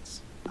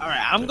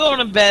 Alright, I'm going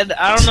to bed.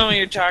 I don't know what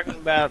you're talking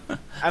about.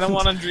 I don't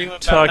want to dream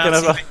about talking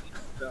Nazi about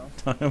hyenas,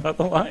 talking about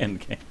the Lion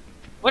King.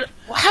 What?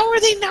 How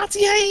are they Nazi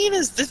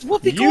hyenas? This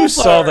Whoopi You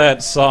saw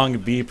that song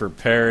 "Be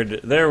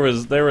Prepared." There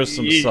was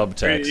some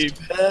subtext.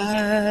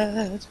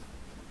 Prepared.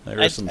 There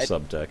was some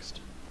subtext.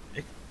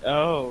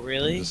 Oh,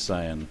 really? I'm just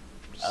saying.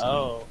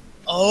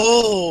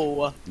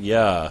 Oh.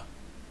 Yeah.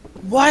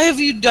 Why have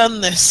you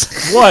done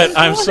this? What?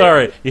 I'm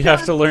sorry. You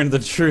have to learn the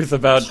truth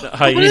about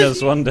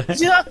hyenas one day.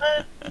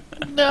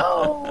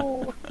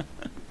 No.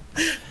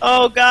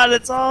 Oh God,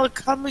 it's all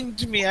coming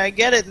to me. I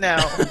get it now.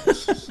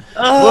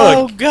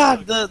 Oh Look.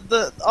 God,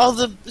 the all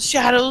the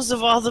shadows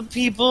of all the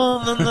people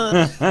and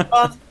then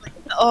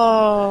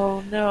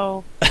oh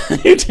no.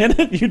 You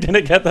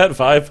didn't get that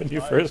vibe when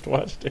you first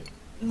watched it.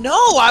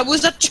 No, I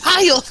was a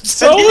child.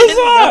 So was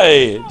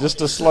I. Just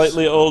a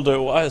slightly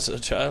older, wiser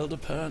child,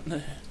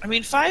 apparently. I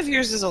mean, 5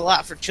 years is a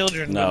lot for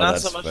children, No, but not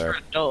that's so much fair. for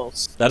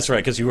adults. That's right,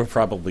 because you were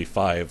probably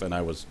 5 and I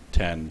was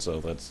 10,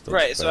 so that's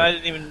Right. fair. So I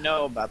didn't even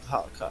know about the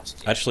Holocaust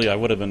yet. Actually, I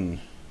would have been.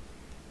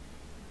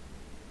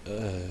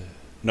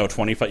 No,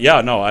 25. Yeah,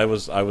 no, I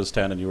was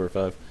 10 and you were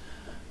 5.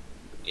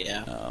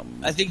 Yeah.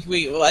 I think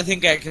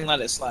I can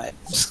let it slide.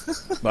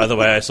 By the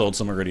way, I sold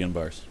some Meridian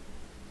bars.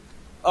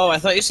 Oh, I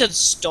thought you said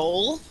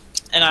stole,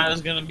 and I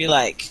was gonna be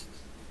like,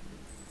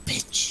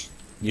 bitch.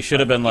 You should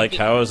have been like,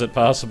 how is it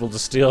possible to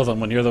steal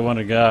them when you're the one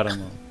who got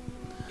them?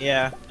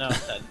 Yeah, no,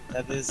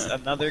 that is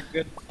another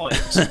good point.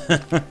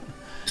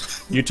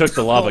 You took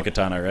the lava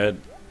katana, right?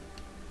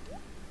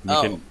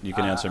 You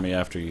can Oh, answer me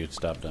after you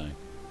stop dying.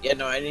 Yeah,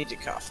 no, I need to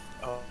cough.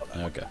 Oh,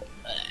 Okay.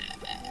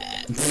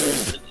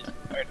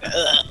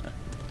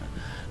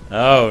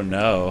 Oh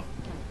no.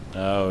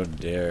 Oh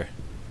dear.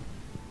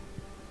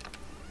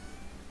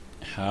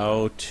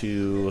 How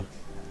to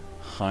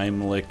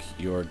Heimlich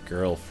your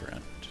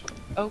girlfriend.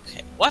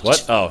 Okay. What?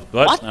 What? Oh,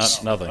 what?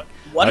 What? Nothing.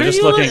 What I'm are just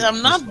you? looking.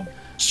 I'm not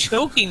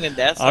choking to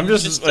death. I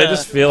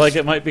just feel like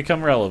it might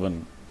become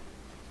relevant.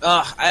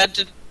 I had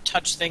to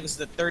touch things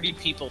that 30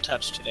 people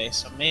touched today,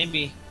 so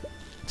maybe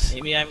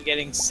I'm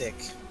getting sick.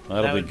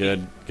 That'll be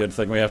good. Good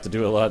thing we have to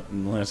do a lot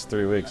in the last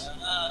 3 weeks.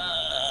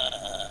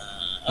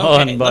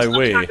 Okay, and by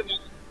we.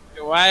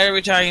 Why are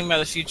we talking about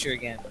the future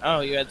again?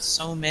 Oh, you had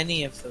so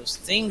many of those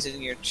things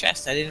in your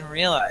chest. I didn't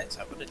realize.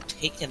 I would have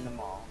taken them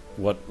all.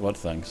 What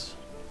things?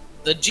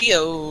 the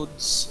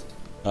geodes.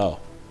 Oh.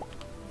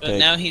 But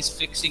now he's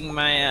fixing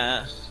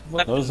my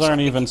weapons. Those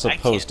aren't even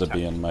supposed to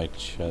be in my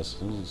chest.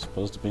 Those are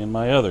supposed to be in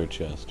my other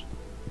chest.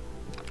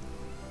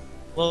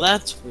 Well,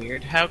 that's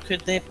weird. How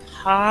could they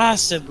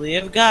possibly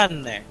have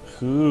gotten there?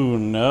 Who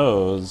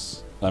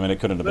knows? I mean, it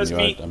couldn't have been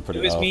you. I'm pretty.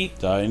 It was me.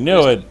 I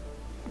knew it.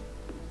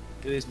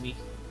 It was me.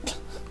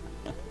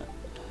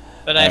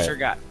 But I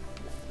forgot.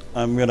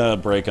 I'm gonna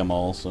break them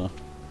all. So.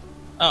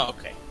 Oh,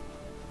 okay.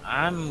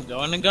 I'm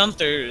going to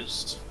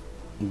Gunther's.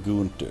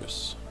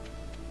 Gunther's.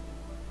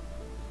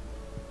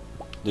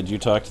 Did you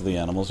talk to the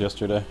animals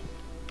yesterday?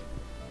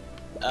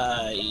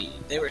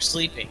 They were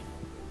sleeping.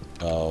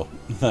 Oh,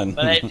 then.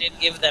 But I did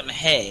give them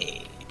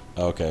hay.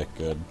 Okay,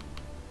 good.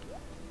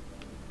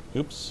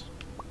 Oops.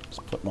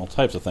 Just putting all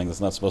types of things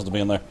that's not supposed to be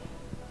in there.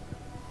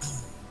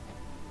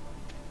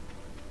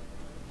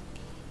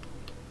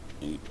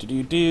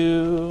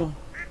 Do-do-do.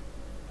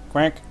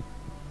 Quack.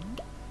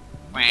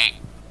 Quack.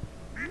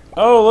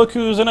 Oh, look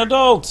who's an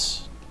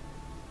adult!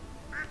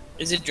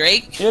 Is it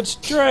Drake? It's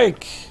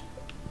Drake!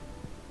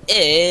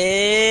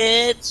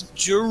 It's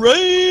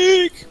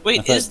Drake!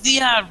 Wait, is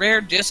the rare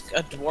disc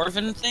a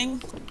dwarven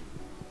thing?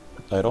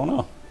 I don't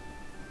know.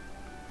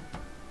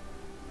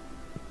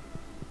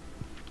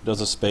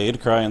 Does a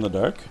spade cry in the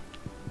dark?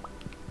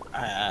 What?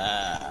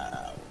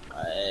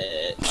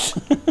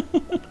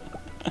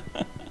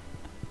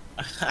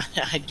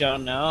 I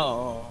don't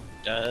know.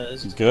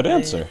 Does Good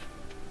answer.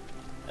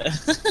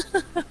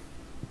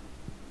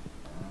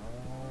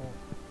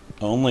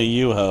 Only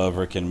you,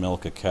 however, can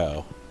milk a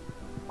cow.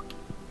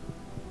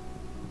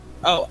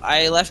 Oh,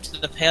 I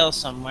left the pail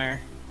somewhere.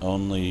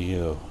 Only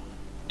you.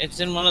 It's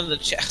in one of the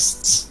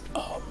chests.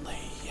 Only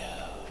you.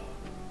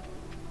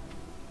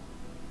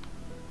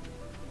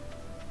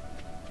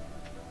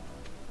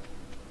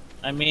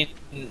 I mean,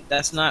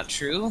 that's not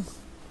true,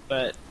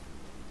 but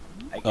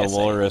I guess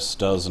Walrus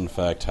does in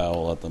fact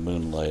howl at the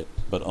moonlight,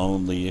 but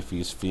only if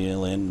he's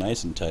feeling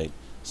nice and tight.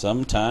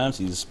 Sometimes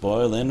he's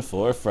spoiling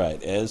for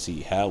fright as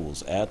he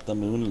howls at the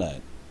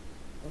moonlight.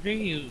 What are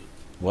you...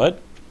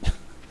 What?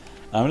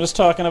 I'm just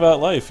talking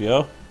about life,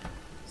 yo.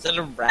 Is that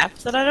a rap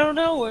that I don't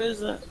know? What is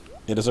that?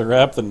 It is a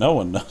rap that no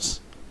one knows.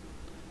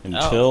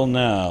 Until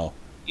now.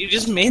 You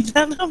just made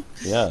that up?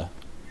 Yeah.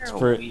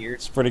 You're weird.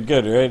 It's pretty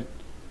good, right?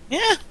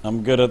 Yeah.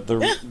 I'm good at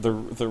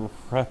the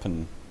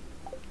rapping.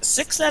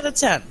 6 out of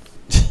 10.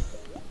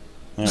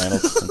 Alright,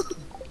 I'll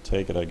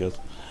take it, I guess.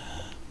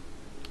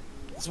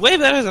 It's way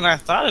better than I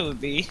thought it would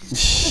be.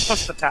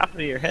 Off the top of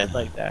your head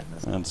like that.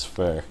 That's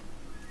fair.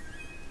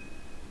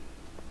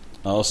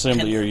 I'll assume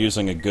that you're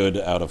using a good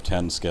out of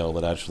 10 scale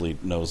that actually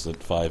knows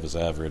that 5 is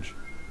average.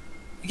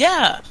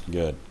 Yeah.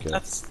 Good.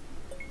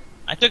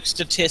 I took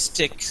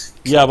statistics.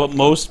 Yeah, but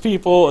most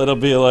people, it'll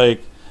be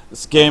like,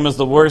 this game is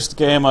the worst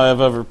game I have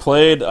ever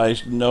played. I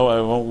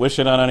won't wish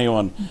it on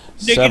anyone.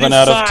 Negative 7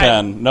 out of 5.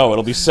 10. No,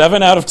 it'll be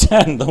 7 out of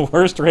 10. The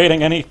worst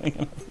rating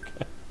anything.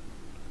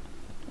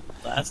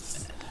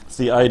 It's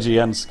the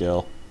IGN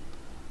scale.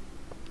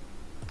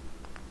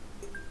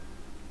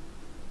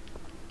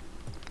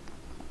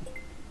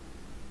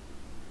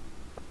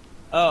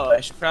 Oh,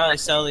 I should probably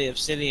sell the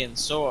obsidian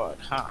sword,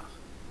 huh?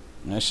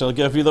 I shall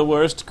give you the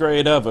worst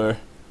grade ever.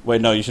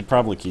 Wait, no, you should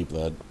probably keep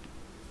that.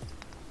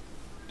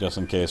 Just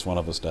in case one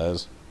of us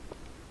dies.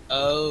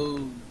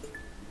 Oh.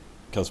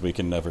 Because we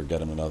can never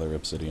get another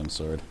obsidian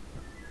sword.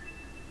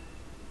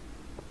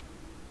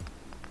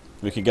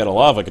 We could get a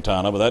lava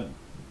katana, but that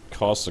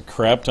costs a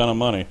crap ton of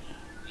money.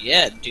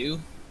 Yeah, it do.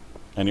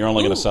 And you're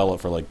only going to sell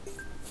it for like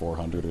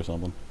 400 or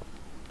something.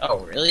 Oh,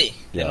 really?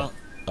 Yeah.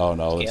 Oh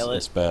no,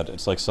 it's bad.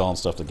 It's like selling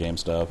stuff to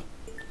GameStop.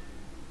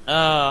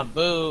 Ah,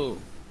 boo.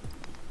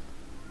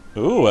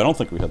 Ooh, I don't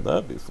think we had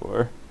that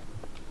before.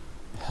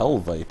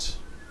 Helvite.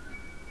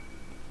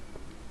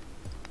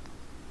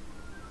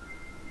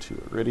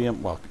 To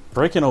iridium. Wow,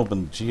 breaking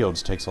open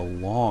geodes takes a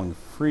long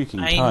freaking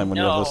time when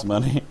you have this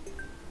many.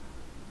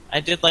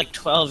 I did like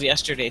 12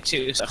 yesterday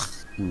too, so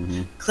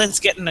Clint's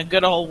getting a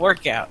good old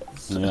workout.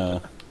 Yeah.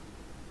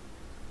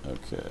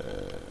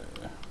 Okay.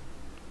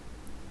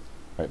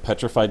 Alright,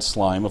 petrified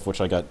slime, of which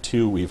I got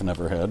 2 we've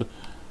never had.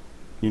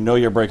 You know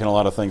you're breaking a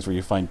lot of things where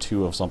you find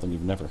 2 of something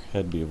you've never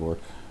had before.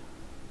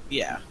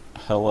 Yeah.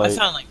 Hellite. I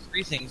found like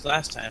 3 things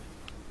last time.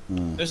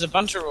 There's a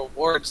bunch of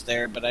rewards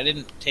there, but I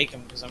didn't take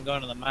them because I'm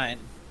going to the mine.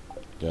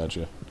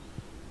 Gotcha.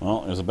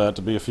 Well, there's about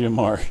to be a few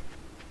more.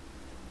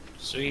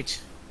 Sweet.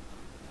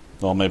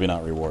 Well, maybe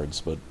not rewards,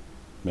 but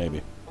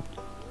maybe.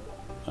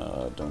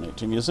 Donate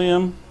to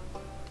museum.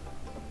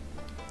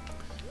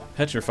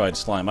 Petrified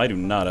slime. I do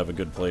not have a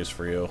good place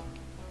for you.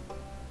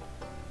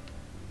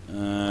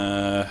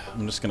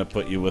 I'm just gonna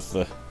put you with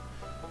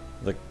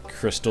the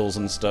crystals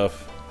and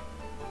stuff.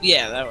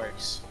 Yeah, that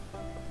works.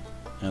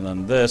 And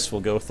then this will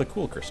go with the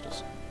cool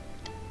crystals.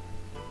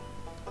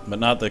 But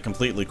not the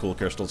completely cool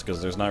crystals,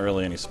 because there's not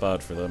really any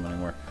spot for them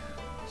anymore.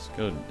 It's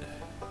good.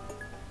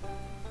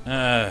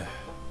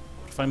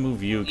 If I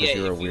move you because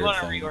you're a weird thing. Yeah, if you want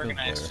to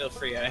reorganize, feel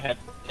free. I had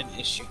an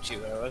issue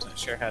too. I wasn't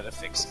sure how to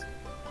fix it.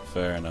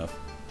 Fair enough.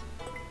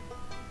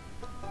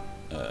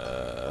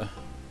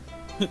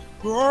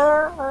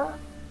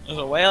 There's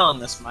a whale in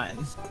this mine.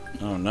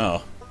 Oh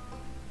no.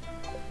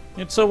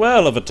 It's a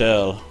whale of a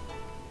tale.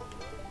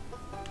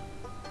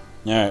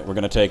 Alright, we're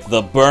gonna take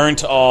the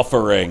burnt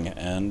offering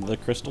and the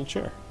crystal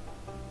chair.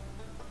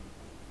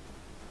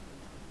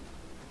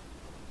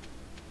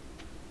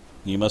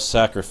 You must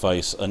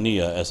sacrifice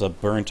Ania as a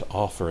burnt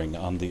offering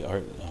on the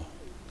art. Oh.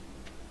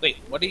 Wait,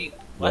 what are you...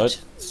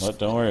 What? What?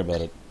 Don't worry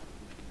about it.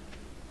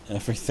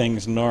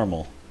 Everything's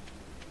normal.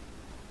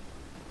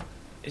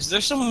 Is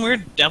there some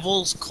weird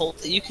devil's cult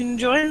that you can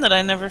join that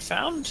I never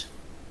found?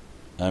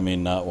 I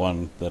mean, not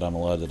one that I'm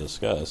allowed to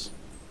discuss.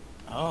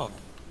 Oh.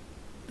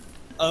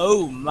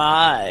 Oh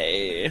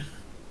my.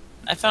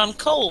 I found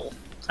coal.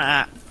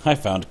 Ha. I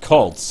found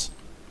cults.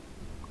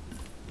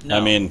 No.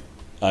 I mean,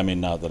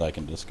 not that I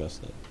can discuss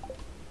that.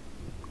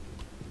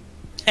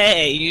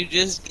 Hey, you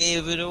just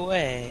gave it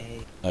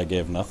away. I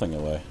gave nothing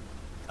away.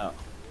 Oh.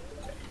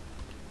 Okay.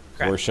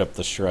 Crap. Worship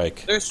the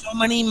Shrike. There's so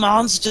many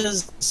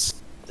monsters.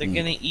 They're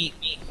gonna eat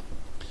me.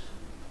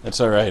 It's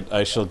alright.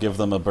 I shall give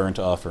them a burnt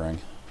offering.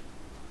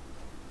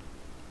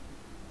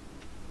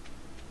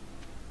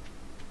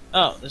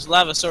 Oh, this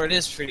lava sword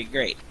is pretty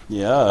great.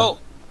 Yeah. Oh.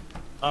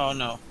 Oh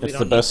no. It's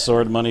the best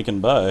sword money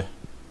can buy.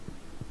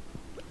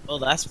 Well,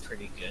 that's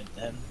pretty good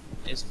then,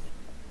 isn't it?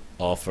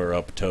 Offer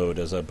up Toad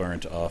as a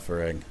burnt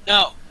offering.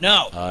 No,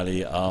 no.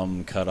 Ali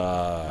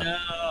Kara.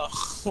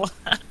 No.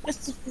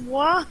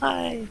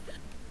 Why?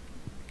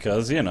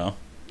 Because, you know.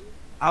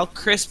 I'll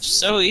crisp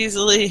so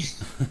easily.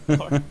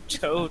 Or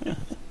Toad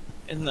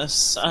in the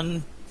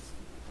sun.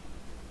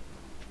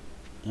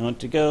 I want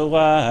to go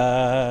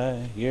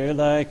why you're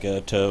like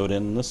a toad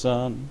in the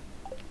sun.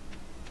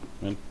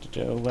 Want to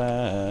go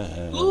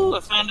why. Ooh, I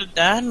found a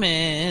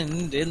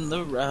diamond in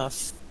the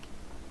rough.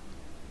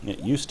 It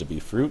used to be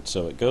fruit,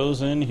 so it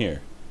goes in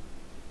here.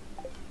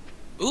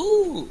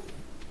 Ooh.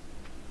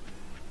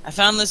 I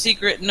found the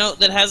secret note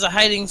that has a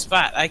hiding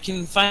spot. I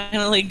can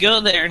finally go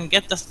there and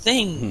get the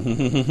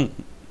thing.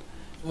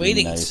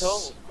 Waiting Nice.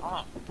 so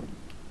long.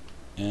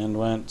 And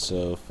went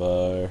so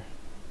far.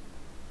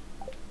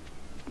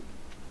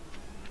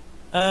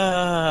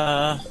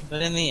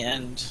 But in the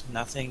end,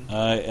 nothing.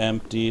 I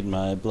emptied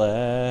my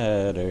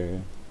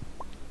bladder.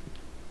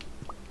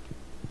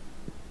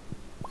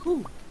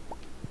 Whew.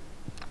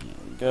 There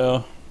we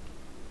go.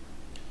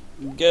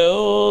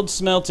 Gold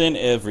smelting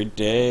every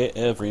day,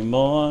 every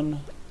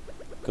morn.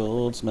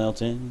 Gold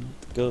smelting.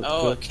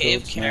 Oh, a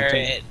cave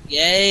carrot.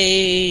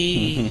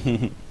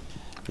 Yay!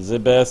 The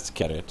best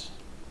carrot.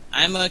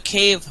 I'm a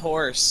cave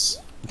horse.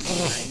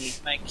 I need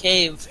my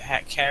cave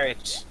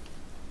carrot.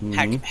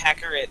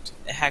 Hackerit?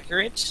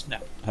 No.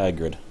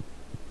 Hagrid.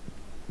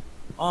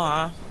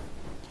 Aw.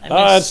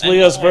 It's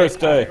Leah's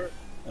birthday.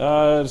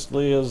 It's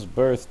Leah's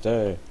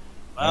birthday.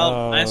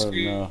 Well, I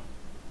screwed. No.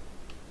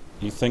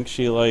 You think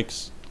she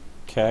likes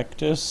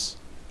cactus?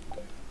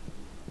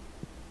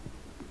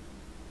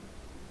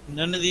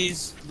 None of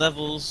these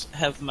levels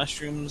have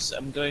mushrooms.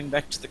 I'm going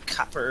back to the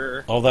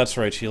copper. Oh, that's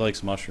right. She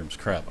likes mushrooms.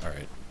 Crap. All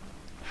right.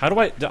 How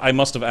do I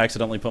must have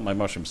accidentally put my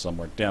mushrooms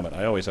somewhere. Damn it.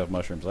 I always have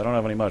mushrooms. I don't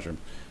have any mushrooms.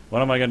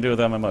 What am I going to do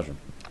without my mushroom?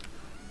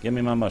 Give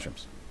me my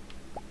mushrooms.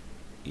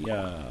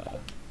 Yeah.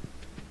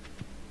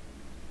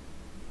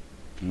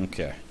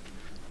 Okay.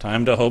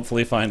 Time to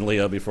hopefully find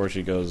Leah before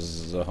she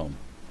goes home.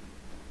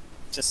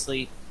 To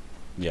sleep.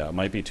 Yeah, it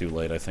might be too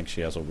late. I think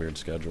she has a weird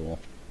schedule.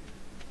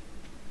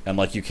 And,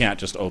 like, you can't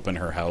just open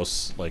her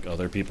house like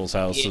other people's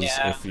houses.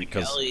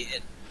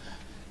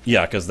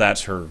 Yeah, because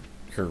that's her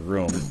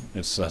room.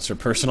 That's her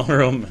personal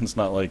room. It's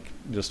not like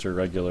just her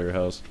regular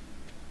house.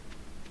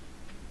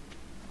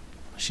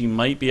 She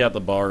might be at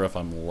the bar if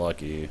I'm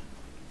lucky.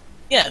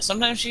 Yeah,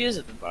 sometimes she is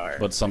at the bar.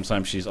 But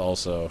sometimes she's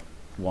also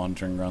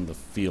wandering around the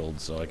field,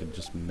 so I could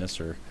just miss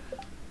her.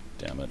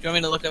 Damn it. Do you want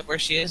me to look up where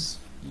she is?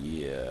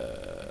 Yeah.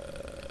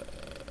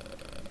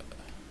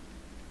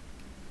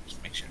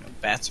 Just make sure no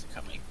bats are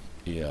coming.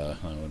 Yeah,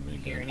 that would be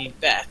good. Hear any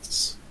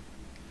bats?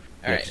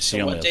 Alright, Yeah,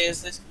 so what day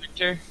is this?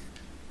 Winter?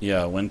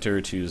 Yeah,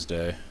 Winter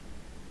Tuesday.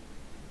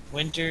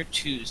 Winter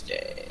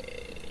Tuesday.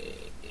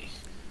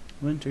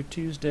 Winter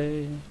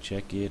Tuesday,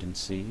 check it and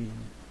see.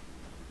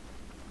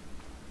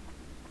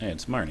 Hey,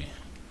 it's Marnie.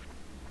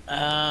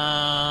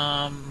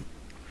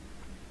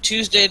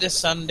 Tuesday to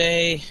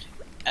Sunday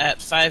at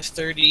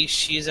 5:30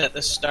 she's at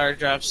the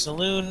Stardrop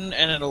Saloon,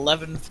 and at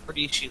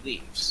 11:40 she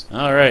leaves.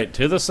 Alright,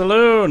 to the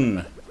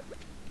saloon!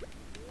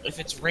 If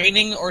it's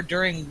raining or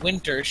during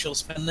winter, she'll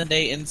spend the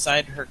day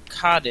inside her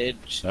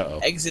cottage,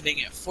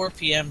 exiting at 4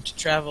 p.m. to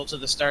travel to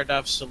the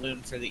Stardrop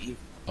Saloon for the evening.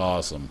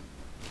 Awesome.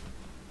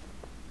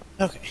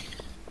 Okay.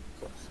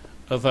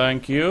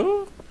 Thank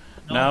you.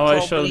 No, now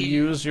I shall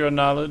use your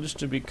knowledge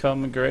to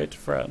become great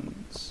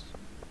friends.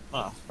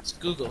 Well, it's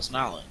Google's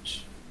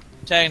knowledge.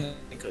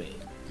 Technically,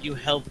 you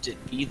helped it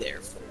be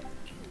there for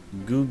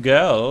me.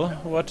 Google,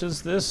 what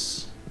is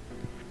this?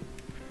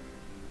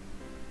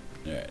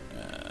 Alright,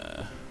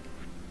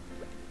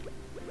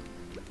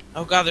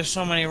 Oh god, there's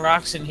so many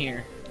rocks in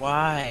here.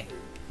 Why?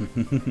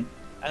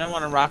 I don't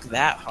want to rock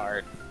that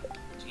hard.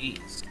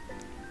 Jeez.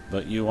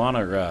 But you want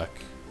to rock.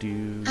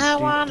 I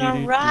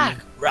wanna rock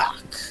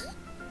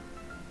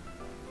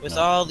with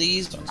all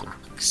these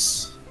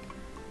rocks.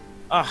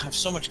 Oh, I have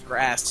so much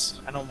grass.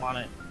 I don't want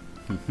it.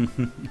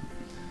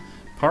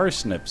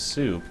 Parsnip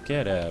soup,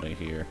 get out of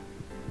here.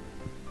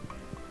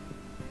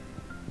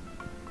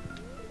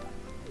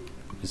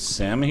 Is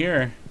Sam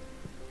here?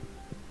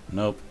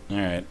 Nope.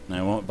 Alright,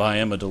 I won't buy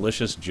him a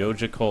delicious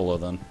Joja Cola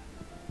then.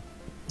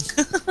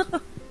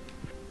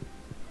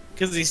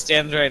 Because he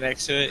stands right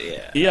next to it,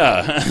 yeah.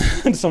 Yeah.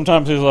 And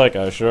sometimes he's like,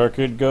 I sure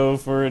could go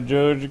for a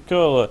Joja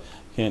Cola.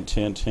 Hint,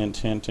 hint, hint,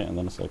 hint, hint. And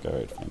then it's like,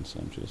 alright, fine,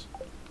 Sam, cheese.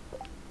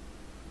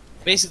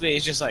 Basically,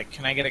 it's just like,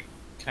 can I get a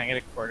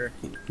quarter?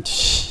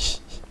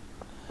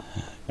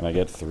 Can I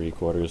get 3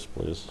 quarters,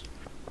 please?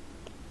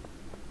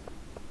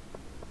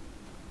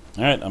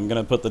 Alright, I'm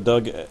gonna put the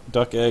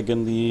duck egg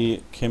in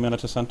the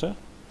Caminata Center.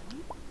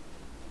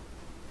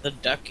 The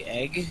duck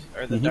egg?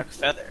 Or the duck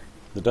feather?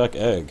 The duck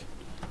egg.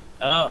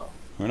 Oh.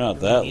 We're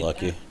not that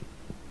lucky.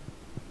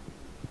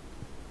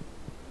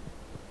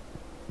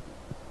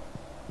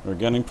 We're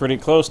getting pretty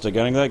close to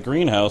getting that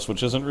greenhouse,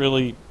 which isn't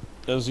really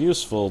as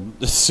useful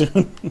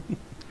soon.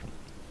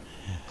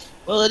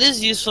 Well, it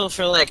is useful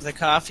for, like, the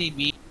coffee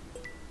bean.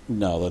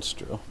 No, that's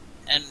true.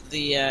 And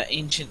the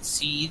ancient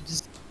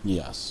seeds.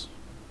 Yes.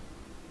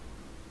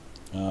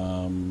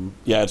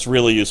 Yeah, it's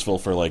really useful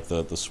for, like,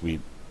 the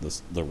sweet,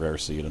 the rare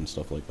seed and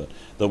stuff like that.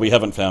 Though we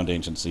haven't found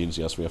ancient seeds,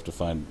 yes, we have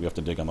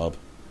to dig them up.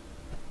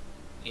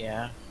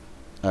 Yeah.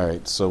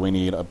 Alright, so we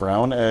need a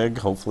brown egg.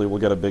 Hopefully we'll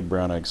get a big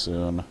brown egg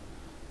soon.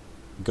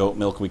 Goat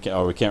milk, we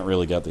can't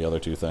really get the other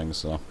 2 things,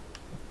 so.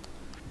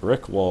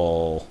 Brick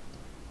wall.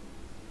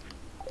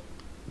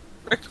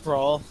 Brick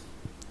roll.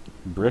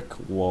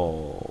 Brick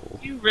wall.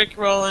 You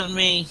rickrolling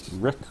me.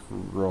 Rick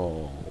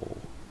roll.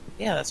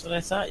 Yeah, that's what I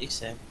thought you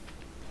said.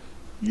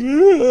 Yeah.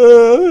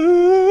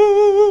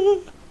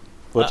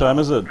 What time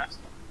is it?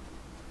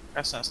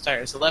 Press on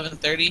start. It's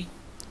 11:30,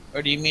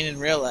 or do you mean in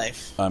real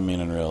life? I mean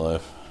in real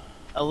life.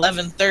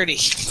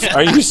 11:30.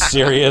 Are you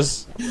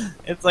serious?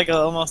 It's like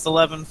almost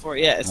 11:40.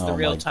 Yeah, it's the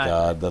real time. Oh my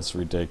god, that's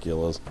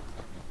ridiculous.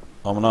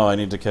 Oh no, I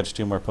need to catch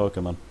 2 more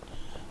Pokemon.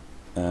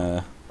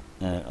 Alright,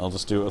 I'll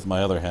just do it with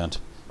my other hand.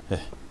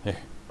 Here.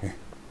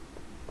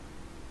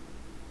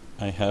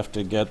 I have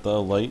to get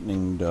the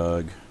lightning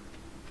dog.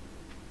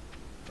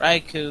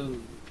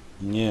 Raikou.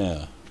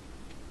 Yeah.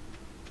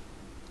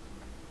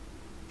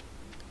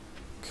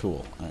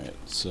 Cool. Alright,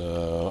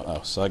 so...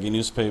 Oh, soggy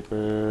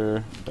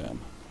newspaper. Bam.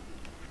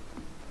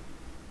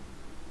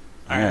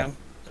 Alright, I'm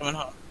coming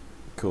home.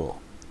 Cool.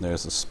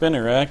 There's a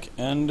Spinnerack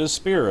and a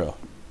Spearow.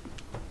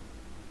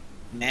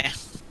 Nah.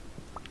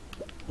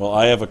 Well,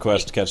 I have a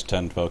quest to catch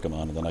 10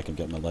 Pokemon, and then I can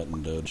get my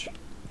lightning doge.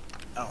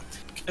 Oh.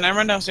 Can I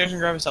run downstairs and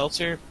grab a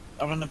seltzer?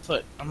 I'm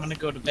gonna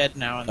go to bed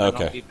now, and then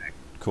I'll be back.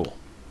 Cool.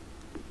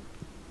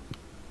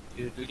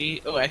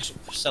 Oh, I should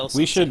sell some.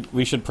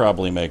 We should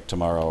probably make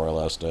tomorrow our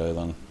last day,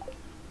 then.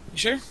 You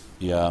sure?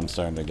 Yeah, I'm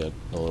starting to get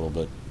a little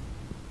bit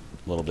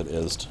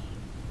izzed.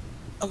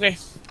 Okay.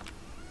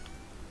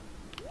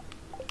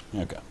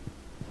 Okay.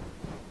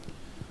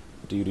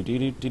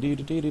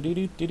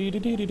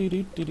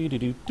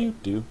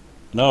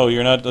 No,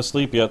 you're not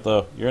asleep yet,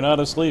 though. You're not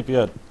asleep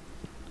yet.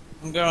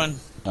 I'm going.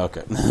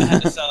 Okay.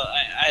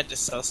 I had to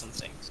sell some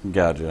things.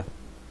 Gotcha.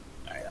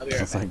 Alright, I'll be right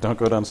back. It's like, don't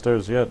go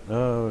downstairs yet.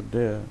 Oh,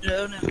 dear.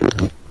 No.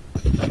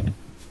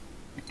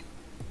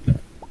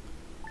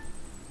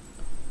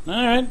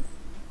 Alright.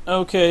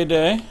 Okay,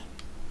 day.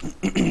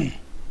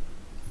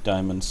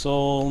 Diamond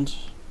sold.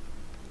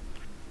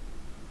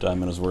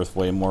 Diamond is worth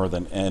way more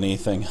than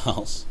anything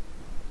else.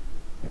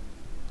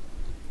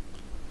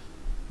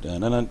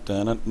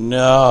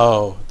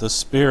 No! The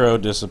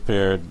Spearow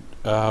disappeared.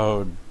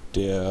 Oh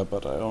dear,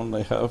 but I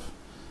only have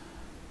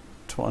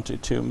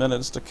 22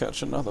 minutes to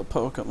catch another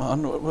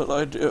Pokemon. What will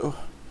I do?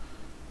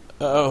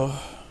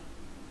 Oh.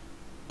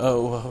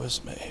 Oh, woe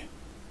is me.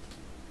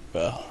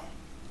 Well,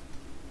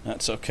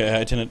 that's okay.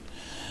 I didn't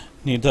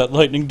need that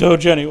lightning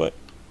doge anyway.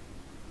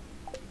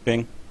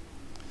 Bing.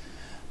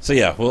 So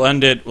yeah, we'll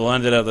end it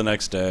out the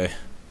next day.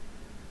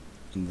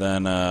 And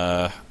then,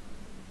 I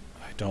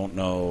don't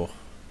know.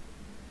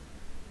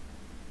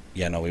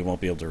 Yeah, no, we won't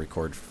be able to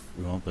record.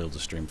 We won't be able to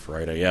stream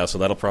Friday. Yeah, so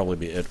that'll probably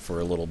be it for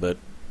a little bit.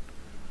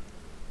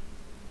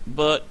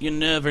 But you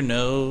never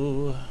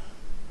know.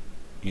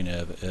 You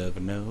never ever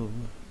know.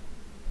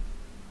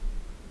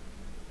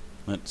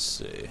 Let's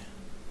see.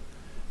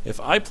 Has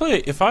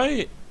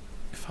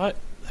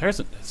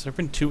there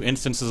been 2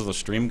 instances of the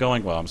stream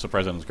going? Well, I'm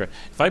surprised that was great.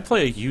 If I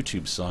play a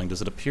YouTube song,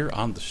 does it appear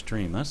on the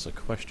stream? That's a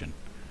question.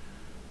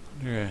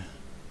 I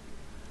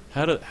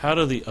wonder, how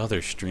do the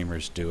other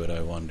streamers do it,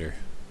 I wonder?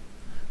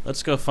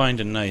 Let's go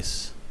find a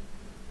nice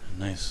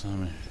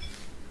summer.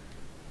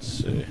 Let's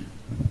see.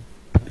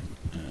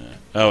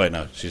 Oh wait,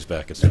 no, she's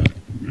back. It's fine.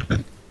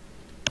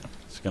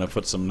 Just gonna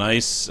put some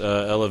nice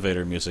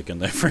elevator music in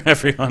there for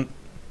everyone.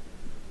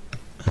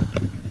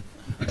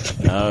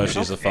 Oh,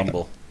 she's a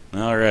fumble.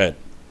 All right.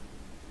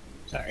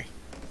 Sorry.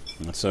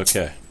 That's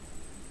okay.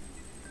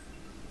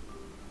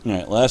 All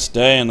right, last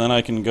day, and then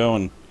I can go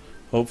and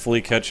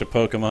hopefully catch a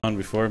Pokemon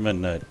before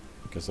midnight.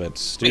 Because that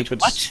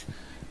stupid... Wait, what?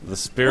 The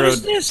Spearow... What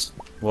is this?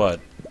 What?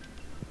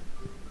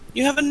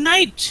 You have a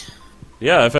knight! Yeah, I've